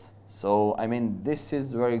just lost. So I mean, this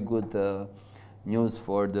is very good news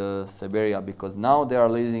for the Siberia, because now they are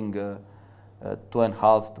losing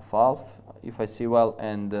 2.5 to 5, if I see well,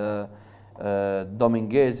 and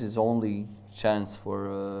Dominguez is only chance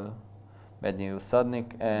for Medvedev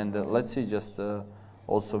Sadnik, and let's see just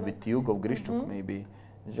also with Hugo Grishchuk maybe,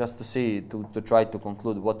 just to see, to try to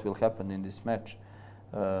conclude what will happen in this match.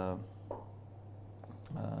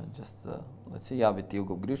 Let's see, yeah, with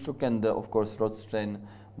Hugo Grishchuk and of course Rothstein,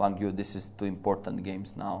 Wang Yu. This is two important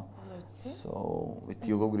games now. Let's see. So with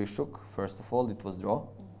Hugo Grishchuk, first of all, it was draw.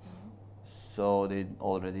 So they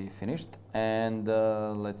already finished, and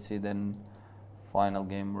let's see then final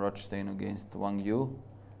game, Rothstein against Wang Yu.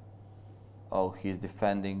 Oh, he's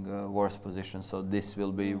defending worse position, so this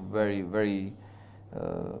will be very, very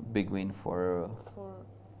big win for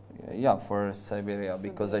Siberia,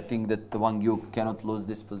 because I think that Wang Yu cannot lose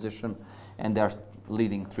this position, and they are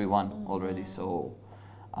leading 3-1 already. So,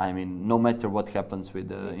 I mean, no matter what happens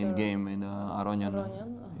with in game in Aronyan,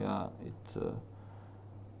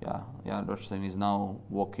 Rothstein is now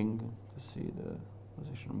walking to see the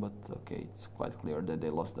position, but okay, it's quite clear that they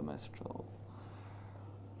lost the match. So,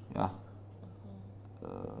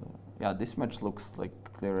 yeah, this match looks like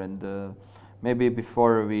clear, and maybe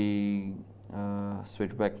before we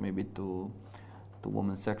switch back maybe to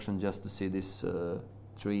women's section, just to see this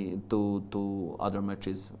two other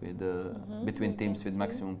matches with between teams with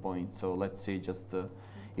maximum points. So let's see just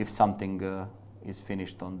if something is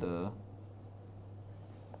finished on the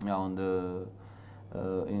on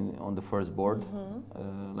the first board.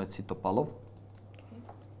 Let's see Topalov.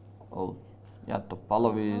 Oh, yeah,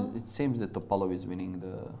 Topalov. It seems that Topalov is winning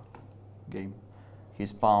the game.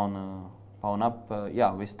 He's pawn up.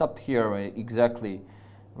 Yeah, we stopped here exactly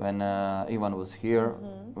when Ivan was here.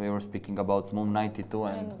 We were speaking about move 92,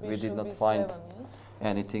 and we did not find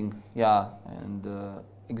anything. Yeah, and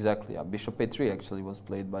exactly. Yeah, Bishop a3 actually was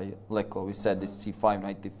played by Leko. We said this c5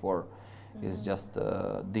 94 is just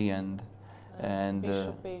the end, and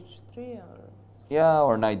Bishop h3 or. Yeah,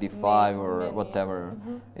 or knight d5 or whatever.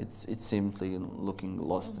 It's simply looking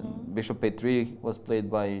lost. And Bishop a3 was played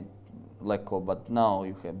by Leko, but now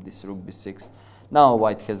you have this rook b6. Now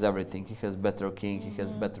White has everything. He has better king. He has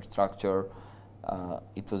better structure.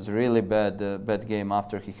 It was really bad game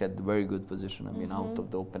after he had very good position. I mean, out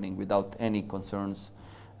of the opening without any concerns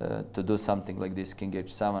to do something like this. King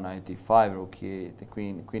h7, knight e5, rook e8,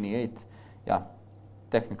 queen e8. Yeah,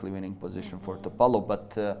 technically winning position for Topalov,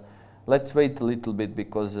 but. Let's wait a little bit,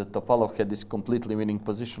 because Topalov had this completely winning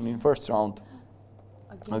position in first round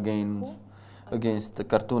against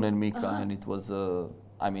Cartoon and Mika, and it was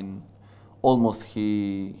I mean, almost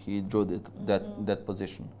he drew that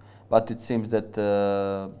position. But it seems that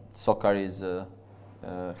Sokar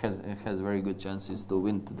has very good chances to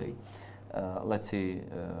win today. Let's see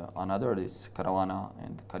another is Caruana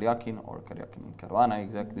and Karyakin, or Karyakin and Caruana.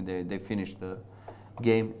 Exactly, they finished the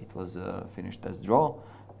game. It was finished as draw.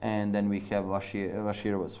 And then we have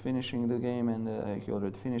Bashir was finishing the game, and he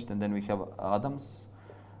already finished. And then we have Adams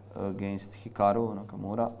against Hikaru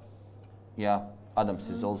Nakamura. Yeah, Adams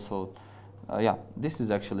is also. Yeah, this is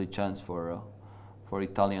actually a chance for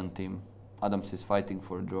Italian team. Adams is fighting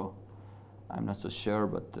for a draw. I'm not so sure,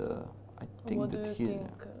 but I think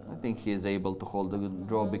I think he is able to hold a good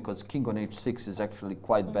draw, because king on h6 is actually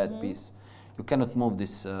quite bad piece. You cannot move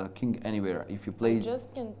this king anywhere. If you play, you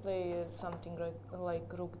just can play something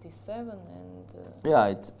like rook d7 and.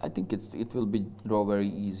 Yeah, I think it will be draw very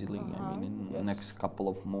easily. I mean, in the next couple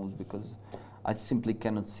of moves, because I simply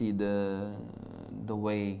cannot see the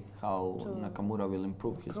way how Nakamura will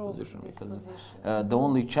improve his position, because the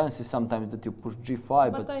only chance is sometimes that you push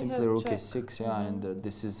g5, but simply rook a6. Yeah, and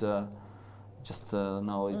this is just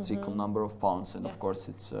now it's equal number of pawns, and of course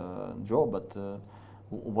it's draw, but.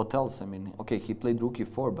 What else? I mean, okay, he played rook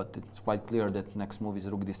e4, but it's quite clear that next move is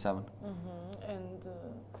rook d7. And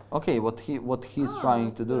okay, what he's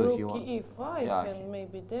trying to do, rook e5, and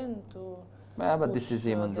maybe then to. Yeah, but this is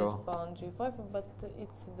even draw. Pawn g5, but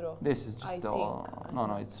it's draw. This is just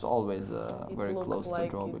no, it's always very close to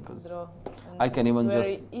draw, because I can even it's just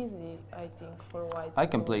very easy, I think, for White. I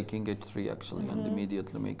can play king h3 actually and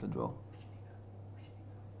immediately make a draw.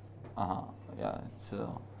 Yeah, it's.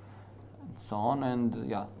 So on, and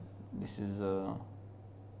yeah, this is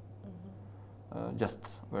just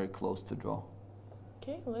very close to draw.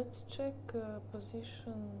 Okay, let's check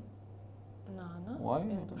position Nana Why?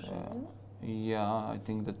 and Ushenina. Yeah, I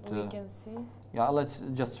think that. We can see. Yeah, let's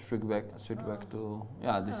just switch back to.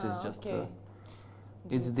 Yeah, this is just. Okay.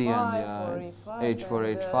 It's the end. Yeah, it's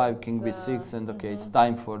H4, H5, King B6, and okay, it's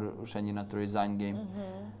time for Ushenina to resign game.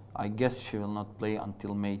 I guess she will not play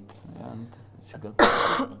until mate, and she got.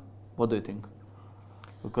 What do you think?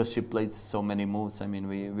 Because she played so many moves. I mean,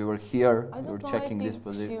 we were here, we were checking this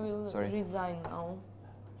position. She will resign now.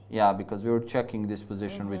 Yeah, because we were checking this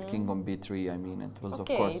position with King on B3. I mean, it was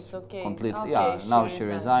Okay, of course it's okay. completely. Okay, Yeah, now she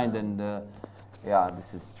resigned, and yeah,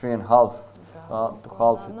 this is 3.5 to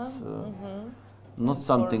half. It's not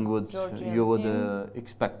something you would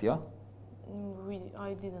expect. Yeah.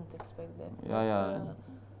 I didn't expect that. Yeah,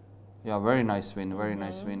 yeah, very nice win, very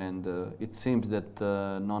nice win, and it seems that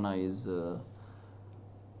Nona is.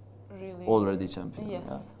 Really already champion.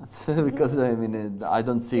 Yes. Yeah. Because I mean, I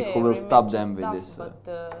don't see who will stop them with this. But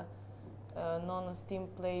Nona's team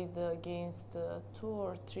played against 2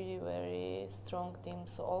 or 3 very strong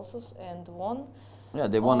teams also and won. Yeah,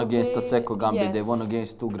 they won against Asseco Gambit. Yes. They won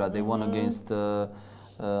against Tugra. They won against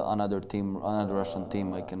another team, another Russian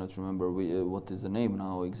team. I cannot remember what is the name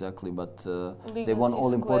now exactly, but they won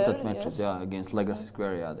all important matches. Yes. Yeah, against Legacy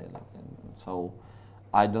Square. Yeah, so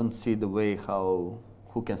I don't see the way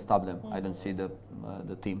who can stop them. I don't see the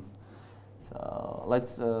team. So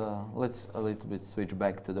let's a little bit switch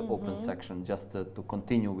back to the open section just to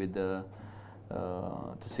continue with the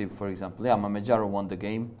to see, for example, yeah, Mamejaro won the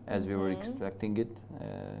game as we were expecting it.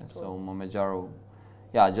 So Mamejaro,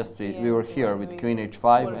 yeah, just we were here with Queen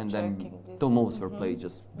H5 and then 2 moves were played,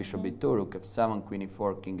 just Bishop B2, Rook F7, Queen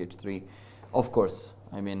E4, King H3. Of course,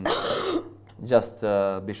 I mean, just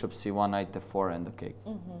Bishop C1, Knight F4, and okay,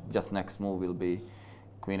 just next move will be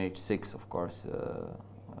Queen H6, of course.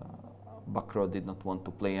 Bakro did not want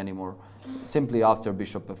to play anymore. Simply after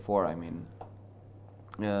Bishop F4, I mean,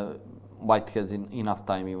 White has enough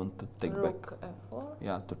time even to take Rook back. F4?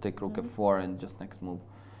 Yeah, to take Rook F4 and just next move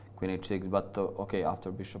Queen H6. But okay,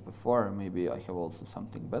 after Bishop F4, maybe I have also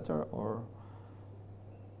something better, or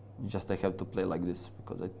just I have to play like this,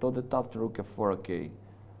 because I thought that after Rook F4, okay,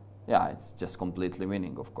 yeah, it's just completely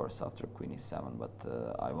winning, of course, after Queen E7, but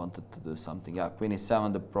I wanted to do something. Yeah, Queen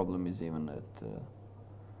E7, the problem is even at,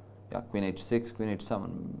 yeah, Queen H6, Queen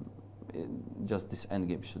H7, just this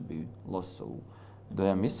endgame should be lost, so do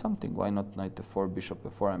I miss something? Why not Knight F4, Bishop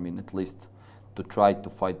F4? I mean, at least to try to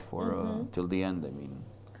fight for till the end. I mean,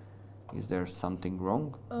 is there something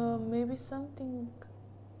wrong? Maybe something.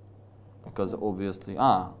 Because obviously, this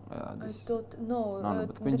I thought no.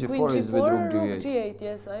 But Queen the G4 is with Rook G8. Rook G8.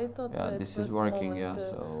 Yes, I thought. Yeah, this is working. Yeah,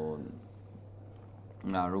 so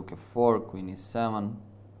now Rook F4, Queen E7.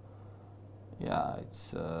 Yeah,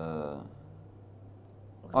 it's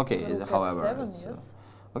okay. Rook However, F7, it's, yes.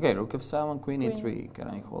 okay, Rook F7, Queen E3. Can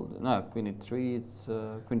I hold it? No, Queen E3. It's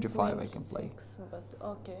Queen G5. Queen I can play. G6, but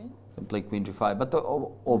okay. I can play Queen G5, but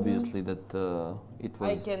obviously that it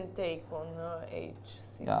was. I can take on H6.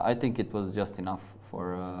 Yeah, I think it was just enough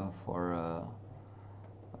for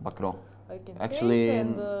Bakro. I can Actually, take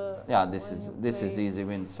and, yeah, this is easy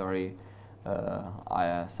win. Sorry,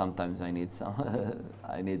 sometimes I need some.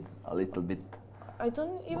 I need a little bit. I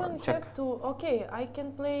don't even check. have to. Okay, I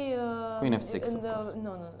can play. Queen F6. In the,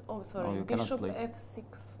 no. Oh, sorry. No, you cannot Bishop play. F6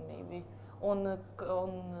 maybe on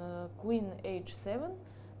Queen H7.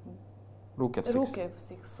 Rook F6. Rook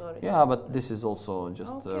F6. Sorry. Yeah, but this is also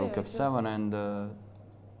just Okay, Rook F7 and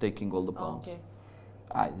taking all the pawns. Okay.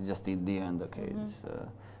 It's just in the end. Okay,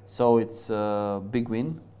 so it's a big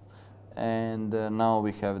win, and now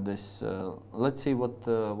we have this. Let's see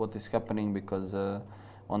what is happening, because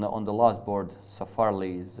on the last board,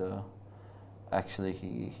 Safarli is actually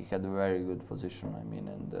he had a very good position. I mean,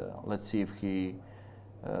 and let's see if he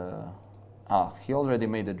already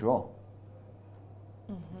made a draw.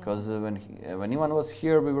 Because when Ivan was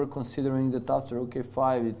here, we were considering that after Rook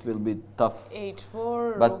A5 it will be tough.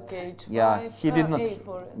 H4, But Rook H5. yeah, he did not.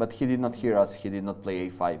 A4. But he did not hear us. He did not play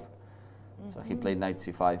A5. So he played Knight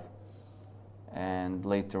C5, and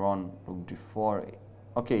later on Rook G4.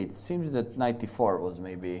 Okay, it seems that Knight E4 was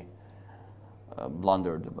maybe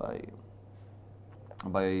blundered by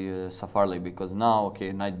Safarli, because now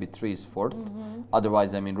okay, Knight B3 is forked.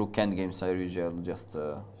 Otherwise, I mean, Rook endgames are usually just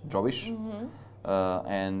drawish.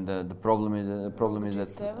 And the problem is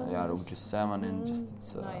that yeah, Rook G7 and just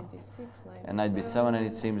it's Knight D6, and Knight B7, and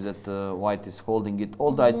it seems that White is holding it.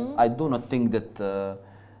 Although I do not think that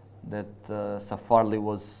Safarli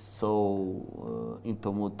was so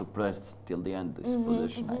into mood to press till the end this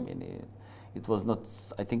position. I mean, it was not.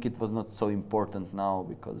 I think it was not so important now,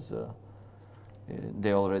 because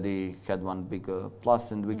they already had one big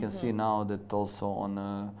plus, and we can see now that also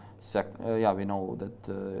on yeah, we know that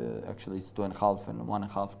actually it's 2.5 and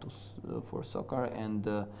 1.5 for soccer, and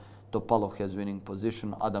Topalov has winning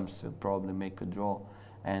position. Adams will probably make a draw,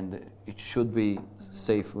 and it should be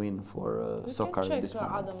safe win for soccer at this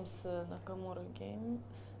moment. Adams Nakamura game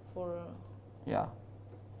for yeah,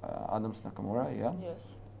 Adams Nakamura. Yeah.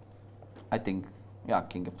 Yes. I think yeah,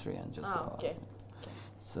 King of 3 and just. Okay.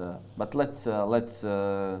 But let's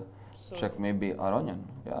check maybe Aronyan.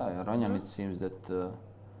 Yeah, Aronyan. It seems that.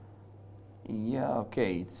 Yeah,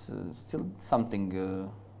 okay, it's still something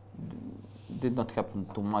did not happen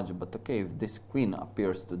too much, but okay, if this queen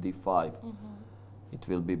appears to d5, it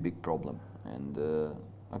will be a big problem. And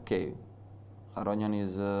okay, Aronyan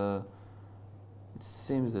is, it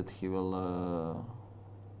seems that he will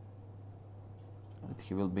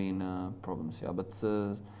be in problems, yeah, but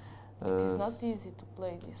it is not easy to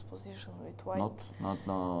play this position with white.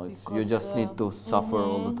 No, it's, you just need to suffer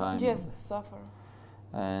all the time. Yes, to suffer.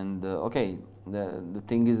 And okay, the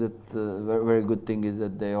thing is that very good thing is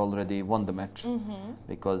that they already won the match,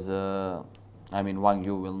 because I mean Wang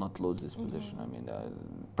Yu will not lose this position. I mean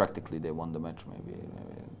practically they won the match. Maybe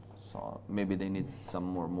so maybe they need some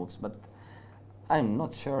more moves, but I'm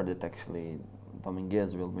not sure that actually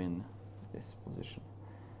Dominguez will win this position.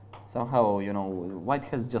 Somehow, you know, White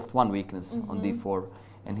has just one weakness on d4,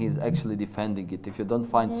 and he's actually defending it. If you don't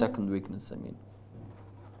find second weakness, I mean,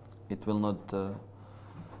 it will not.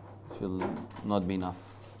 It will not be enough.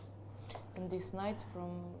 And this knight from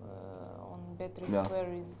on b3 square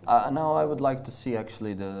is. Now I would like to see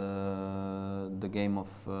actually the game of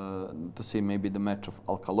to see maybe the match of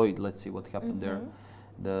Alkaloid. Let's see what happened there.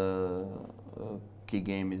 The key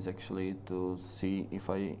game is actually to see if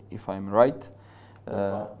I'm right. 5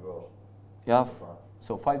 draws. Yeah.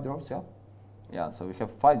 So 5 draws. Yeah. Yeah. So we have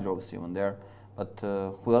 5 draws even there. But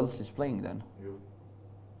who else is playing then? You.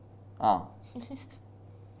 Ah.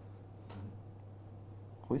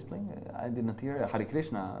 Who is playing? I did not hear. Hare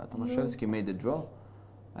Krishna Tomaszewski made the draw,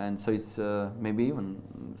 and so it's maybe even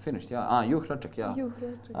finished. Yeah. Ah, you Hracek. Yeah. You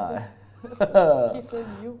Hracek. He said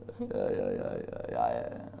you.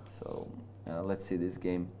 Yeah. So let's see this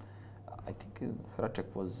game. I think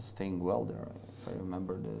Hracek was staying well there, if I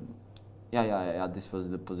remember the. Yeah. This was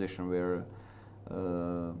the position where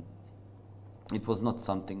it was not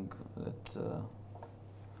something that.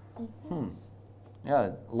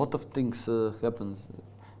 Yeah, a lot of things happens,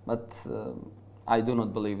 but I do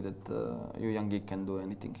not believe that Yu Yanggi can do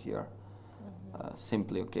anything here.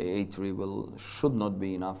 Simply, okay, a3 should not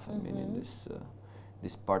be enough. I mean, in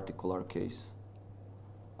this particular case,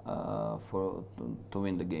 to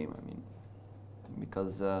win the game. I mean,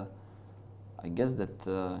 because I guess that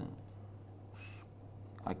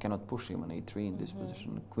I cannot push him on a3 in this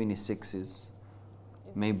position. Queen e6 is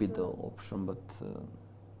maybe the option, but.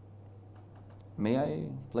 May I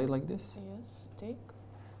play like this? Yes, take.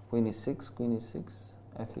 Queen e6, queen e6,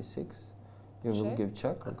 f e6. You will give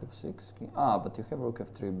check, rook f6. But you have rook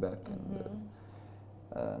f3 back,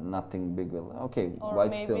 and nothing big will. Okay, or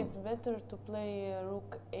white maybe still. It's better to play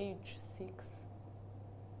rook h6.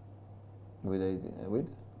 With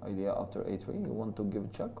idea after a3, you want to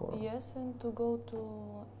give check or? Yes, and to go to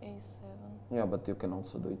a7. Yeah, but you can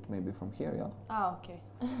also do it maybe from here, yeah. Okay.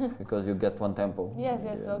 Because you get one tempo. Yes,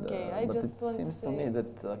 okay. I but just want to say. It seems to me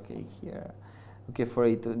that okay here, okay for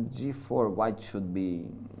g4, white should be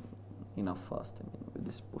enough fast. I mean, with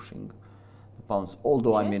this pushing the pawns.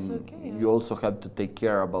 Although I mean, you also have to take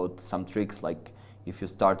care about some tricks, like if you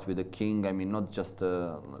start with a king. I mean, not just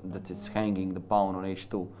that it's hanging the pawn on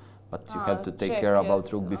h2, but you have to take care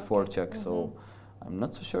about rook before check. So I'm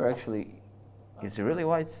not so sure actually. Is really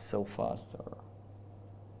white so fast, or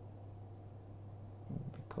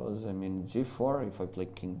because I mean g4 if I play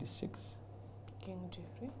king d6, king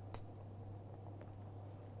g3,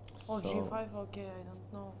 or g5? Okay, I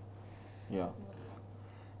don't know. Yeah.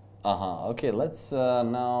 Okay, let's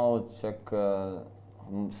now check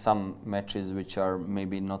some matches which are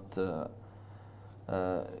maybe not.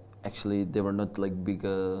 Actually, they were not like big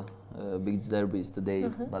derbies today,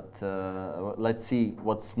 but let's see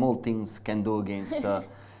what small teams can do against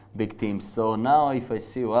big teams. So now if I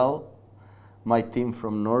see, well, my team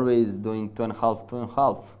from Norway is doing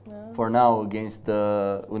 2.5 for now against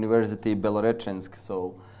the University Belorechensk.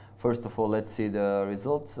 So first of all, let's see the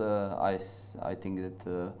results. I think that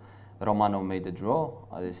Romanov made a draw.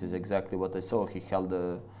 This is exactly what I saw. He held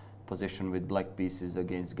a position with black pieces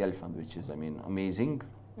against Gelfand, which is, I mean, amazing.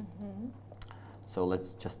 So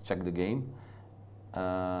let's just check the game.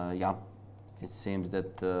 Yeah, it seems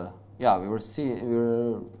that yeah, we were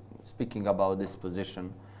speaking about this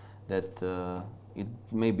position that it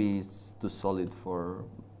maybe it's too solid for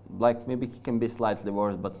black. Maybe he can be slightly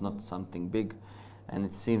worse, but not something big. And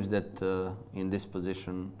it seems that in this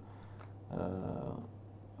position,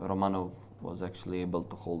 Romanov was actually able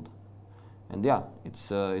to hold. And yeah,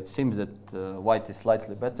 it seems that white is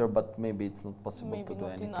slightly better, but maybe it's not possible Maybe to do not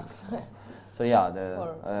anything. enough. So yeah,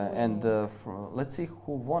 let's see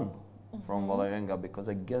who won from Vålerenga, because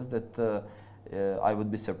I guess that I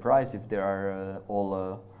would be surprised if there are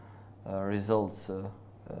all results.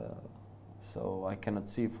 So I cannot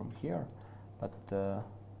see from here, but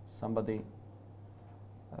somebody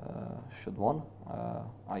should won.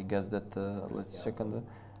 I guess that let's check on the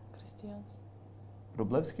Christians.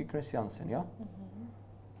 Rublevski Christiansen, yeah?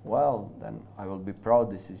 Well, then I will be proud.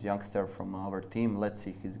 This is youngster from our team. Let's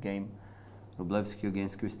see his game. Rublevski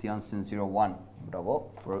against Christiansen 0-1. Bravo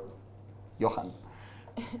for Johan.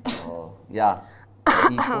 So, yeah,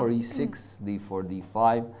 e4, e6, d4,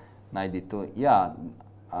 d5, knight d2. Yeah,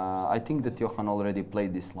 I think that Johan already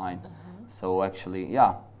played this line. So actually,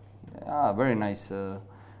 yeah, very nice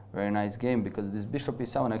game, because this bishop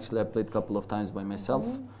e7 actually I played a couple of times by myself.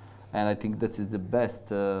 And I think that is the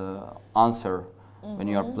best answer when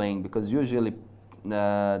you are playing, because usually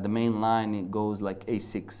the main line it goes like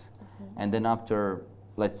a6, and then after,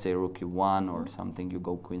 let's say, rook e1 or something, you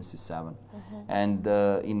go queen c7. And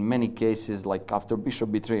in many cases, like after bishop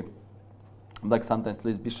b3, black sometimes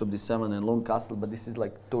plays bishop d7 and long castle, but this is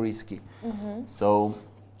like too risky. So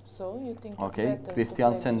you think okay, it's better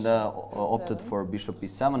Christiansen to play bishop opted e7? for bishop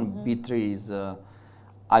e7. b3 is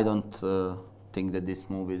I don't think that this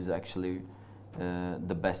move is actually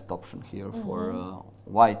the best option here for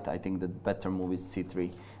white. I think the better move is c3,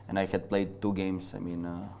 and I had played 2 games. I mean,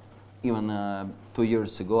 even 2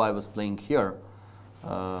 years ago I was playing here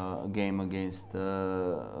a game against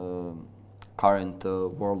current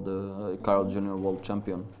Carl Junior World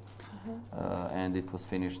Champion, and it was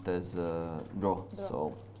finished as draw.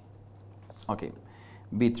 So okay,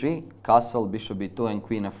 b3, castle, bishop b2, and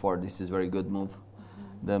queen f4. This is very good move.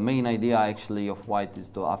 The main idea actually of white is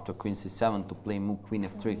to, after queen c7, to play move queen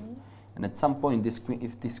f3, and at some point this queen,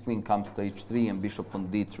 if this queen comes to h3 and bishop on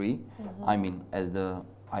d3, I mean as the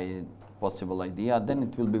possible idea, then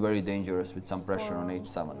it will be very dangerous with some pressure on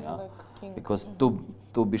h7, yeah, like because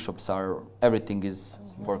two bishops are, everything is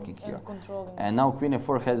working here. And now queen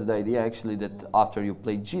f4 has the idea actually that after you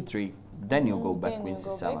play g3, then you go back queen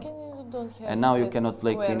c7. And now you cannot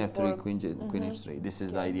play queen f3, queen h3. This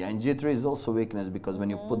is the idea. And g3 is also weakness, because when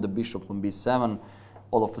you put the bishop on b7,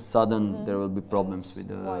 all of a sudden there will be problems with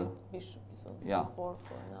the white bishop is on c4 for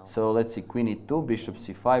now. So let's see, queen e2, bishop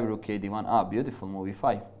c5, rook a d1. Ah, beautiful move,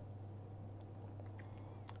 e5.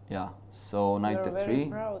 Yeah. So knight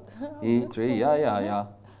f3, e3. Yeah.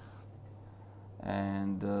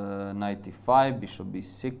 And knight e5, bishop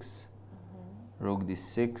b6, rook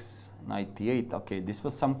d6. Knight e8. Okay, this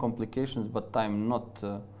was some complications, but I'm not.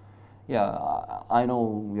 I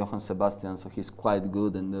know Johann Sebastian, so he's quite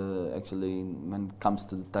good, and actually when it comes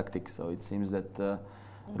to the tactics, so it seems that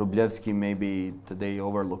Rublevski maybe today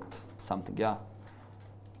overlooked something. Yeah,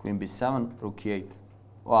 queen b7, rook e8.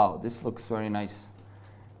 Wow, this looks very nice.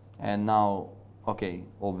 And now, okay,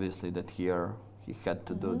 obviously that here he had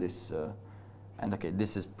to do this, and okay,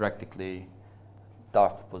 this is practically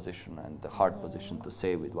tough position and the hard position to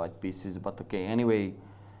say with white pieces, but okay, anyway,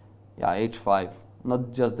 yeah, h5.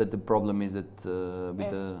 Not just that the problem is that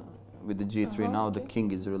with the g3 now the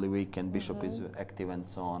king is really weak and bishop is active and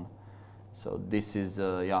so on. So this is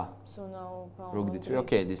yeah. So now rook d3.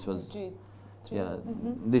 Okay, this was g3. Yeah,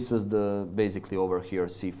 this was the basically over here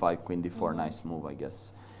c5, queen d4. Nice move, I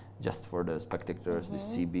guess. Just for the spectators, this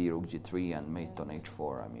cb, rook g3, and mate on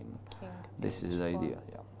h4. I mean, this is the idea.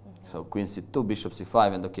 Yeah. So queen c2, bishop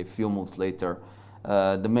c5, and okay, few moves later.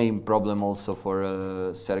 The main problem also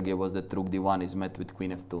for Sergei was that rook d1 is met with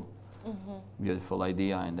queen f2. Beautiful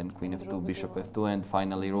idea, and then queen f2, bishop f2, and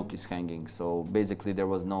finally rook is hanging. So basically there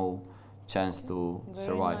was no chance to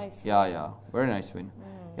survive. Nice Very nice win.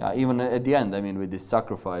 Yeah, even at the end, I mean, with this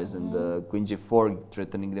sacrifice and queen g4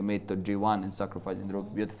 threatening the mate to g1 and sacrificing the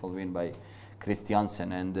rook, beautiful win by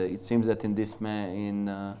Christiansen. And it seems that in this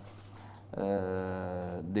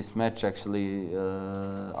this match actually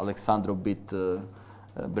Alexandro beat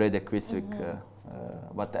Brede Kvisvik,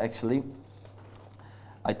 but actually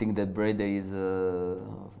I think that Brede is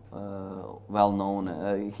well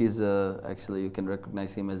known. He's actually, you can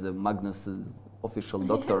recognize him as a Magnus's official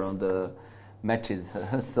doctor on the matches.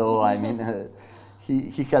 So I mean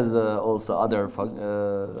he has also other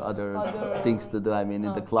things to do. I mean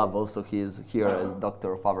in the club also he is here as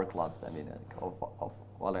doctor of our club. I mean of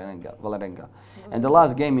Vålerenga. And the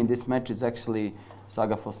last game in this match is actually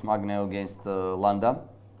Saga Magne against Landa.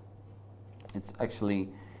 It's actually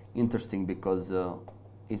interesting because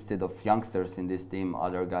instead of youngsters in this team,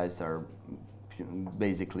 other guys are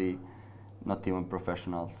basically not even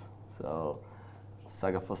professionals. So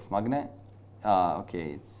Saga Magne.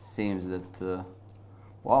 Okay, it seems that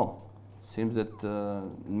wow, seems that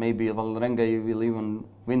maybe Vålerenga will even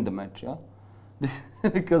win the match, yeah.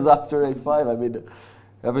 Because after A5, I mean,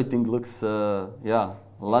 everything looks yeah.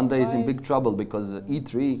 Landa is in big trouble because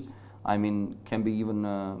E3, I mean, can be even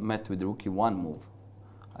met with Rook E1 move.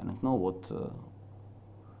 I don't know what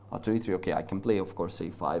after E3. Okay, I can play, of course,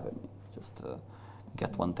 A5. I mean, just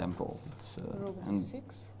get one tempo. Rook D6.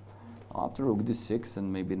 After Rook D6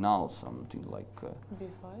 and maybe now something like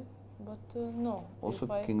B5, but no. Also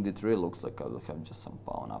B5. King D3 looks like I will have just some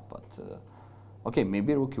pawn up, but okay,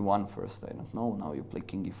 maybe Rook E1 first. I don't know. Now you play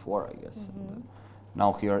King E4, I guess. And,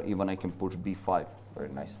 now here even I can push B5. Very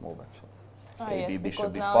nice move actually. Yes,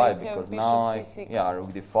 Bishop now B5 you have because bishop now C6. yeah,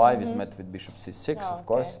 Rook D5 is met with Bishop C6, of okay.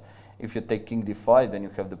 course. If you take King D5, then you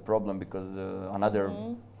have the problem because another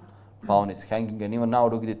pawn is hanging, and even now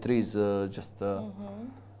Rook D3 is just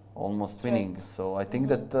almost winning. So I think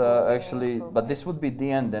that actually, but this would be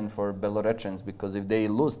the end then for Belarusians, because if they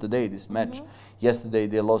lose today this match, yesterday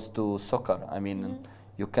they lost to Sokar. I mean,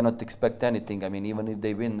 you cannot expect anything. I mean, even if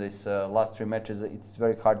they win this last 3 matches, it's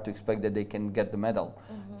very hard to expect that they can get the medal.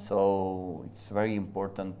 So it's very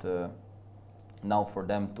important now for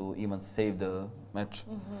them to even save the match.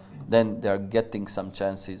 Then they are getting some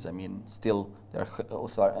chances. I mean, still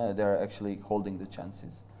they're actually holding the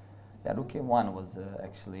chances. Yeah, Rook A1 was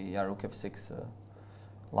actually Rook F6.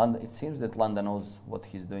 Landa, it seems that Landa knows what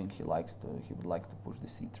he's doing. He would like to push the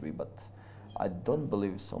C3, but I don't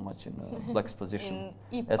believe so much in Black's position.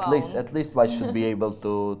 At least White should be able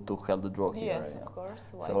to hold the draw here. Yes, of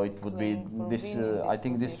course. So it would be this. I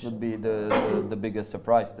think this would be the biggest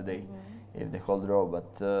surprise today, if they hold draw.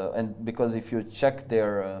 But and because if you check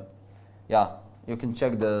their, yeah, you can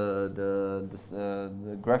check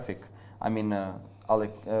the graphic. I mean,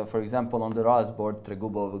 for example, on the Raz board,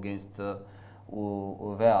 Tregubov against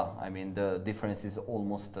Uvea. I mean, the difference is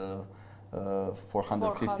almost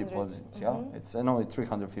 450 points. Yeah, it's only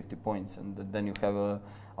 350 points, and then you have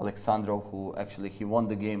Alexandrov, who actually he won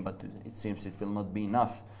the game, but it seems it will not be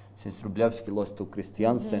enough since Rublevsky lost to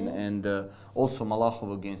Christiansen, and also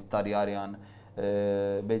Malachov against Tari Aryan.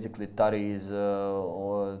 Basically, Tari is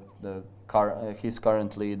he's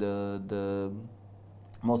currently the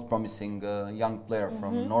most promising young player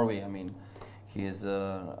from Norway. I mean, he is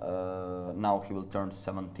now he will turn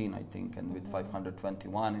 17, I think, and with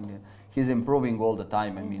 521, and he's improving all the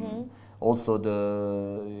time. I mean, also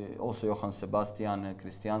Johann Sebastian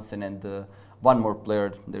Christiansen, and one more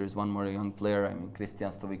player. There is one more young player. I mean,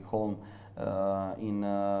 Christian Stovik-Holm. In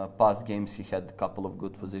past games, he had a couple of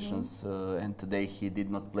good positions, and today he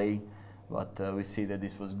did not play. But we see that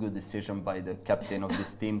this was a good decision by the captain of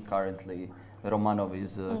this team. Currently, Romanov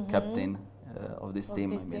is captain of this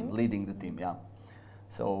team. I mean, leading the team. Yeah.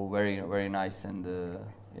 So very nice, and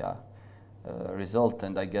result.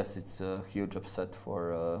 And I guess it's a huge upset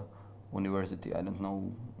for University. I don't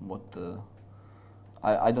know what.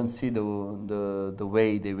 I don't see the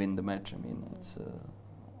way they win the match. I mean, it's.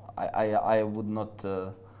 I would not.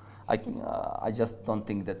 I just don't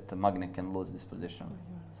think that Magne can lose this position.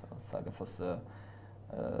 So Sagafos,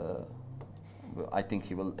 I think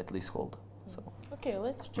he will at least hold. So. Okay,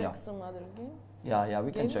 let's check some other game. Yeah,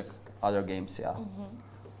 we can check other games. Yeah.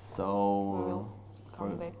 So.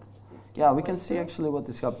 Come back to this game. Yeah, we can see actually what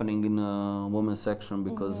is happening in women's section,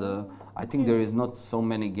 because I think there is not so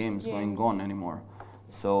many games going on anymore.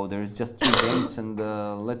 So there is just 3 games, and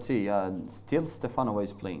let's see. Still Stefanova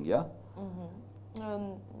is playing. Yeah.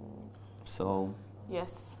 So.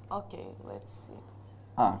 Yes. Okay. Let's see.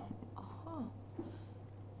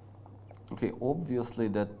 Okay. Obviously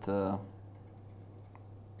that.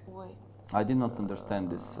 Wait. I did not understand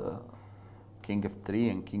this King F3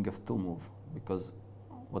 and King F2 move, because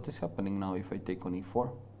what is happening now if I take on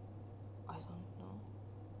E4? I don't know.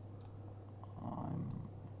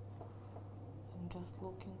 I'm just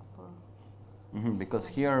looking for. Because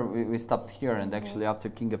here we stopped here, and actually after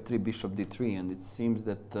King F3, Bishop D3, and it seems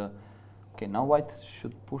that okay, now White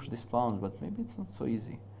should push these pawns, but maybe it's not so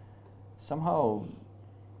easy. Somehow,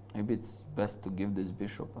 maybe it's best to give this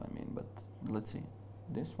bishop. I mean, but let's see.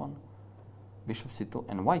 This one, Bishop C2,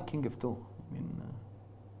 and why King F2? I mean,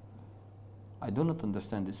 I do not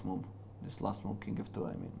understand this move, this last move, King F2.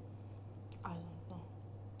 I mean, I don't know.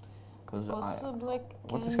 Because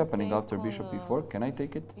what is happening after Bishop E4? Can I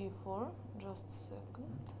take it? E4, just a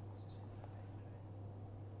second.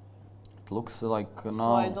 looks like So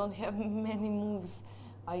now. I don't have many moves.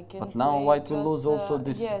 I can. But now play white will lose just, also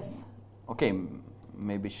this. Yes. Okay,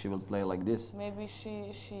 maybe she will play like this. Maybe she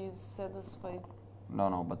is satisfied.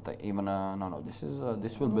 No, but even no.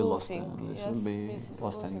 This will be lost. Losing, This yes, will be this is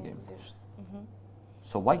lost losing endgame. position.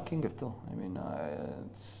 So why king f2? I mean,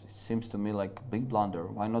 it seems to me like a big blunder.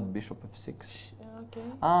 Why not bishop f6?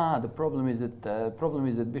 Okay. The problem is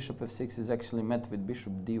that bishop f6 is actually met with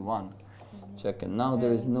bishop d1. Check, and now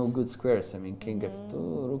there is no good squares. I mean, king f2,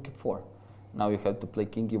 rook f4. Now you have to play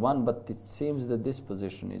king e1, but it seems that this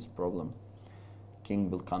position is problem. King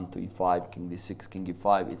will come to e5, king d6, king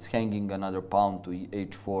e5. It's hanging another pawn to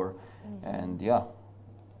h4, and yeah,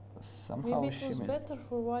 somehow Maybe she it was missed. better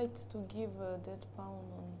for white to give that pawn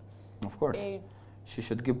on Of course, a she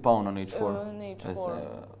should give pawn on h4, on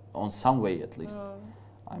h4. on some way at least.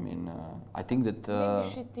 I mean, I think that Maybe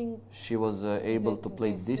she thinks she was able to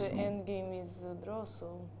play this move. endgame is a draw,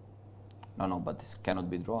 so. No, but this cannot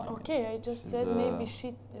be drawn. Okay, I just said maybe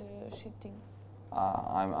she think.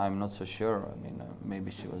 I'm not so sure. I mean, maybe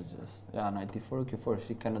she was just knight e4, q4.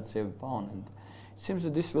 She cannot save a pawn, and it seems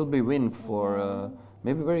that this will be win for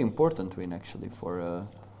maybe very important win actually for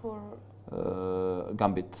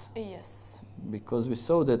Gambit, Yes. because we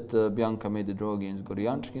saw that Bianca made a draw against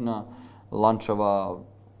Goryanchkina. Lanchava,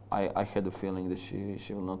 I had a feeling that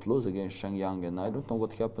she will not lose against Sheng Yang, and I don't know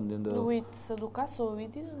what happened in the. With Sadukaso, we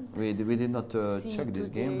didn't. We did not see check this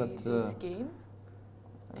game, but this game,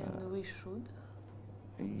 and we should.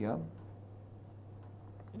 yeah.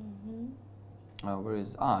 Where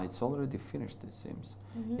is it's already finished, it seems.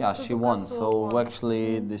 Yeah, she won. So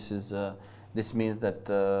actually, this means that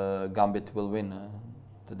Gambit will win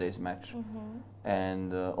today's match.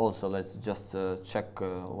 And also, let's just check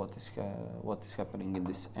what is happening in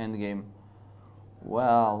this endgame.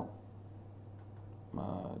 Well,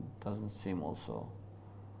 doesn't seem also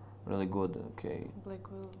really good. Okay. Black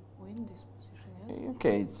will win this position. Yes.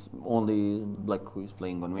 Okay, it's only black who is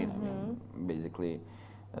playing on win. I mean, basically,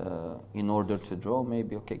 in order to draw,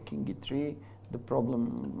 maybe king e3. The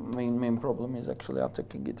main problem is actually after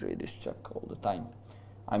king e3, this check all the time.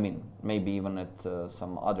 I mean, maybe even at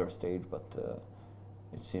some other stage, but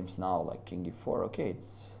it seems now like king e4. Okay,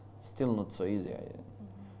 it's still not so easy.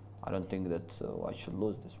 I don't think that I should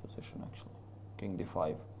lose this position actually. King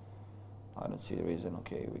d5. I don't see the reason.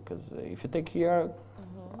 Okay, because if you take here,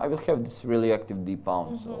 I will have this really active d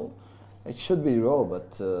pawn. So it should be raw,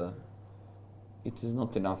 but it is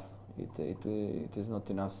not enough. It is not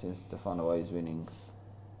enough since Stefanova is winning.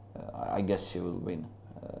 I guess she will win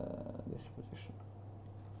this position.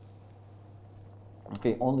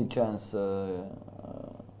 Okay, only chance for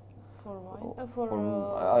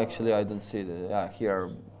white. actually, I don't see the here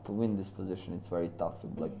to win this position. It's very tough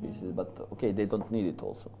with black pieces, but okay, they don't need it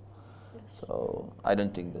also. So I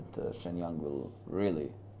don't think that Shen Yang will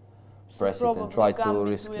really press it and try to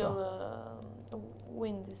risk. Will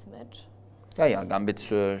win this match. Yeah, Gambit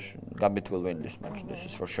will win this match. This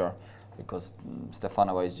is for sure, because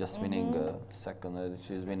Stefanova is just winning second.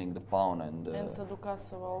 She's winning the pawn, and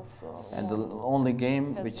Sadukaso also. And the only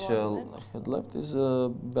game which had left is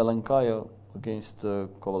Belenkaya against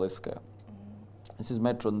Kovalevskaya. This is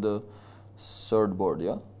match on the third board,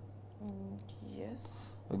 yeah.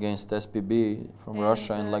 Yes. Against SPB from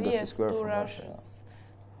Russia and Legacy Square from Russia. Yeah.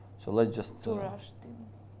 So let's just.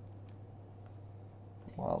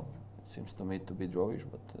 Well, it seems to me to be drawish,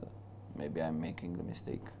 but maybe I'm making the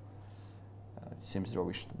mistake. It seems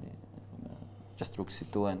drawish to me. Just rook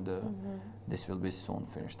c2, and this will be soon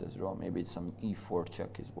finished as draw. Maybe some e4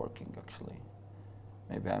 check is working actually.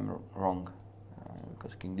 Maybe I'm wrong,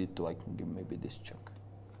 because king d2 I can give maybe this check.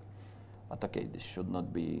 But okay, this should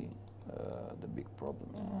not be the big problem.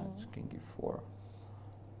 It's king e4.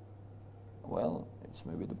 Well, it's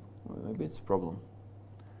maybe it's problem.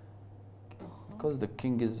 Because the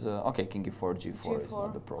king is king e4, g4 is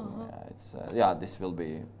not the problem. This will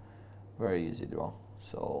be very easy draw.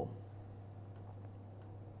 So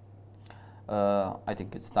I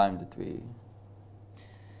think it's time that we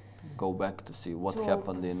go back to see what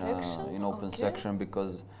happened in open section,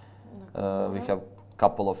 because we have a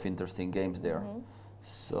couple of interesting games there.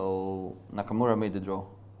 So Nakamura made the draw.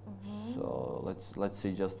 So let's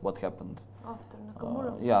see just what happened. After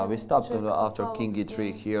Nakamura. We stopped after king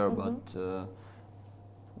e3 here, but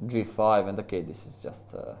g5, and okay, this is just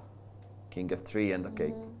king f3, and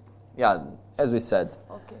okay, as we said,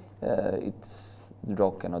 the draw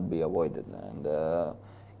cannot be avoided, and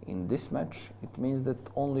in this match it means that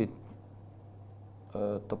only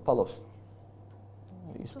Topalov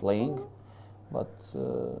is playing, but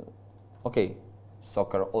okay,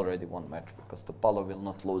 Soccer already won match because Topalov will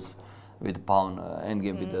not lose with pawn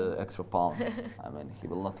endgame with the extra pawn. I mean, he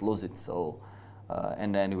will not lose it. So,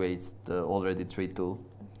 and anyway, it's already 3-2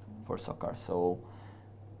 for Sokar. So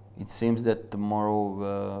it seems that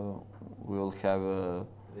tomorrow we will have.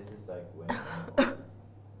 This is like winning.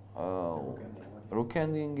 Rook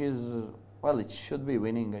ending is well. It should be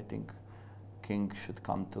winning. I think king should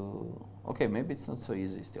come to. Okay, maybe it's not so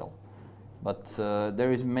easy still. But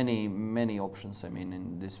there is many options. I mean,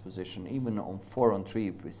 in this position, even on 4-on-3,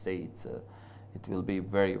 if we stay, it will be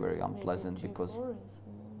very unpleasant because.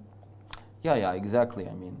 Yeah, exactly.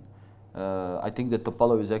 I mean, I think that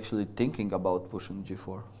Topalov is actually thinking about pushing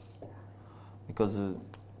G4 because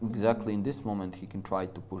exactly in this moment he can try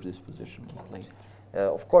to push this position. Like,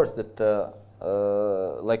 of course, that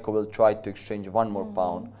Leko will try to exchange one more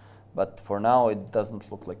pawn. But for now, it doesn't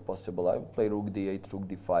look like possible. I would play Rook D8, Rook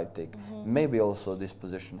D5 take. Maybe also this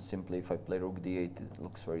position, simply if I play Rook D8, it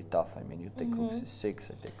looks very tough. I mean, you take Rook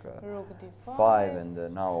C6, I take Rook D5, 5,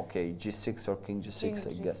 and now, okay, G6 or King G6,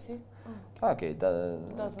 I guess. Okay,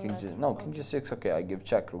 King G, no, King G6, okay, I give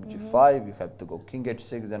check, Rook G5, you have to go King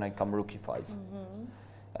H6, then I come Rook E5.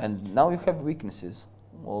 And now you have weaknesses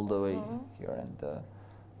all the way here. And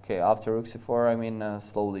okay, after Rook C4, I mean,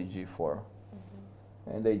 slowly G4.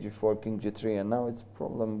 And H4, King G3, and now it's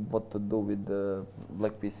problem what to do with the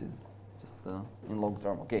black pieces, just in long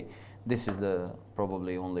term. Okay, this is the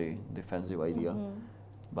probably only defensive idea,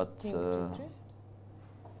 but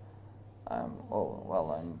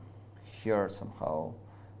I'm here somehow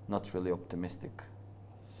not really optimistic,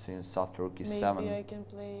 since after Rook E7. Maybe I can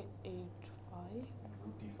play H5.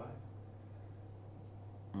 Rook D5.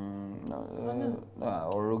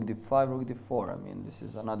 Or Rook D5, Rook D4. I mean, this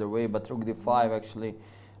is another way, but Rook D5 actually,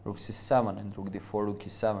 Rook C7 and Rook D4, Rook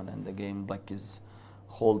E7, and the game black is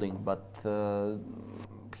holding. But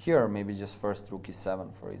here maybe just first Rook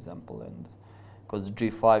E7, for example, and because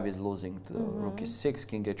G5 is losing to Rook E6,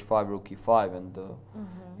 King H5, Rook E5, and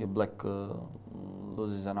your black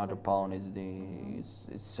loses another pawn.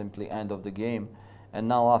 It's simply end of the game. And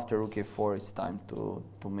now after Rook A4, it's time to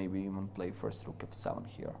maybe even play first Rook F7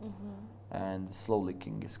 here. And slowly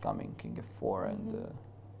King is coming, King F4, and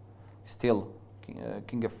still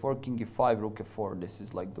King F4, King E5, Rook F4. This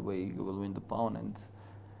is like the way you will win the pawn, and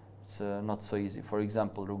it's not so easy. For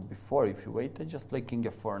example, Rook B4, if you wait, I just play King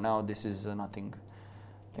F4. Now this is nothing.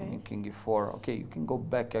 King E4. Okay, you can go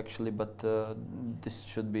back actually, but this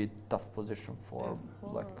should be a tough position for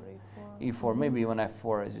black. E4, maybe even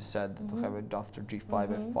F4, as you said, to have it after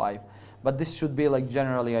G5, F5. But this should be like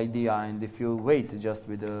generally idea, and if you wait just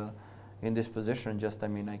with in this position, just I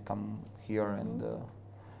mean I come here and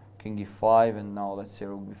King E5, and now let's say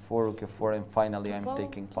Rook B4, Rook F4, and finally I'm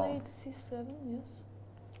taking pawn. C7, yes.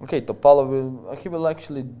 Okay, Topalov will he will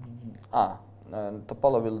actually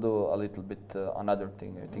Topalov will do a little bit another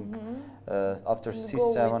thing, I think. After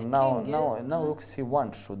C7, now Rook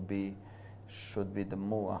C1 should be the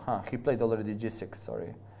move. He played already G6,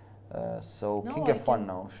 sorry. So King F1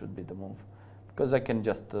 now should be the move, because I can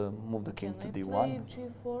just move the king to D1. Play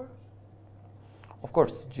G4? Of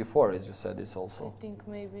course, G4, as you said, is also. I think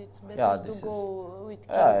maybe it's better to go with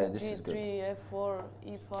King G3, F4,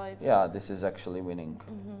 E5. Yeah, this is actually winning.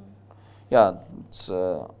 Yeah, it's,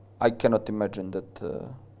 I cannot imagine that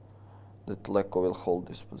that Leko will hold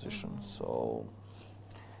this position. So.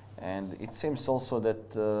 And it seems also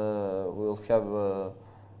that we'll have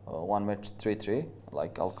one match 3-3,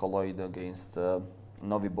 like Alkaloid against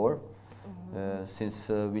Novibor, since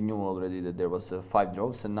we knew already that there was 5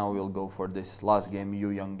 draws, and now we'll go for this last game, Yu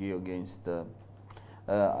Yanggi against,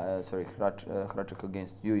 Hrachik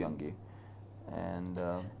against Yu Yanggi. And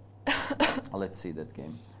let's see that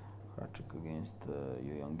game. Hrachik against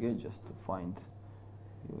Yu Yanggi, just to find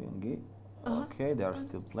Yu Yanggi. Okay, they are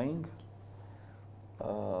still playing.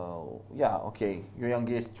 Yeah, okay. Yu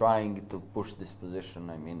Yanggi is trying to push this position.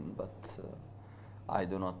 I mean, but I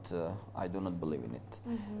do not believe in it.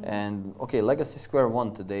 And okay, Legacy Square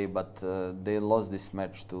won today, but they lost this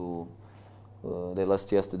match to. They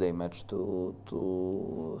lost yesterday match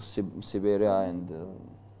to Siberia, and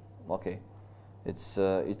okay,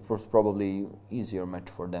 it was probably easier match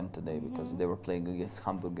for them today because they were playing against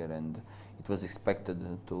Hamburger, and it was expected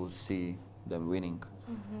to see them winning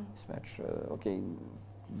this match. Okay,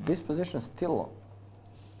 this position still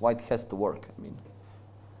White has to work. I mean,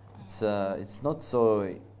 it's not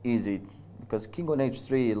so easy because King on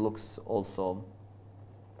H3 looks also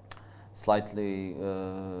slightly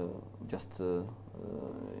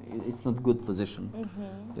it's not good position,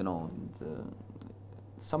 you know. And,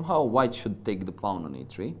 somehow White should take the pawn on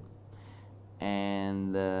E3,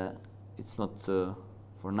 and it's not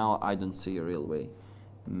for now. I don't see a real way.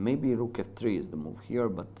 Maybe Rook F3 is the move here,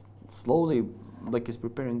 but slowly, like, he's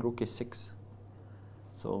preparing rook a6.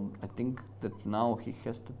 So I think that now he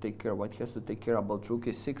has to take care. White has to take care about rook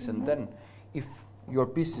a6, and then if your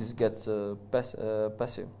pieces get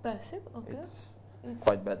passive, Okay. it's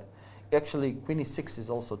quite bad. Actually, queen e6 is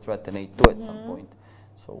also threat and a2 at some point.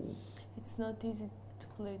 So it's not easy to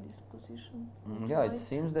play this position. yeah, it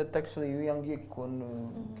seems that actually Yang Yi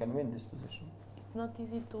can win this position. It's not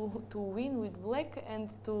easy to win with black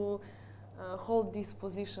and to hold this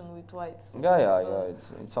position with white. Yeah.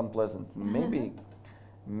 It's unpleasant.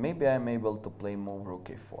 Maybe I'm able to play move rook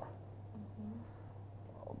a4.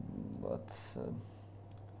 But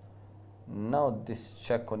now this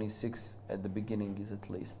check on e6 at the beginning is at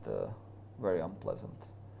least very unpleasant.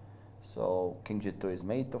 So king g2 is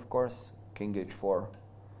mate, of course. King h4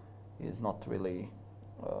 is not really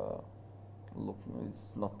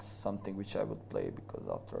it's not something which I would play, because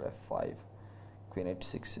after f5 queen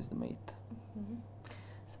h6 is the mate.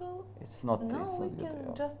 So it's not now it's we not can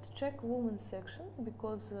good, just check women's section,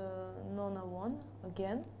 because Nona won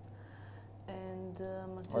again, and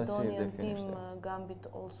Macedonian team Gambit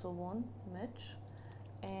also won match,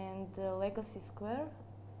 and Legacy Square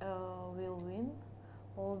will win,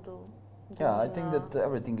 although I think that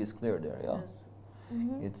everything is clear there. yes.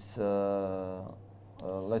 It's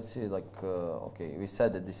let's see, like okay, we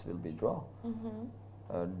said that this will be draw.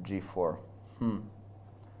 G4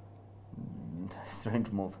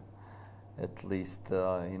 strange move, at least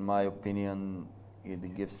in my opinion.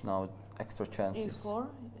 It gives now extra chances. E4,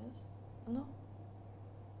 yes. No.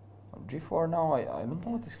 G4 now, I don't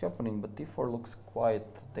know what is happening, but D4 looks quite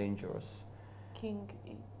dangerous. King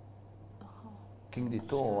E. King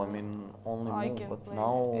D2, I mean, only I move, can but play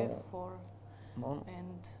now F4 no,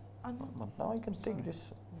 and but now I can take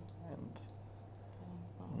this, and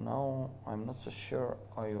now I'm not so sure.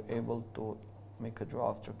 Are you able to make a draw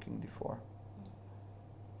after King D4?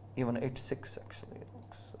 Even H6 actually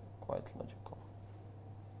looks quite logical.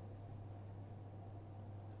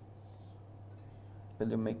 Will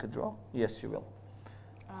you make a draw? Yes, you will.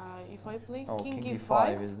 if I play King King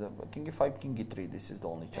E5 is the King E5, King E3. This is the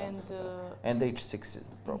only chance. and And H6 is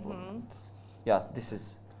the problem. Yeah, this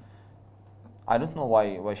is. I don't know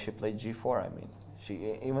why she played G4. I mean,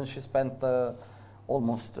 she spent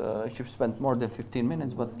almost she spent more than 15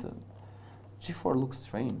 minutes, but G4 looks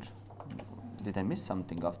strange. Did I miss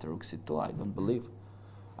something after Rook C2? I don't believe.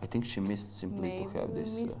 I think she missed simply maybe to have this.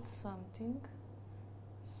 missed something.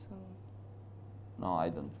 No, I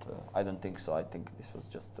don't think so. I think this was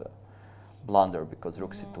just a blunder, because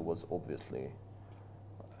Rook C2 was obviously,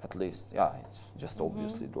 at least, it's just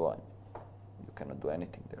obviously drawing. You cannot do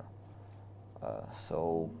anything there.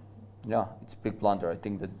 So, yeah, it's big blunder. I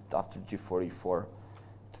think that after G4, E4,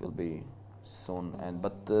 it will be soon.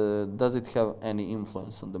 But does it have any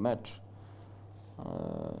influence on the match?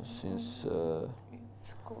 Since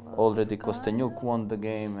already Kostenjuk won the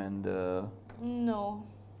game, and no.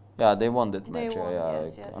 Yeah, they won that They match. won, Yeah,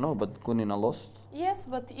 yes, yes. No, but Gunina lost. Yes,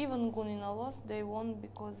 but even Gunina lost. They won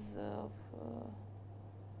because of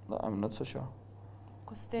No, I'm not so sure.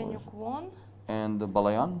 Kostenjuk won. And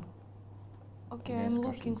Balayan? Okay, Against I'm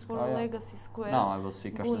looking for Karstinskaya. Legacy Square. Now I will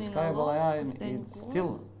see Karstinskaya, Gunina Balayan. lost,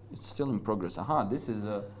 Kostenjuk It's still in progress. Aha, this is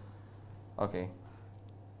okay.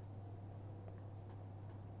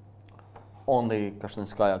 Only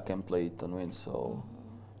Karstinskaya can play it and win. So,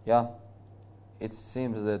 yeah, it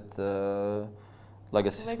seems that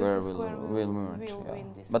Legacy Square will win.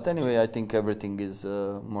 This But match, anyway, I yes. think everything is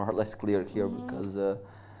more or less clear here, because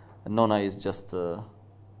Nona is just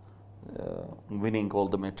winning all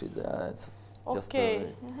the matches. It's just Okay,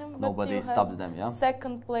 nobody but you stops have them. Yeah.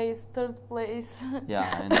 second place, third place.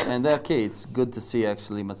 Yeah, and okay, it's good to see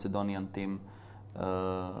actually Macedonian team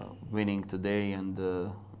winning today, and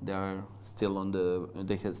they are still on the.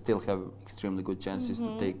 They still have extremely good chances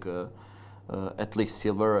to take at least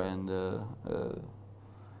silver, and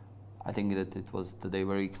I think that it was today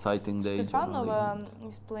very exciting day. Stefanova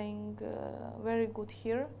is playing very good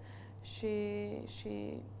here.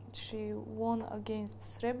 She won against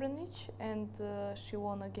Srebrenic, and she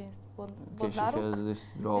won against Okay, she has Bodnaruk, this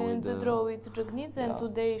draw and with the draw with Djukic, and yeah.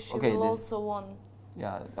 today she Okay, will this- also won.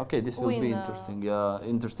 Yeah, okay, this will win be a interesting. Yeah,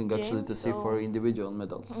 interesting actually game, to see so- for individual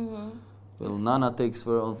medals. Will Nana takes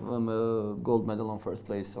for gold medal on first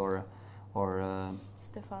place, or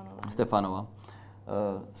Stefanova. Stefanova?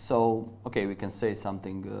 So okay, we can say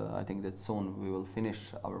something. I think that soon we will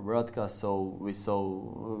finish our broadcast. So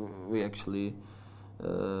we actually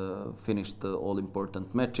finished the all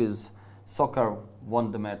important matches. Soccer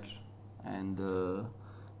won the match, and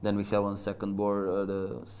then we have on second board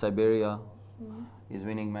the Siberia his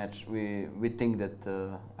winning match. We think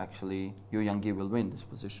that actually Yu Yang will win this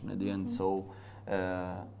position at the end. So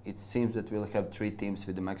it seems that we'll have 3 teams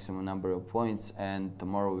with the maximum number of points, and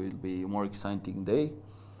tomorrow will be a more exciting day.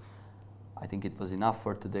 I think it was enough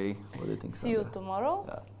for today. What do you think, See Sandra? you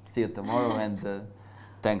tomorrow. See you tomorrow, and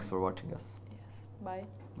thanks for watching us. Yes. Bye.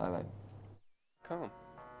 Bye bye.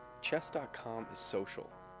 Chess.com is social.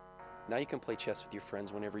 Now you can play chess with your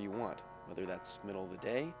friends whenever you want, whether that's middle of the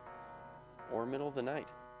day or middle of the night.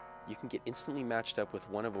 You can get instantly matched up with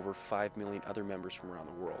one of over 5 million other members from around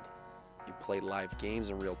the world. You play live games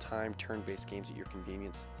in real time, turn-based games at your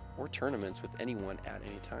convenience, or tournaments with anyone at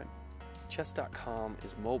any time. Chess.com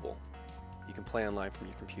is mobile. You can play online from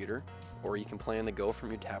your computer, or you can play on the go from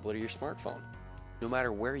your tablet or your smartphone. No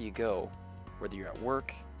matter where you go, whether you're at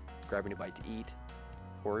work, grabbing a bite to eat,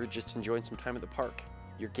 or just enjoying some time at the park,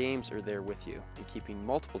 your games are there with you, and keeping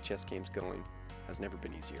multiple chess games going has never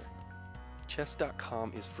been easier.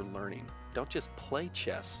 Chess.com is for learning. Don't just play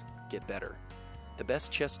chess, get better. The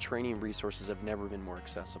best chess training resources have never been more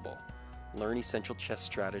accessible. Learn essential chess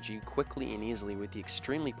strategy quickly and easily with the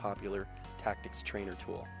extremely popular Tactics Trainer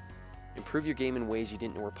tool. Improve your game in ways you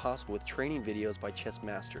didn't know were possible with training videos by chess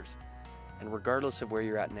masters. And regardless of where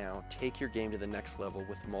you're at now, take your game to the next level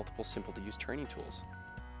with multiple simple-to-use training tools.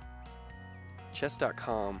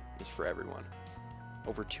 Chess.com is for everyone.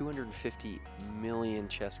 Over 250 million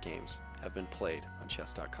chess games have been played on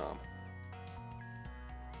Chess.com.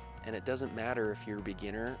 And it doesn't matter if you're a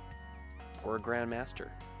beginner or a grandmaster.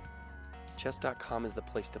 Chess.com is the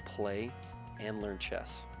place to play and learn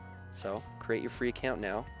chess. So create your free account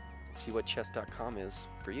now and see what Chess.com is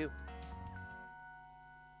for you.